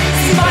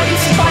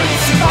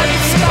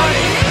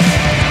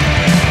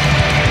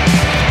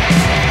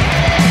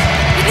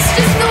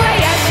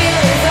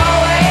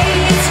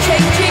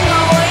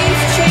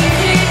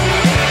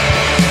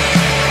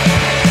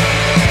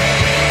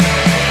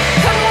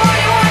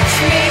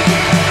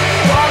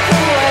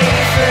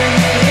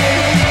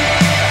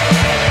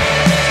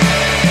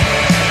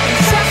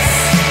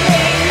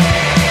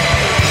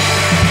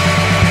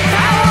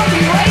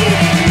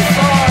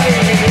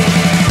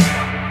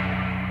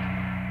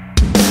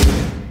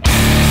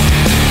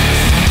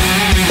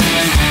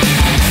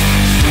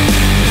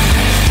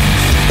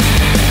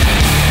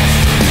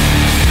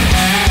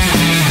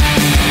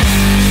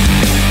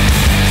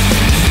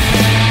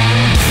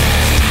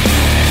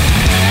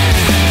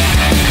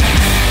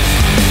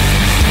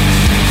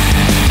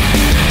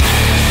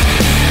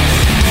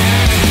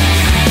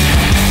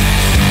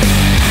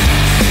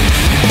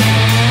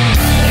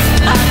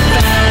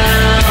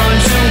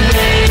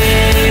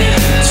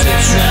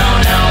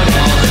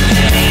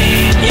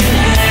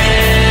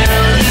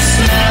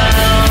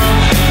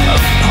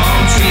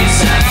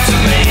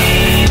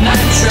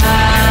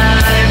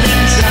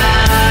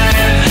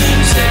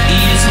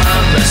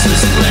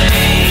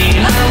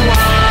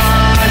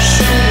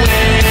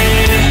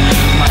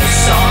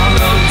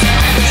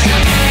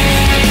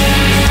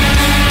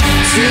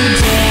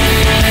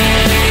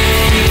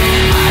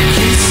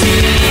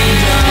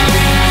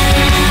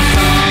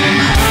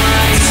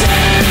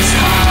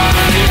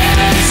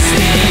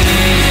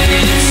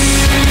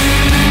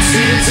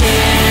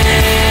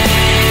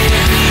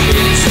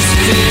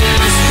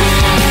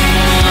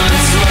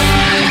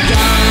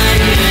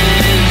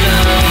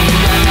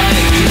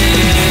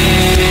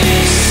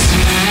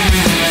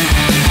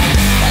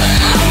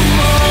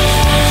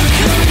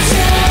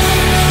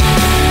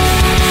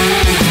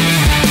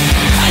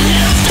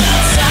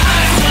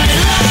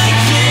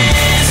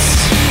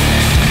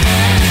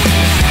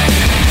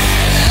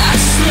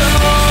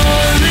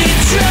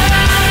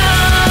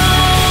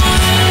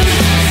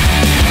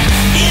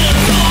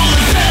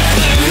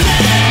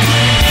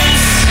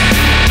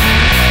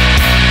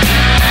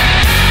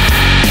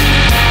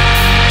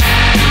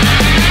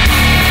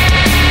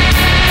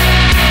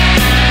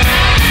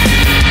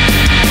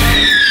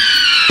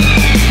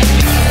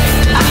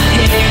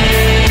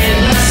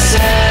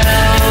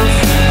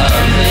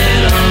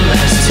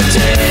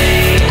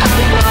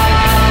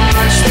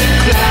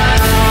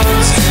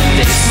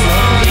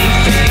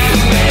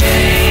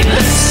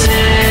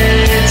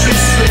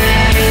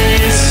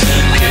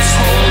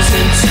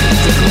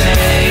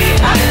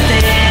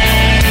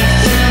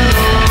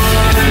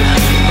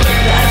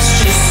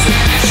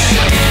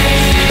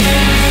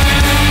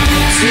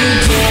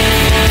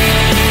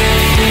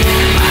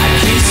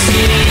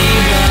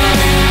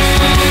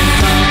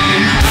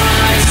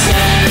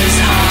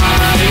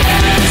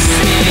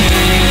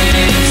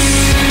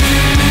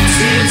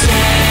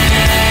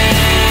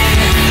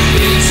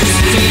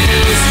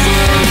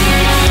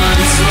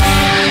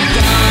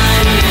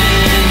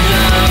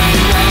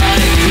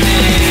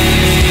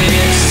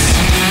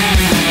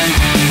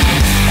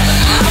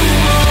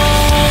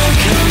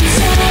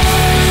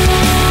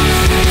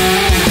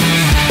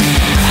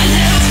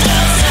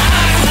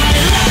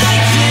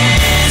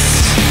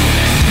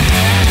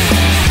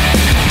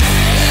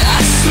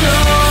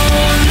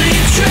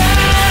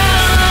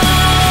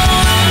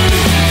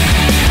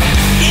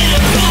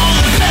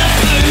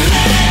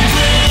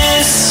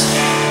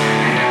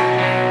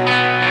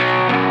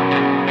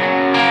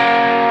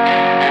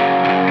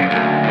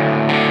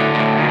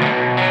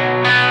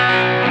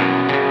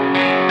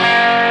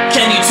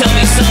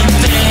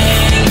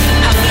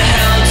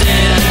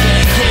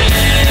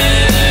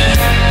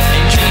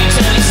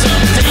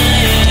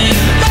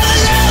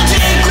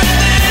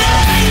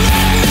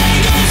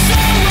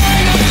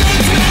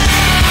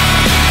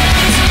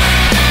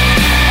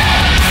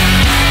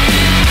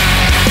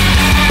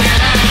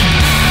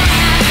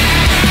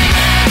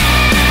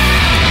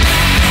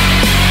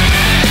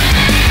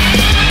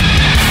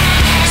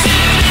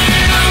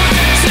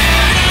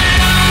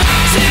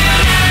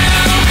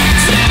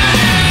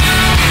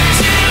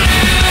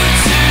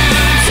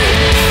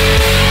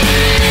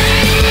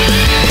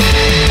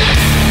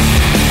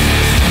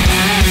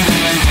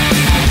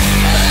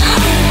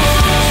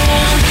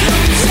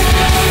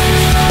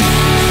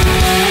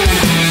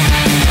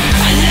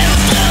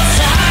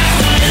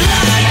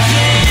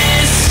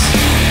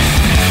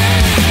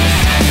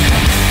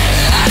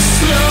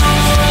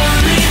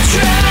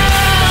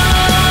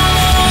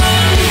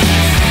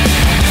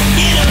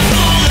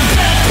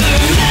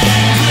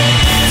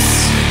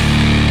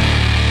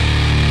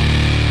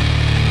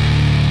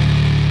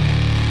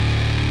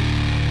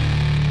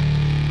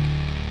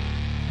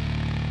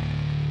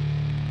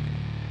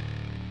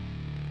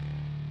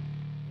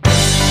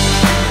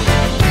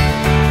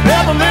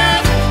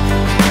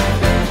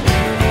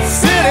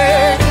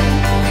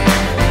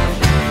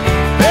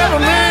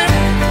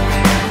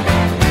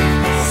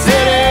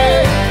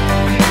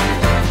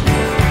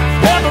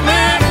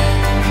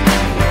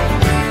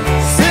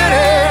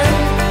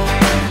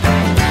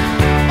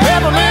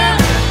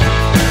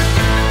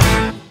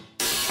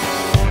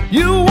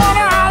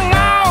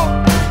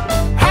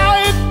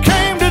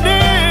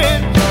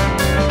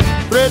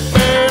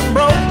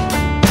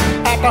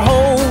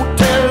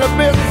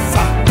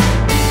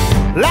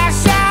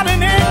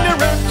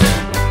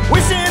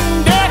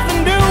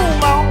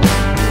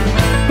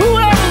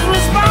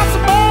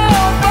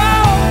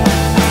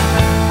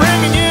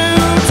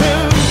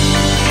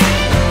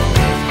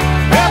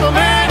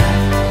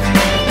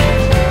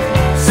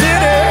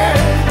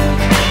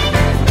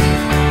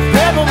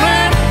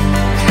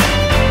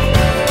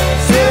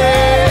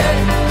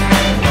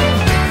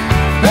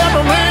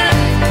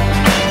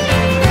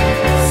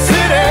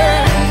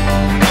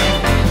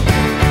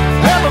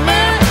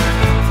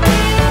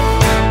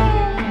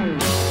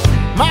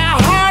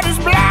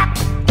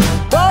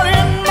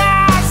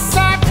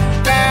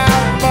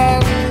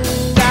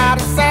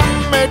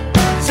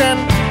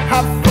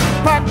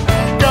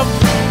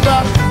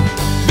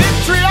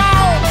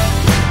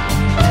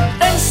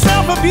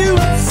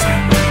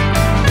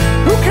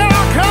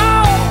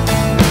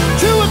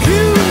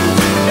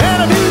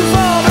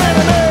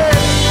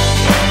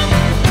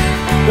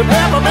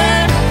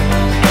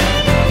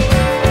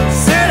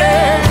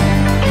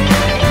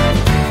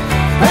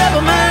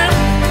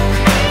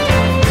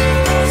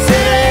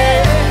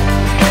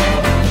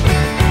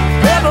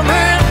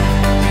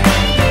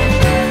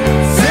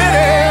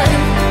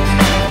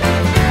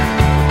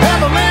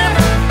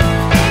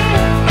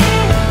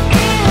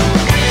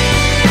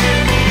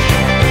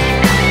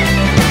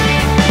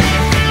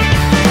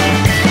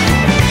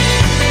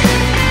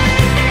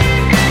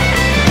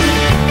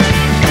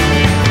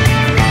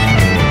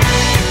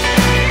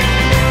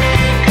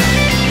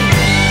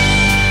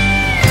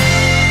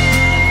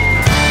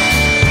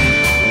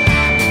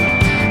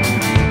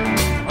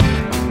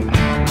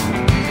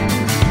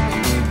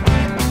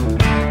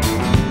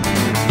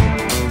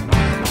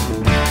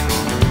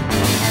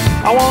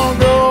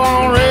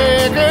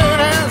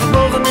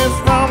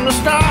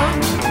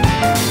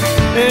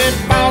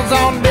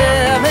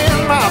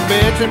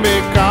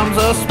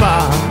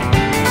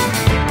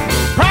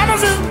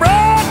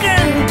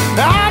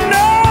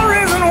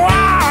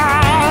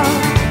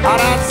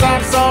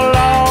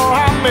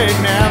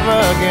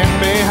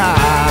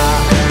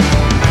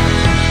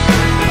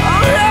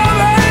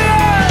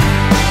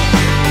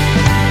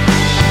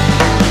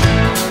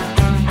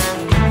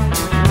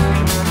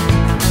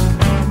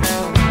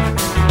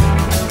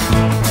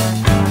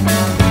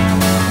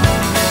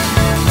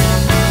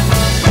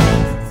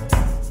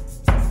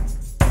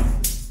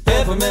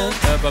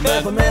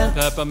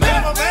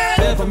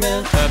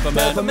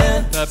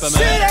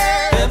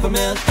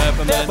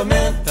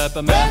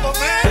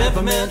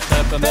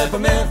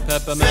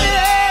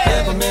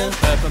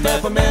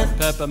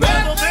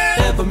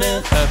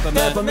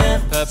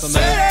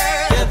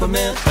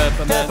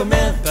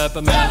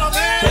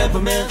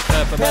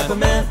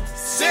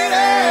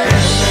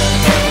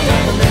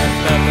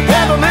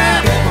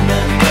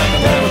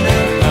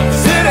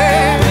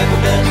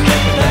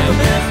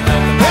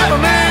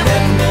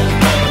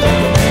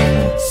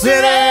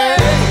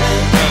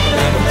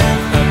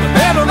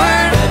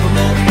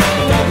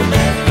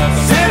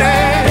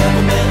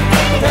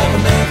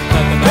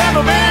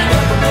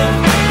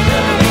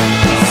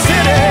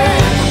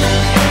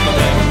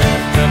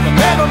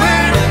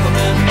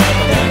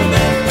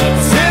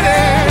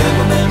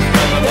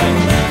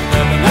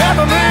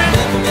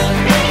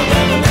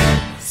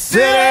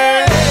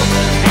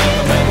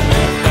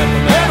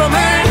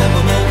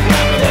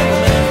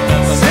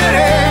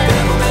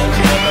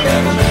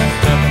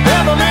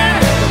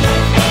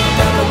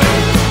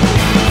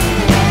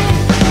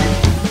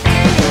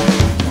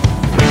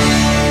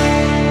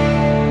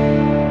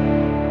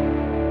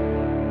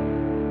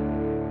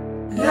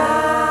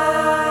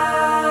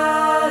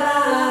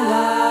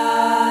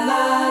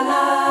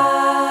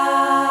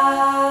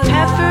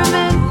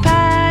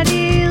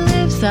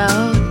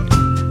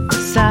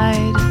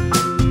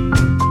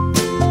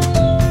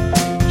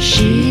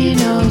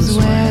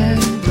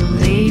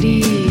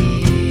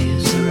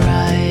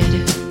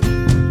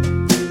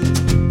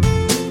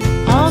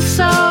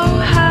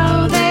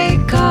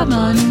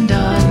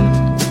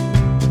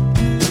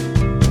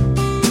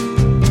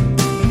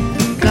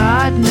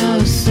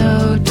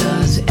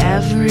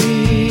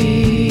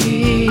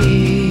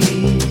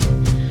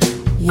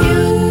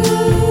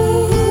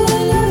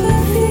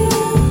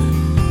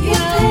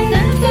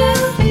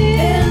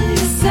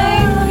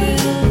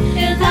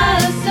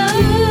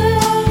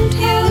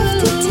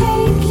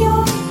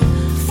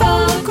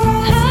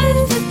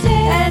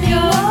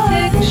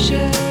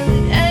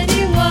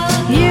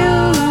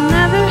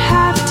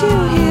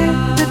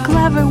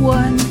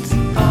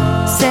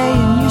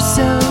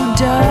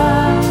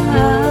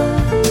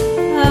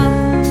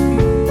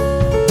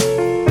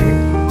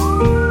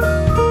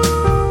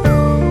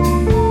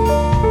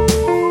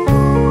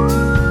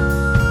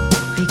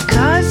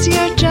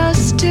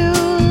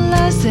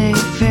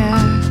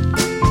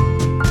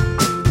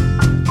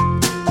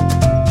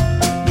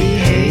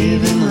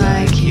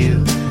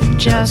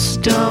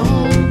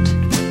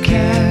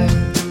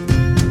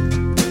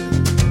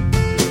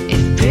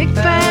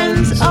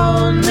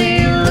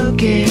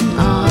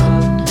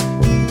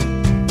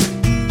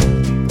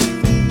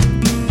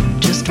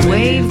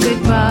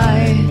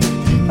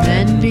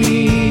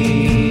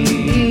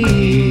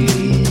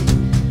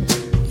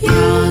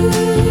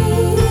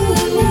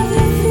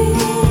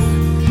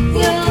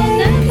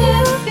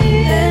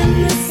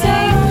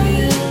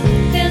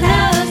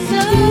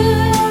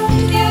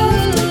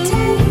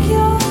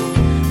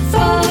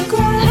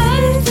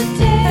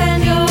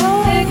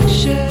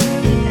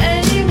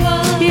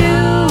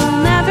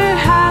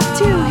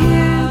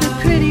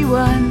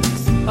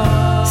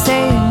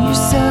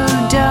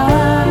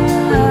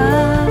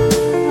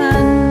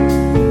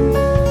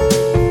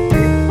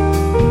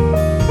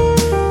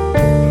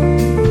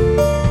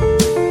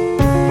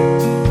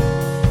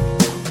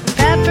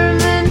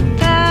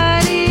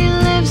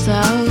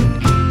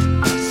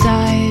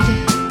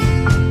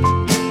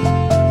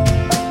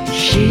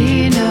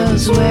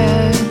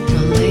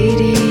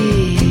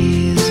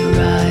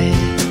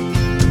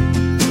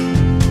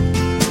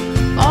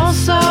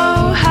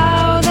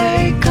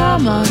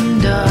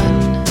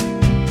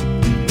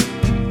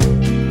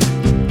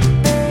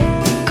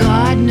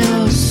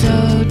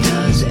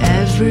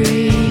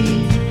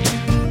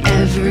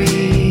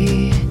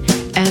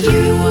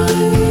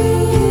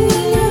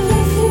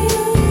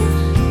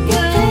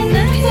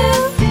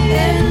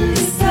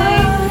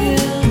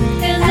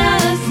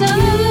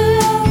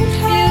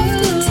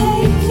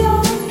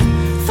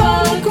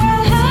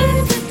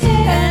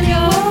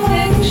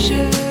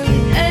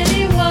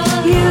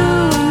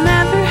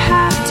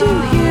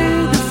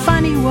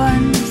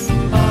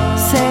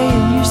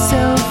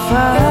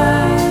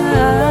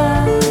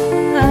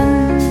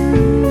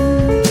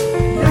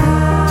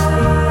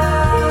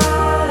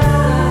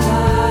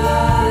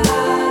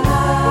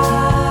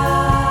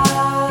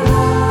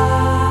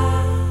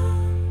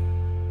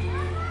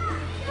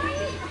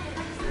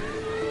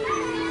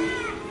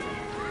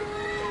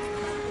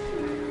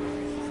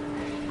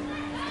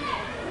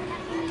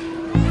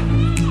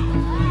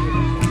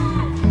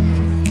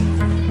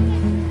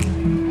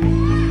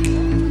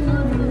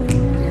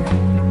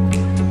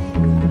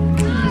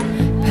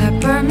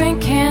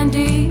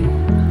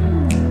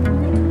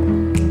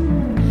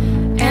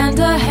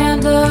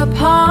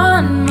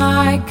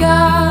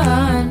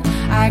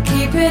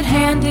it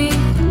handy.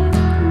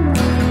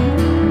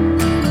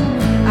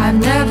 I've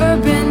never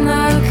been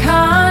the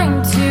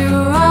kind to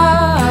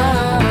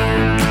run.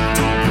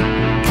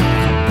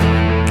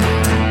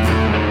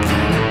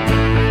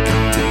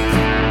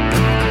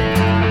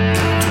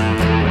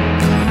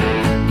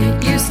 It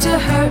used to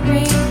hurt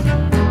me.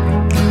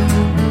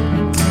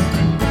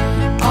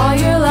 All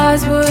your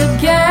lies would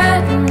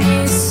get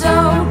me so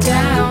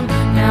down.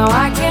 Now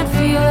I can't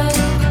feel it.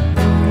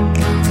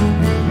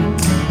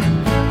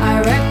 I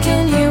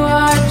reckon you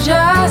are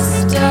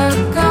just a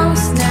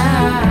ghost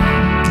now.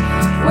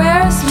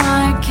 Where's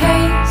my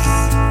case?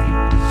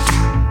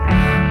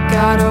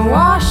 Gotta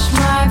wash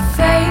my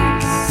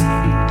face.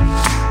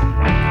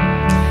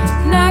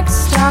 Next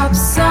stop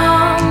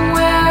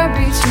somewhere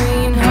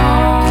between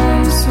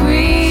home,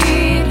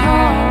 sweet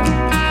home,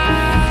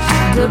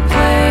 and a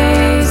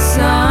place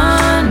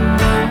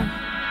unknown.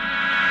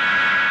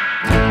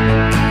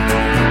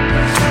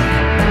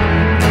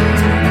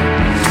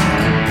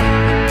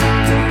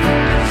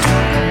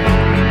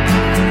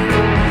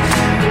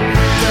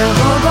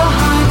 Devil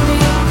behind me,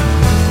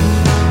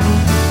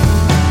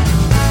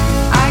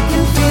 I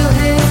can feel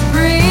his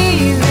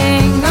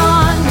breathing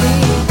on me.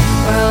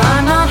 Well,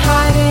 I'm not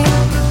hiding.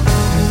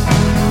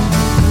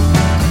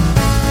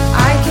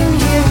 I can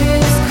hear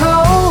his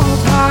cold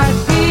heart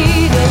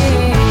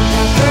beating.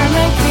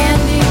 Peppermint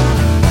candy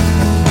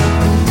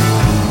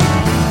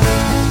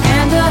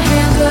and a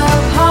hand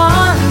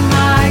upon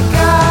my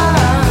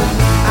gun.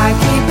 I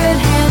keep it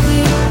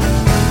handy.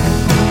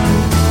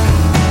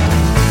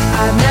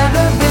 I've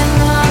never been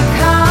the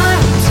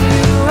kind to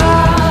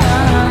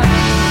run.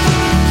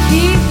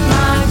 Keep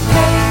my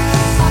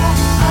pace.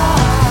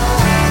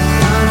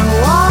 Gonna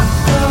walk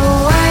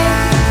away.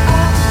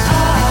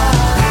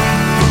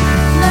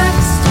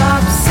 Next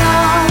stop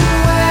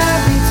somewhere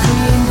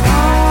between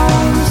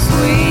home,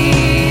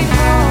 sweet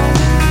home,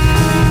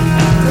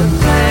 the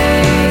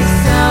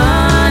place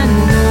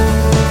unknown.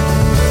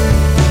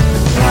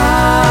 La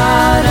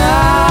da da,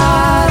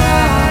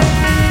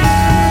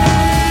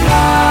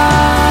 la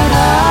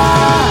da.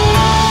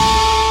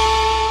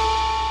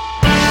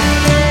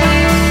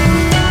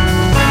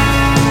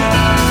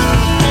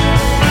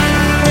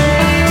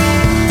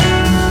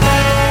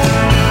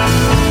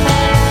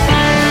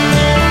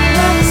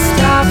 Next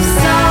stop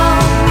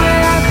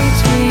somewhere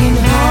between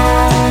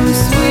home,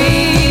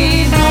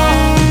 sweet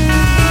home,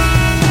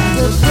 and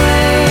the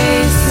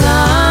place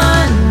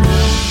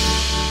unknown.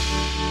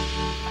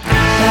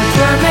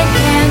 Peppermint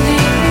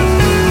candy,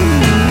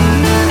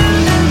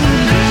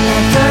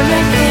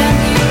 peppermint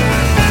candy,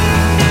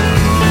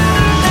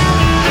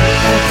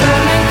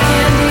 peppermint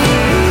candy,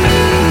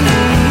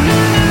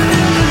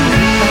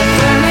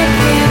 peppermint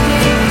candy,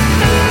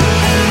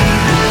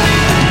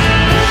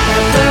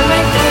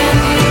 peppermint candy, peppermint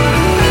candy,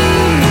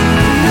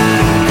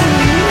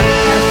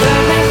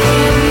 peppermint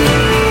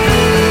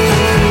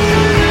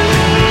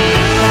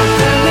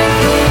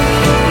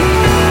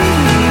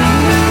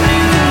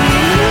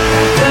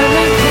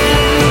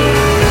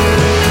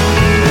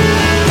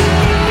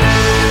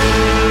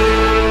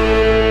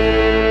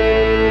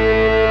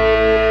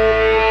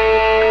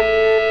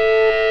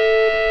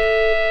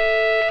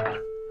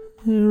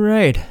All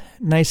right,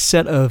 nice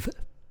set of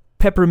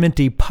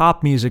pepperminty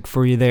pop music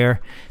for you there.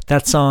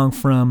 That song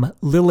from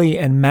Lily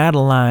and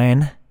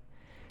Madeleine.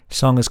 The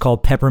song is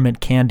called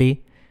Peppermint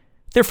Candy.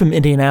 They're from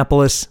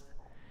Indianapolis.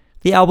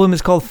 The album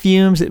is called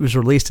Fumes. It was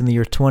released in the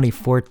year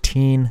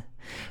 2014.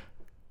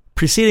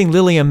 Preceding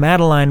Lily and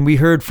Madeleine, we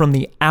heard from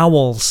the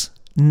Owls.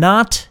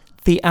 Not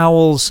the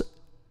Owls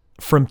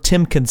from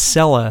Tim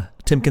Kinsella.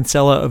 Tim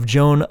Kinsella of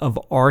Joan of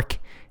Arc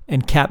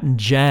and Captain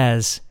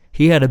Jazz.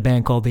 He had a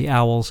band called the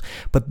Owls.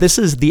 But this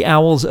is the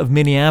Owls of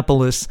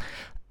Minneapolis.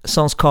 The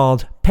song's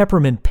called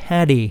Peppermint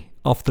Patty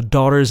off the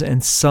Daughters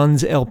and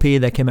Sons LP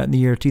that came out in the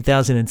year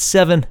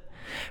 2007.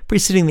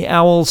 Preceding the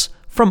Owls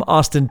from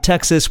Austin,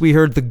 Texas, we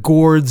heard the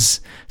Gourds.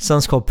 The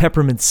song's called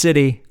Peppermint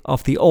City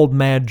off the Old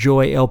Mad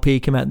Joy LP,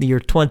 came out in the year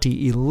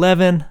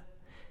 2011.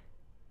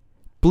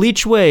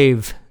 Bleach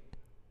Wave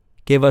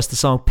gave us the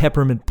song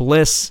Peppermint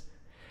Bliss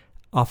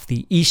off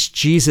the East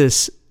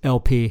Jesus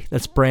LP.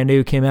 That's brand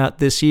new, came out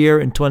this year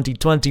in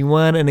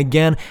 2021. And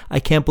again, I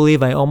can't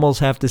believe I almost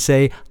have to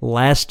say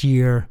last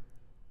year.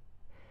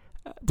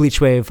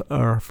 Bleach Wave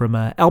are from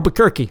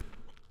Albuquerque.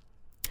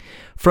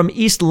 From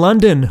East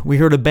London, we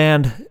heard a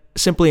band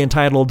simply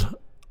entitled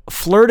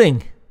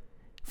Flirting.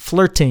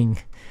 The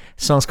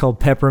song's called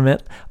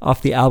Peppermint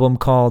off the album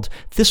called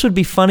This Would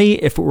Be Funny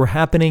If It Were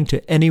Happening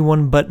to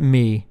Anyone But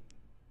Me.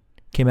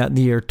 Came out in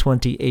the year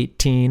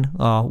 2018.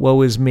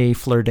 Woe is me,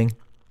 Flirting.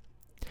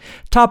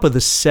 Top of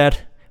the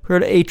set,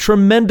 heard a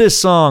tremendous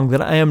song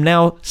that I am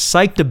now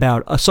psyched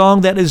about. A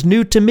song that is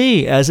new to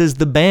me, as is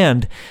the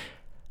band.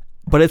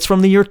 But it's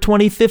from the year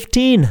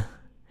 2015.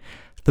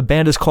 The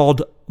band is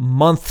called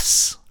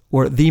Months,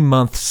 or The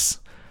Months.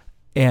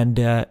 And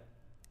I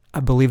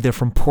believe they're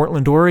from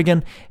Portland,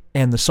 Oregon.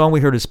 And the song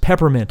we heard is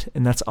Peppermint,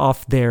 and that's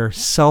off their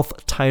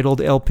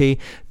self-titled LP.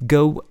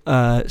 Go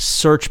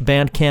search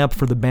Bandcamp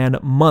for the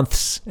band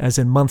Months, as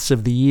in months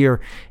of the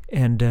year,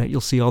 and you'll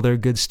see all their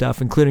good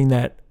stuff, including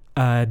that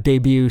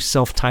debut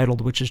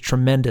self-titled, which is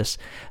tremendous.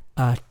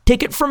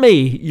 Take it from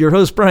me, your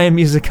host Brian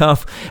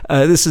Musikoff.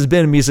 This has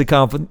been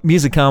Musicon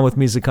with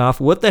Musikoff.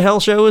 What the hell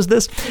show is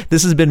this?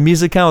 This has been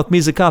Musicon with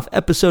Musikoff,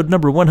 episode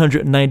number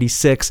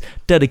 196,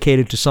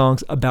 dedicated to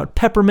songs about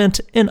peppermint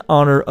in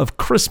honor of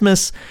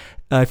Christmas.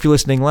 If you're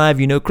listening live,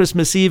 you know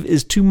Christmas Eve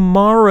is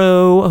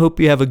tomorrow. I hope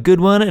you have a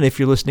good one. And if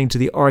you're listening to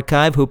the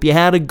archive, hope you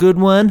had a good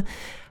one.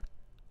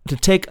 To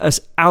take us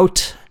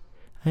out,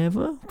 I have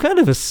a kind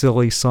of a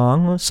silly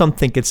song. Some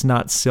think it's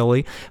not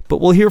silly, but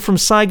we'll hear from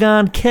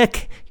Saigon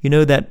Kick. You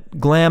know, that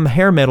glam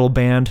hair metal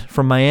band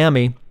from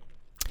Miami.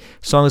 The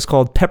song is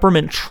called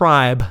Peppermint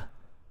Tribe.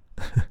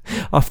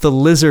 Off the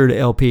Lizard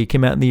LP,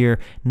 came out in the year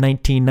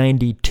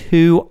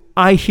 1992.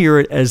 I hear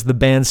it as the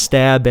band's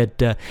stab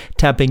at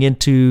tapping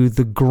into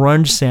the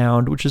grunge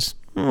sound, which is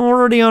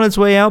already on its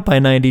way out by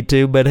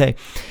 92, but hey.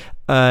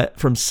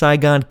 From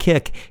Saigon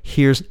Kick,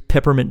 here's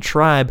Peppermint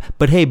Tribe.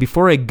 But hey,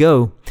 before I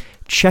go,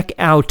 check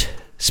out,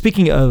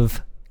 speaking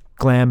of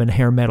glam and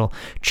hair metal,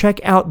 check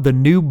out the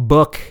new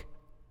book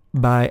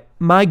by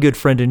my good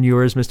friend and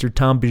yours, Mr.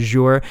 Tom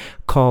Bejour,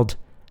 called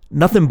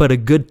Nothing But a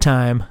Good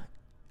Time,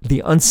 The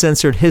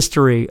Uncensored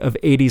History of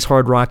 80s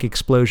Hard Rock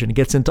Explosion. It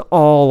gets into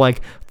all like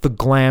the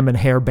glam and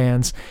hair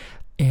bands,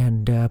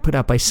 and put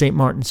out by St.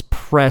 Martin's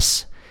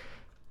Press.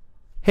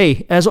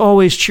 Hey, as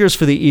always, cheers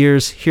for the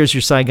ears. Here's your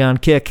Saigon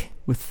Kick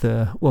with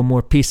one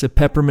more piece of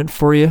peppermint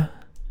for you.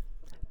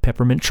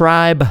 Peppermint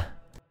Tribe.